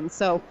direction.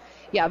 So,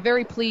 yeah,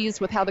 very pleased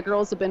with how the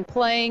girls have been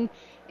playing.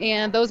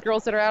 And those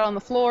girls that are out on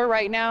the floor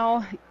right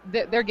now,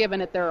 they're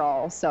giving it their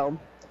all. So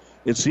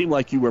it seemed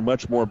like you were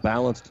much more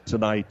balanced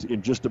tonight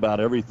in just about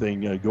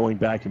everything, going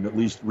back and at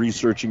least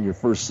researching your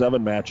first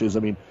 7 matches. I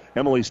mean,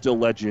 Emily still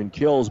led you in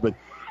kills, but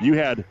you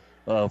had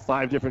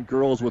 5 different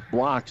girls with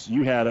blocks.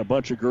 You had a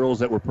bunch of girls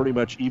that were pretty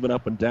much even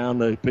up and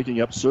down,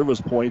 picking up service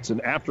points. And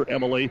after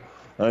Emily,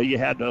 you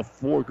had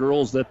 4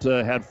 girls that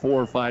had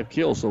 4 or 5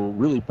 kills, so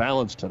really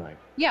balanced tonight.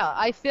 Yeah,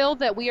 I feel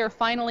that we are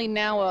finally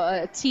now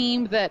a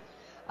team that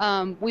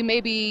we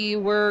maybe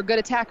were good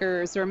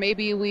attackers, or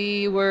maybe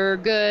we were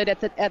good at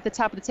the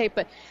top of the tape,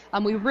 but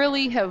we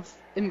really have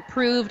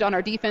improved on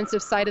our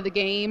defensive side of the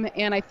game.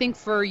 And I think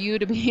for you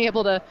to be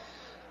able to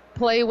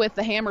play with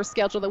the hammer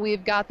schedule that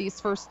we've got these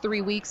first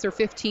 3 weeks or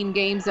 15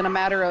 games in a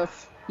matter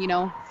of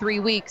 3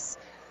 weeks,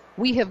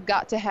 we have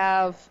got to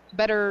have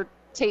better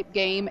tape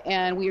game,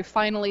 and we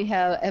finally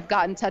have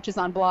gotten touches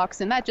on blocks,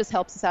 and that just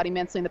helps us out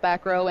immensely in the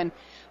back row. And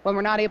when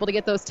we're not able to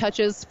get those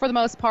touches, for the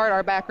most part,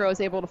 our back row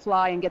is able to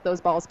fly and get those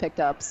balls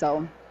picked up.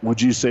 So,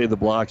 would you say the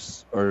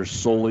blocks are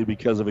solely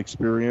because of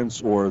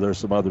experience, or are there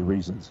some other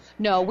reasons?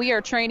 No, we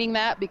are training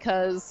that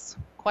because,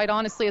 quite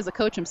honestly, as a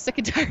coach, I'm sick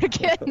and tired of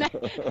getting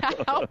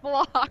out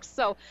blocks.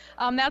 So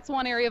that's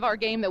one area of our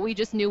game that we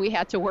just knew we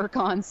had to work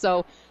on.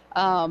 So,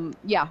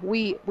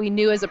 we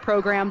knew as a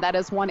program that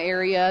is one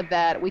area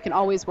that we can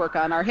always work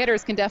on. Our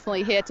hitters can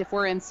definitely hit if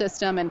we're in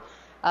system, and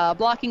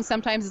blocking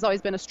sometimes has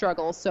always been a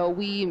struggle, so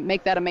we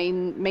make that a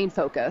main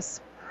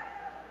focus.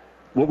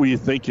 What were you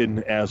thinking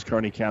as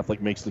Kearney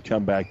Catholic makes the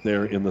comeback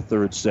there in the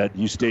third set?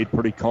 You stayed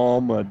pretty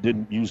calm,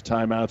 didn't use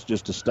timeouts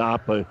just to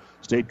stop,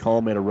 stayed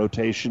calm, made a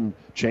rotation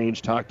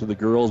change, talked to the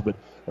girls, but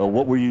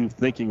what were you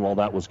thinking while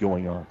that was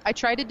going on? I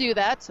tried to do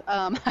that.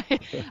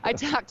 I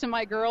talked to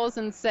my girls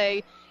and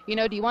say,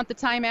 do you want the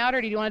timeout,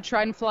 or do you want to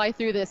try and fly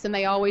through this? And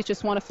they always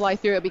just want to fly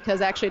through it because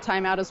actually a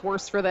timeout is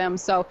worse for them.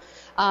 So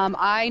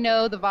I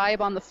know the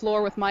vibe on the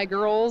floor with my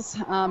girls.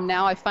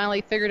 Now I finally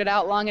figured it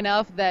out long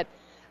enough that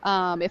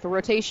if a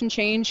rotation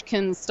change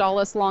can stall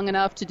us long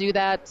enough to do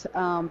that,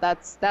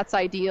 that's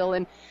ideal.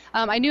 And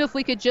I knew if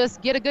we could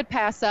just get a good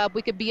pass up,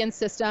 we could be in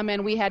system,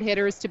 and we had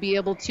hitters to be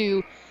able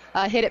to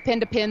hit it pin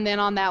to pin then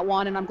on that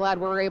one, and I'm glad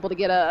we were able to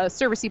get a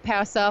servicey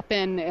pass up,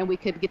 and we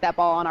could get that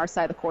ball on our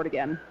side of the court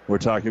again. We're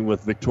talking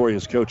with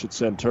Victoria's coach at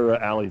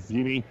Centura, Ali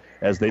Feeney,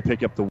 as they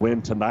pick up the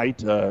win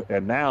tonight.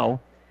 And now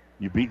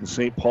you've beaten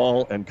St.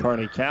 Paul and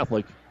Kearney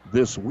Catholic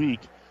this week,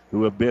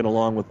 who have been,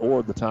 along with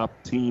Ord, the top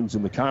teams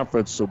in the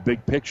conference. So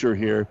big picture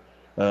here.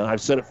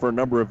 I've said it for a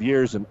number of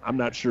years, and I'm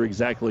not sure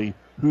exactly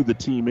who the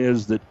team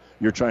is that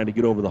you're trying to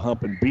get over the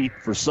hump and beat.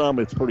 For some,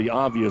 it's pretty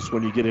obvious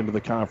when you get into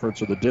the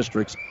conference or the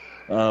districts.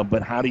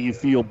 But how do you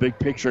feel big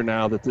picture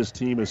now that this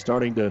team is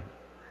starting to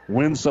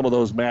win some of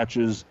those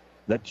matches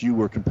that you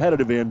were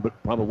competitive in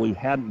but probably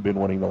hadn't been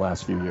winning the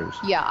last few years?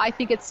 Yeah, I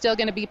think it's still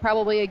going to be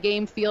probably a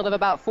game field of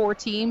about 4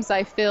 teams.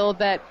 I feel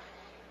that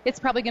it's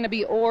probably going to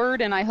be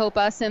Ord, and I hope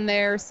us in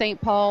there,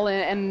 St. Paul,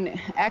 and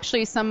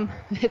actually it's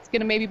going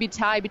to maybe be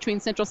tied between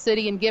Central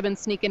City and Gibbon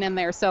sneaking in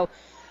there. So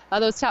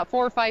those top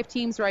 4 or 5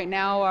 teams right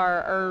now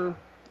are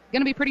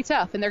going to be pretty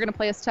tough, and they're going to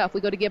play us tough.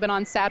 We go to Gibbon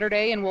on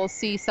Saturday, and we'll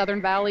see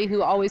Southern Valley,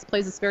 who always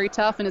plays us very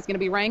tough and is going to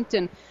be ranked,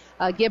 and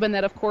Gibbon,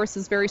 that of course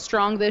is very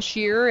strong this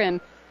year,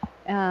 and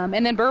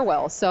then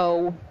Burwell.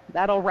 So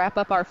that'll wrap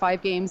up our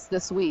 5 games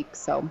this week.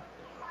 So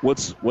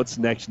what's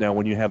next now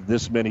when you have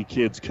this many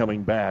kids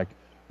coming back?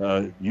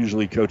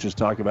 Usually coaches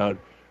talk about,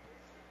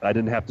 I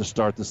didn't have to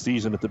start the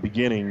season at the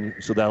beginning,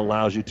 so that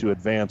allows you to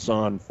advance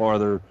on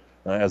farther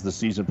as the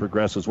season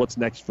progresses. What's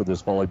next for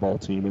this volleyball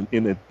team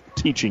in the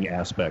teaching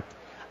aspect?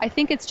 I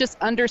think it's just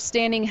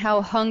understanding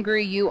how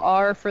hungry you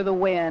are for the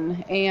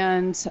win,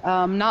 and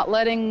not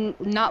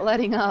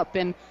letting up.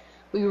 And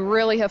we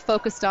really have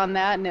focused on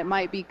that, and it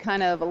might be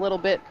kind of a little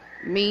bit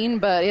mean,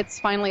 but it's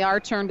finally our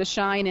turn to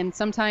shine, and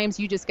sometimes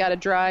you just got to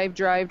drive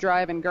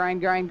and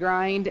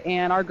grind,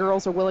 and our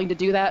girls are willing to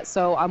do that,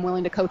 so I'm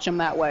willing to coach them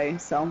that way.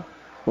 So,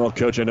 well,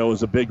 Coach, I know it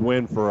was a big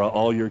win for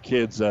all your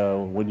kids.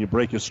 When you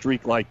break a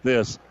streak like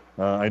this,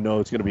 I know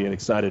it's going to be an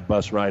excited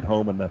bus ride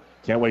home, and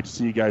can't wait to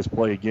see you guys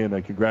play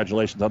again.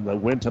 Congratulations on the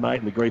win tonight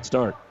and the great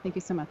start. Thank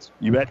you so much.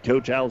 You bet,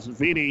 Coach Allison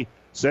Feeney.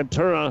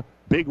 Centura,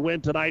 big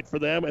win tonight for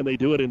them, and they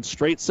do it in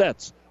straight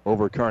sets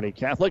over Kearney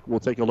Catholic. We'll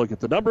take a look at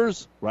the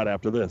numbers right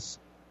after this.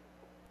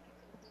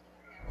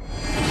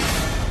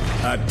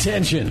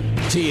 Attention!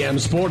 TM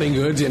Sporting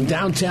Goods in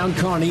downtown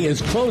Kearney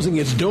is closing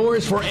its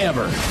doors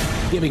forever,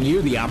 giving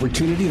you the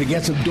opportunity to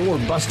get some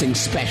door-busting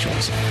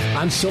specials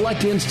on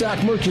select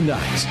in-stock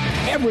merchandise.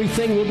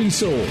 Everything will be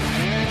sold.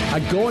 A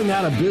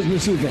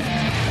going-out-of-business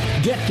event.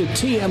 Get to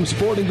TM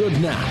Sporting Goods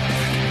now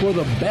for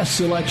the best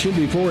selection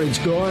before it's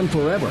gone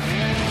forever.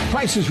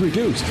 Prices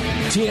reduced.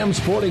 TM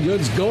Sporting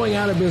Goods going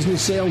out of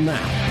business sale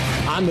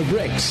now. On the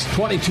bricks,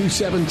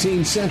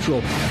 2217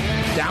 Central,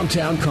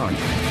 downtown Kearney.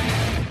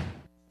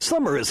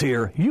 Summer is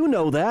here. You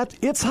know that.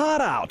 It's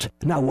hot out.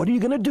 Now, what are you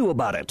going to do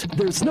about it?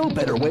 There's no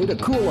better way to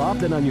cool off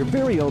than on your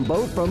very own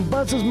boat from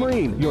Buzz's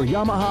Marine, your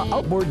Yamaha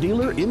outboard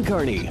dealer in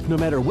Kearney. No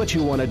matter what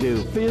you want to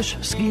do, fish,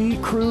 ski,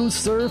 cruise,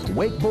 surf,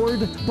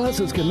 wakeboard,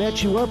 Buzz's can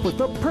match you up with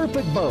the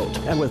perfect boat.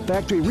 And with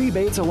factory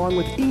rebates along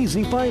with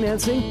easy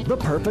financing, the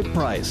perfect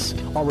price.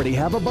 Already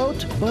have a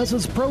boat?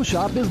 Buzz's Pro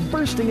Shop is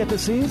bursting at the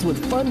seams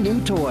with fun new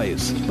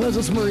toys.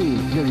 Buzz's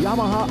Marine, your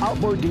Yamaha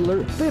outboard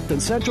dealer, 5th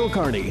and Central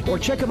Kearney. Or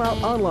check them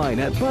out online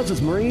at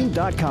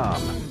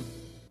buzzesmarine.com.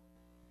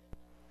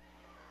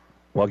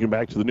 Welcome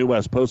back to the New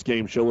West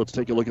postgame show. Let's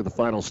take a look at the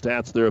final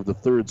stats there of the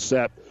third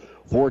set.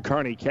 For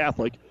Kearney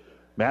Catholic,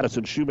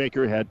 Madison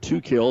Shoemaker had 2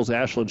 kills.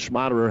 Ashlyn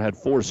Schmaderer had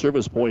 4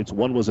 service points.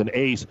 1 was an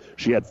ace.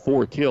 She had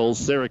 4 kills.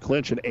 Sarah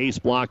Clinch, an ace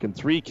block and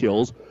 3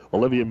 kills.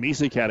 Olivia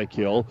Misek had a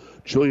kill.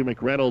 Julia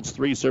McReynolds,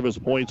 3 service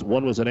points.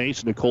 1 was an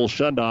ace. Nicole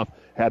Shundoff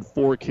had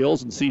 4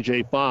 kills. And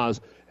C.J. Foz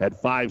had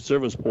 5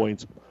 service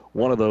points.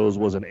 1 of those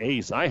was an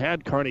ace. I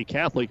had Kearney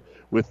Catholic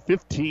with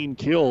 15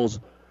 kills.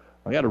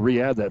 I got to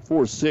re-add that.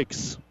 4,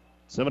 6,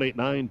 7, 8,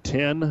 9,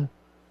 10.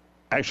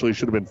 Actually, it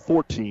should have been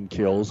 14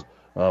 kills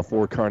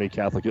for Kearney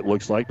Catholic, it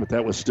looks like, but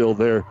that was still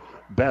their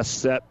best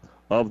set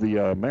of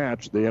the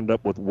match. They ended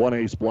up with 1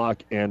 ace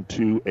block and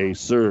 2 ace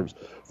serves.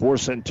 For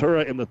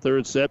Centura in the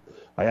third set,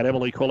 I had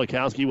Emily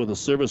Kolakowski with a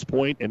service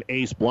point and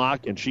ace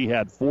block, and she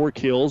had 4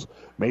 kills.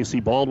 Macy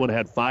Baldwin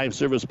had 5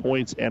 service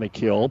points and a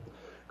kill.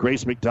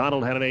 Grace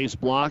McDonald had an ace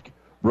block.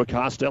 Brooke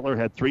Hostetler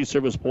had 3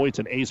 service points,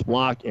 an ace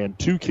block, and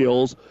 2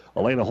 kills.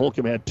 Elena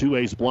Holcomb had 2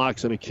 ace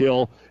blocks and a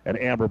kill, and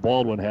Amber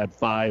Baldwin had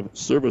 5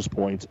 service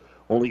points.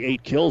 Only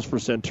 8 kills for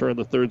Centura in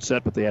the third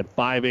set, but they had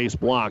 5 ace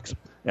blocks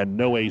and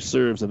no ace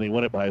serves, and they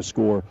won it by a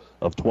score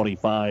of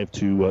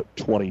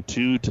 25-22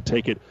 to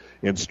take it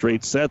in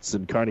straight sets.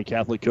 And Kearney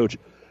Catholic coach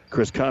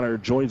Chris Connor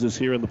joins us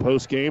here in the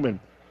postgame. And,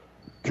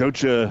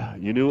 Coach,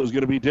 you knew it was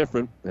going to be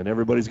different, and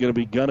everybody's going to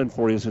be gunning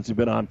for you since you've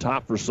been on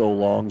top for so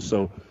long.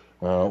 So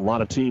a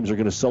lot of teams are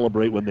going to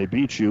celebrate when they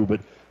beat you,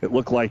 but it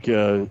looked like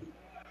all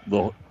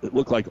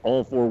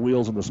 4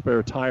 wheels in the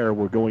spare tire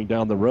were going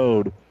down the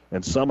road,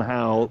 and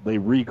somehow they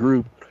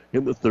regrouped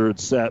in the third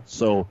set.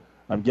 So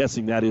I'm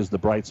guessing that is the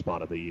bright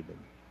spot of the evening.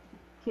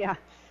 Yeah,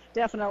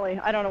 definitely.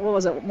 I don't know, what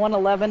was it,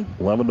 111?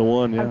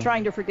 11-1, yeah. I'm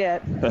trying to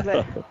forget.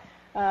 But,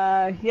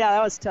 yeah,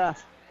 that was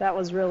tough. That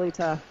was really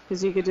tough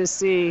because you could just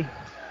see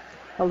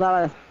a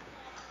lot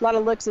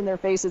of looks in their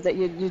faces that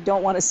you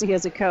don't want to see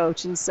as a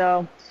coach. And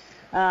so,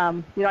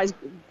 I was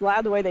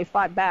glad the way they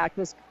fought back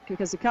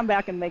because to come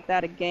back and make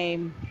that a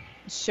game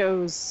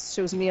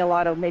shows me a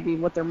lot of maybe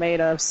what they're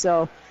made of.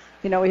 So,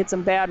 we hit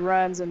some bad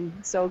runs, and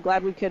so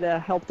glad we could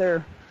help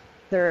their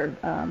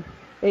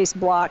ace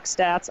block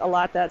stats a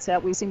lot that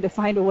set. We seemed to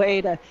find a way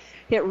to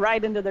hit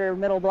right into their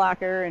middle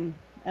blocker, and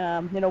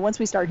once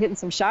we started hitting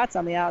some shots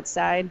on the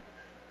outside,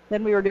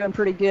 then we were doing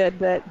pretty good.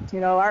 But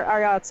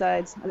our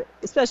outsides,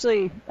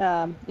 especially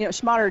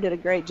Schmaderer did a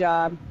great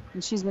job,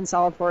 and she's been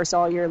solid for us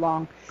all year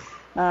long.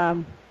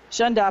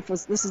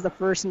 Shundoff this is the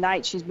first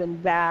night she's been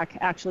back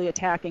actually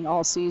attacking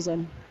all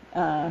season.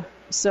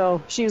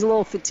 So she was a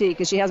little fatigued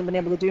because she hasn't been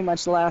able to do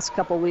much the last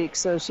couple of weeks.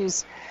 So she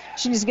needs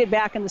to get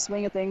back in the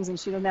swing of things, and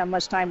she doesn't have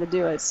much time to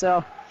do it.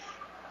 So,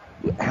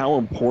 how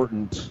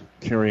important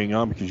carrying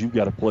on, because you've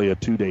got to play a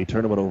 2-day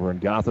tournament over in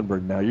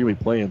Gothenburg now. You're going to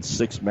be playing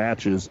 6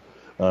 matches.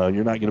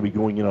 You're not going to be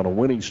going in on a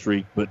winning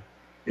streak, but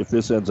if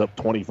this ends up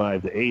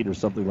 25-8 or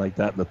something like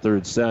that in the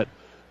third set,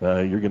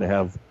 you're going to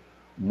have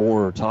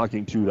more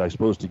talking to, I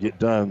suppose, to get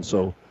done.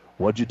 So,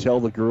 what'd you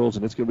tell the girls?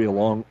 And it's going to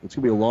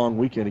be a long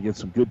weekend against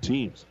some good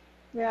teams.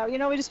 Yeah,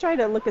 we just try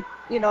to look at,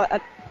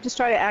 just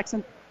try to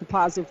accent the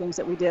positive things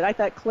that we did. I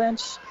thought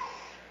Clinch,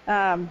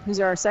 who's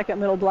our second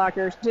middle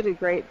blocker, did a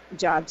great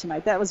job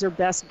tonight. That was her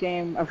best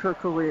game of her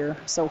career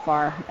so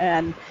far.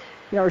 And,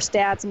 her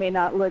stats may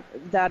not look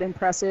that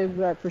impressive,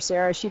 but for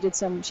Sarah, she had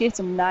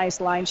some nice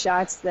line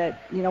shots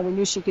that, we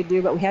knew she could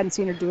do, but we hadn't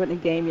seen her do it in a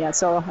game yet.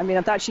 So,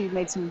 I thought she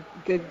made some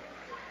good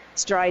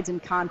strides in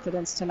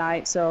confidence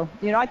tonight. So,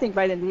 I think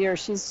by the end of the year,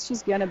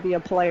 she's going to be a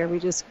player. We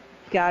just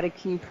got to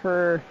keep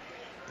her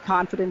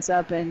confidence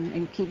up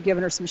and keep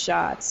giving her some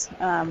shots,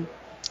 and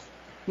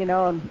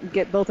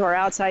get both of our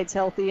outsides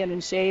healthy and in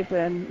shape.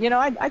 And,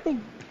 I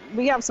think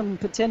we have some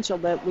potential,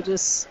 but we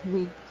just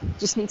need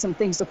some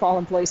things to fall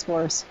in place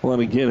for us. Well,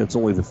 and again, it's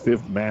only the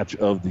 5th match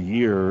of the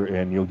year,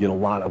 and you'll get a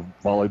lot of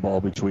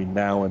volleyball between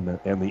now and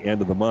the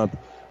end of the month.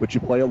 But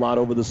you play a lot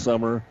over the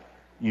summer.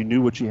 You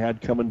knew what you had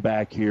coming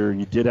back here.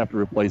 You did have to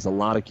replace a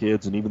lot of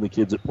kids, and even the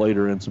kids that played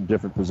are in some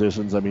different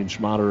positions.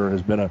 Schmaderer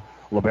has been a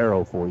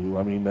libero for you.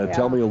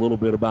 Tell me a little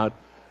bit about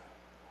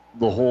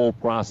the whole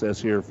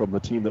process here from the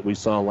team that we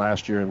saw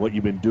last year and what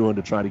you've been doing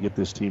to try to get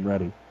this team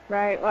ready.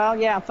 Right. Well,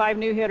 yeah, 5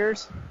 new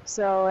hitters.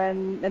 So,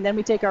 and then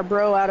we take our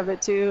bro out of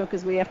it too,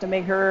 because we have to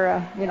make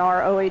her,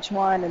 our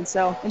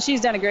OH1. And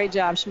she's done a great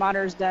job.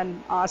 Schmader's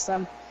done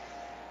awesome.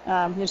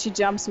 She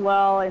jumps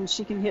well and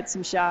she can hit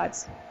some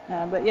shots.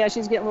 But yeah,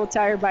 she's getting a little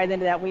tired by the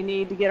end of that. We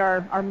need to get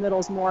our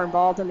middles more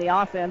involved in the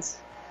offense.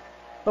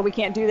 But we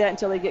can't do that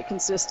until they get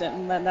consistent.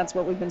 And that's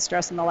what we've been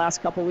stressing the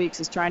last couple of weeks,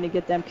 is trying to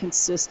get them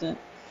consistent.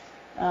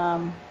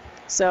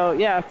 So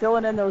yeah,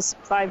 filling in those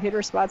 5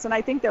 hitter spots. And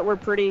I think that we're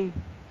pretty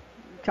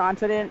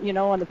confident,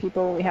 on the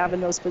people we have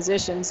in those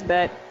positions.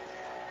 But,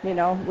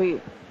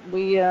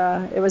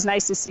 it was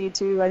nice to see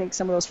too. I think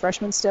some of those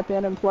freshmen step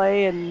in and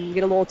play and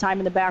get a little time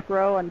in the back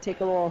row and take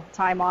a little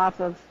time off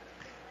of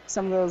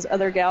some of those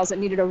other gals that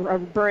needed a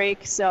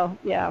break. So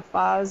yeah,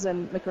 Foz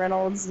and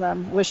McReynolds,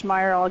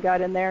 Wishmeyer all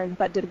got in there and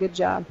did a good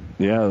job.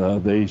 Yeah,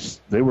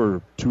 they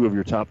were 2 of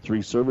your top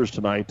 3 servers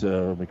tonight.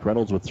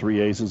 McReynolds with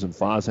 3 aces and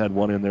Foz had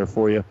 1 in there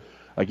for you.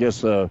 I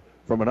guess from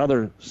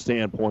another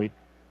standpoint,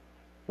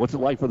 what's it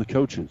like for the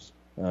coaches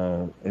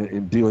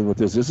in dealing with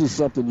this? This is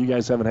something you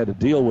guys haven't had to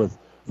deal with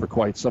for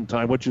quite some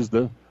time, which is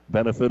the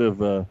benefit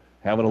of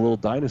having a little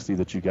dynasty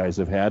that you guys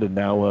have had, and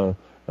now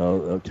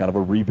kind of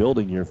a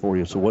rebuilding year for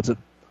you. So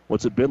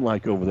what's it been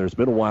like over there? It's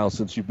been a while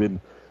since you've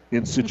been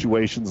in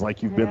situations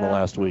like you've been the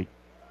last week.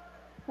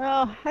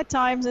 Well, at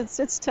times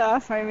it's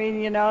tough. I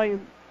mean,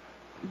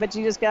 but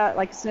you just got,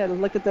 like I said,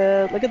 look at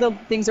the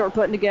things that we're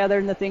putting together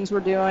and the things we're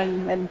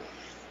doing, and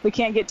we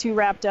can't get too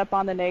wrapped up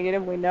on the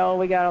negative. We know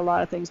we got a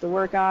lot of things to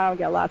work on. We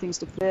got a lot of things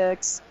to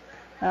fix.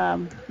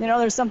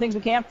 There's some things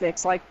we can't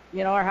fix, like,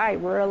 our height.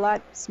 We're a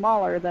lot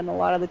smaller than a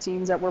lot of the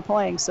teams that we're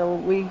playing, so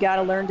we got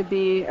to learn to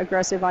be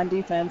aggressive on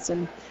defense.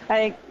 And I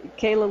think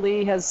Kayla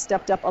Lee has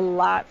stepped up a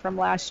lot from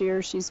last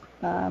year. She's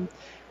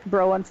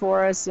broing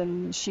for us,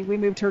 and we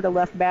moved her to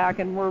left back,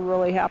 and we're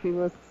really happy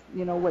with,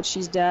 what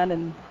she's done,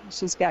 and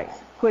she's got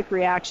quick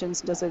reactions,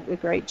 does a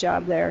great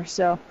job there.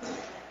 So,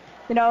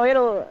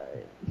 we're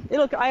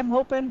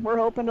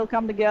hoping it'll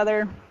come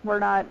together. We're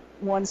not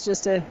ones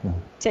just to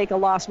take a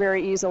loss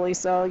very easily.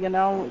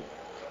 So,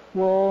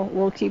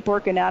 we'll keep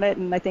working at it.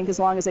 And I think as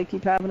long as they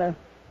keep having a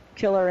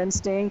killer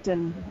instinct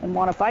and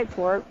want to fight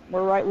for it,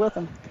 we're right with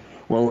them.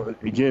 Well,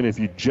 again, if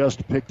you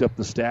just picked up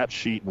the stat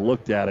sheet and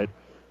looked at it,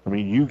 I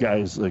mean, you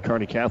guys,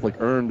 Kearney Catholic,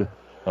 earned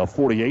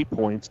 48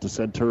 points to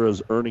Centura's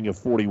earning of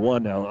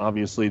 41. Now,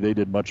 obviously, they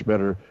did much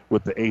better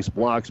with the ace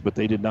blocks, but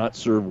they did not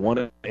serve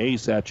one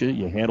ace at you.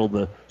 You handled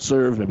the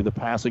serve. Maybe the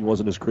passing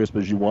wasn't as crisp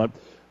as you want,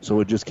 so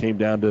it just came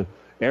down to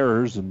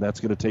errors, and that's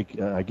going to take,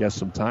 I guess,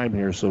 some time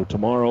here. So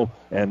tomorrow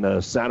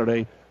and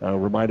Saturday,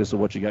 remind us of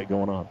what you got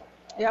going on.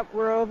 Yep,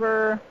 we're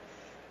over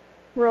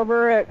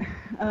at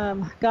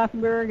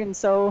Gothenburg, and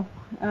so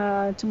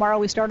tomorrow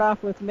we start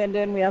off with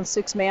Minden. We have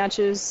 6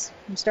 matches.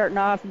 I'm starting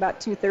off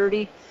about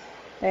 2:30.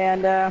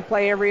 And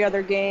play every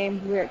other game.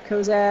 We're at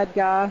Cozad,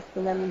 Goth,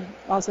 and then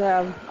also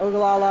have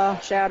Ogallala,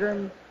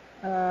 Shadron,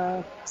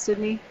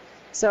 Sydney.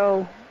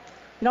 So,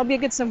 it'll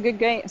be some good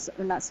games.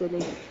 Or not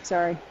Sydney.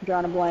 Sorry, I'm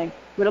drawing a blank.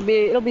 But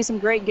it'll be some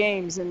great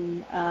games,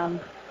 and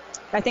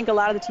I think a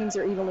lot of the teams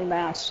are evenly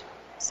matched.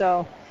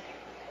 So,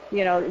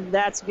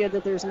 that's good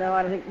that there's no,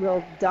 I don't think,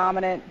 real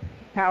dominant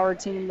power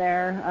team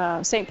there.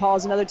 St. Paul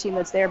is another team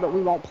that's there, but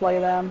we won't play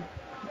them.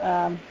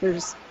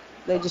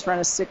 They just run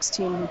a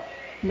 6-team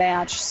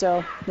match,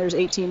 so there's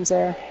 8 teams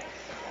there.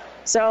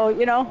 So,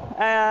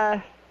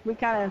 we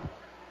kind of,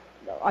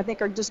 I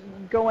think, are just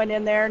going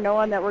in there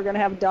knowing that we're going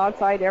to have a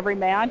dogfight every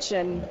match,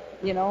 and,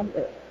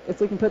 if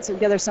we can put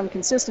together some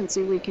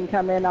consistency, we can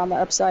come in on the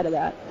upside of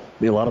that.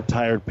 Be a lot of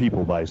tired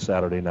people by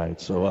Saturday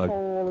night. So,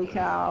 holy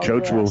cow!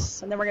 Coach will.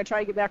 And then we're going to try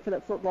to get back for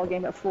that football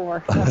game at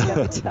 4. That's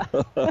going to be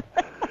tough.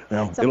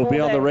 Now, it'll be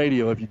on the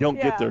radio if you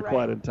don't get there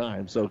quite in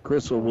time. So,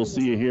 Chris, we'll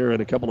see you here in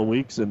a couple of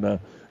weeks, and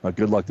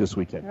good luck this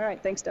weekend. All right,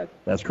 thanks, Doug.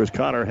 That's Chris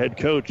Connor, head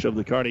coach of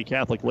the Kearney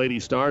Catholic Lady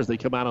Stars. They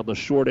come out on the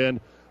short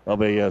end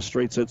of a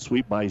straight set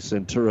sweep by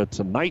Centura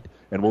tonight,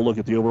 and we'll look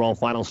at the overall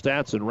final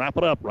stats and wrap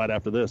it up right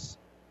after this.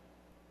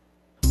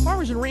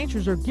 Farmers and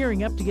ranchers are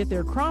gearing up to get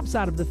their crops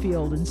out of the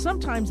field, and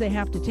sometimes they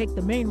have to take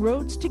the main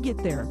roads to get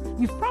there.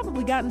 You've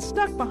probably gotten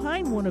stuck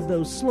behind one of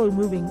those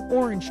slow-moving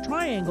orange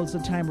triangles a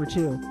time or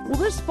two. Well,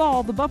 this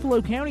fall, the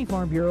Buffalo County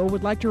Farm Bureau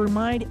would like to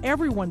remind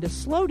everyone to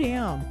slow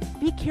down,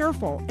 be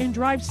careful, and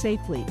drive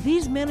safely.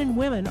 These men and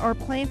women are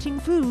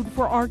planting food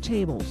for our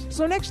tables.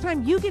 So next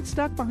time you get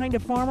stuck behind a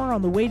farmer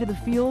on the way to the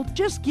field,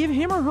 just give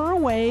him or her a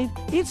wave.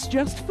 It's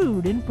just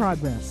food in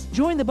progress.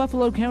 Join the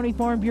Buffalo County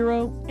Farm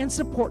Bureau and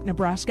support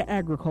Nebraska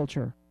agriculture.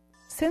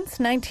 Since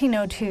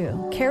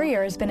 1902,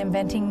 Carrier has been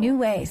inventing new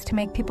ways to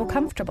make people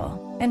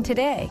comfortable. And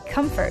today,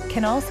 comfort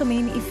can also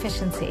mean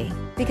efficiency,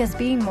 because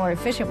being more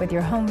efficient with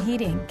your home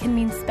heating can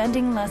mean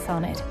spending less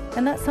on it.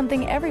 And that's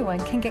something everyone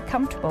can get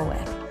comfortable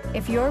with.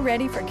 If you're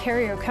ready for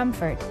Carrier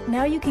Comfort,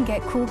 now you can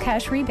get cool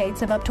cash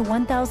rebates of up to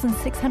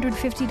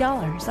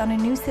 $1,650 on a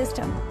new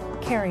system.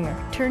 Carrier,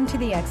 turn to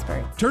the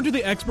experts. Turn to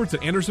the experts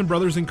at Anderson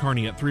Brothers in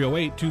Kearney at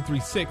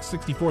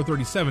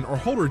 308-236-6437 or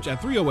Holdridge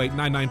at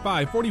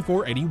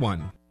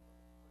 308-995-4481.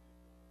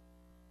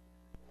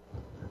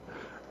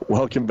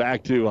 Welcome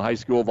back to high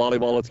school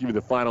volleyball. Let's give you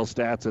the final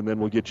stats, and then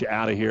we'll get you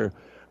out of here.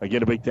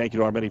 Again, a big thank you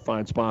to our many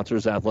fine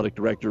sponsors, Athletic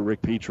Director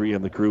Rick Petrie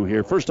and the crew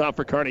here. First off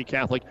for Kearney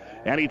Catholic,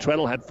 Annie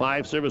Treadle had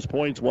 5 service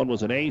points. 1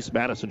 was an ace.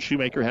 Madison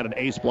Shoemaker had an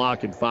ace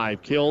block and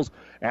 5 kills.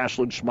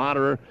 Ashlyn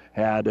Schmaderer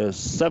had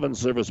 7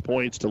 service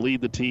points to lead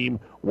the team.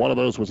 1 of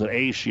those was an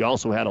ace. She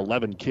also had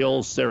 11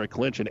 kills. Sarah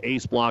Clinch, an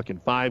ace block and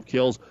 5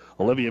 kills.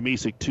 Olivia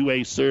Misek, 2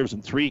 ace serves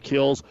and 3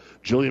 kills.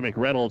 Julia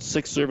McReynolds,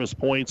 6 service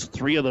points.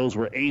 3 of those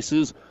were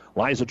aces.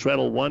 Liza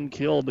Treadle, 1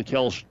 kill.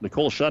 Nicole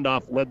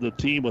Shundoff led the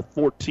team with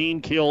 14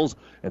 kills.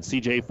 And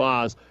C.J.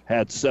 Foz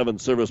had 7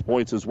 service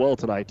points as well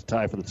tonight to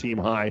tie for the team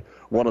high.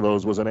 1 of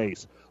those was an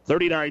ace.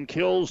 39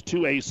 kills,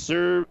 2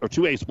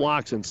 ace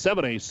blocks, and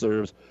 7 ace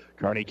serves.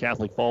 Kearney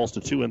Catholic falls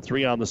to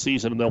 2-3 on the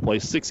season, and they'll play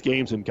 6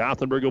 games in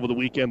Gothenburg over the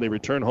weekend. They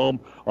return home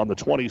on the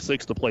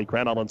 26th to play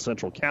Grand Island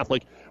Central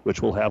Catholic,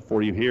 which we'll have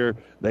for you here.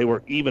 They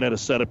were even at a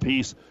set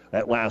apiece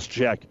at last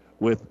check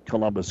with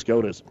Columbus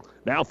Scotus.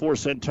 Now for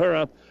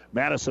Centura,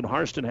 Madison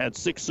Harston had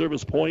 6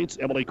 service points.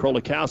 Emily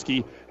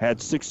Krolikowski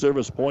had 6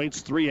 service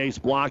points, 3 ace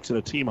blocks, and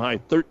a team-high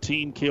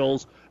 13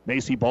 kills.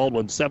 Macy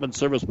Baldwin, 7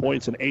 service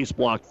points, an ace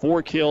block,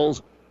 4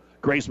 kills.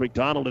 Grace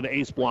McDonald, an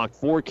ace block,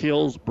 4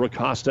 kills. Brooke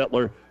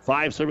Hostetler,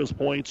 5 service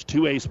points,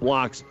 2 ace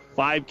blocks,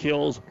 5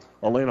 kills.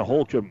 Elena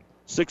Holcomb,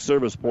 6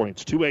 service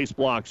points, 2 ace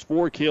blocks,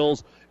 4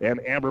 kills. And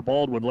Amber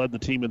Baldwin led the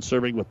team in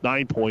serving with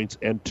 9 points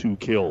and 2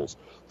 kills.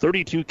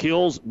 32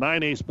 kills,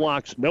 9 ace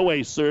blocks, no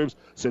ace serves.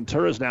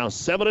 Centura is now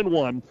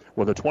 7-1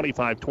 with a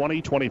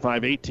 25-20,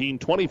 25-18,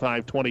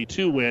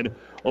 25-22 win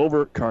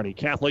over Kearney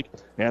Catholic.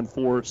 And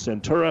for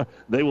Centura,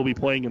 they will be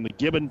playing in the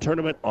Gibbon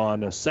tournament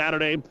on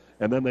Saturday,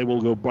 and then they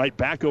will go right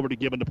back over to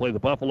Gibbon to play the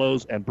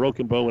Buffaloes and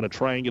Broken Bow in a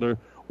triangular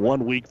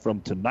 1 week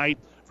from tonight.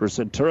 For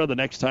Centura, the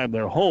next time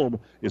they're home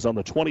is on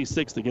the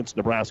 26th against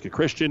Nebraska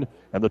Christian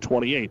and the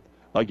 28th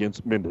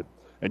against Minden.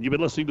 And you've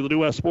been listening to the New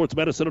West Sports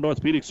Medicine and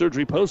Orthopedic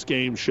Surgery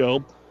postgame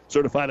show.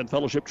 Certified and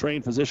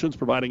fellowship-trained physicians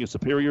providing a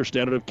superior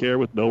standard of care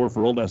with no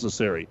referral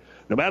necessary.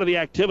 No matter the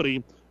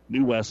activity,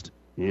 New West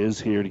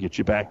is here to get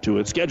you back to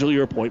it. Schedule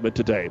your appointment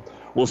today.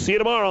 We'll see you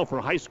tomorrow for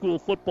high school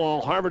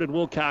football, Harvard and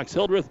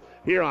Wilcox-Hildreth,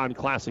 here on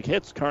Classic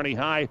Hits, Kearney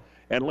High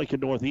and Lincoln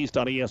Northeast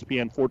on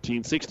ESPN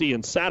 1460.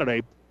 And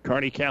Saturday,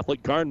 Kearney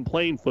Catholic Garden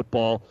Plain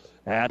football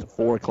at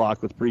 4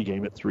 o'clock with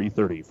pregame at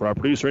 3:30. For our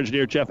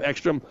producer-engineer, Jeff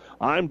Ekstrom,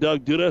 I'm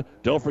Doug Duda.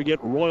 Don't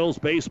forget Royals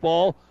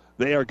baseball.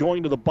 They are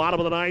going to the bottom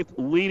of the ninth,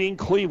 leading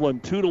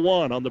Cleveland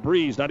 2-1 on the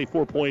Breeze,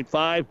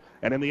 94.5.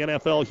 And in the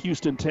NFL,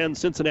 Houston 10,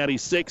 Cincinnati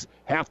 6,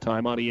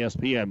 halftime on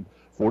ESPN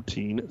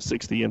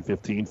 1460 and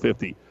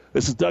 1550.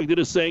 This is Doug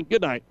Duda saying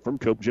good night from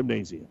Cope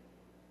Gymnasium.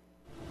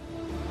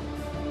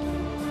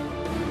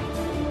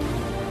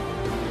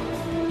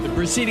 The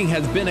proceeding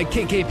has been a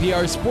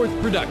KKPR sports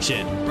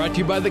production, brought to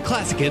you by the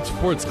Classic Hits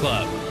Sports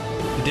Club.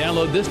 To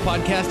download this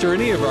podcast or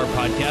any of our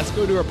podcasts,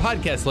 go to our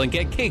podcast link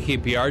at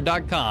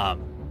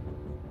kkpr.com.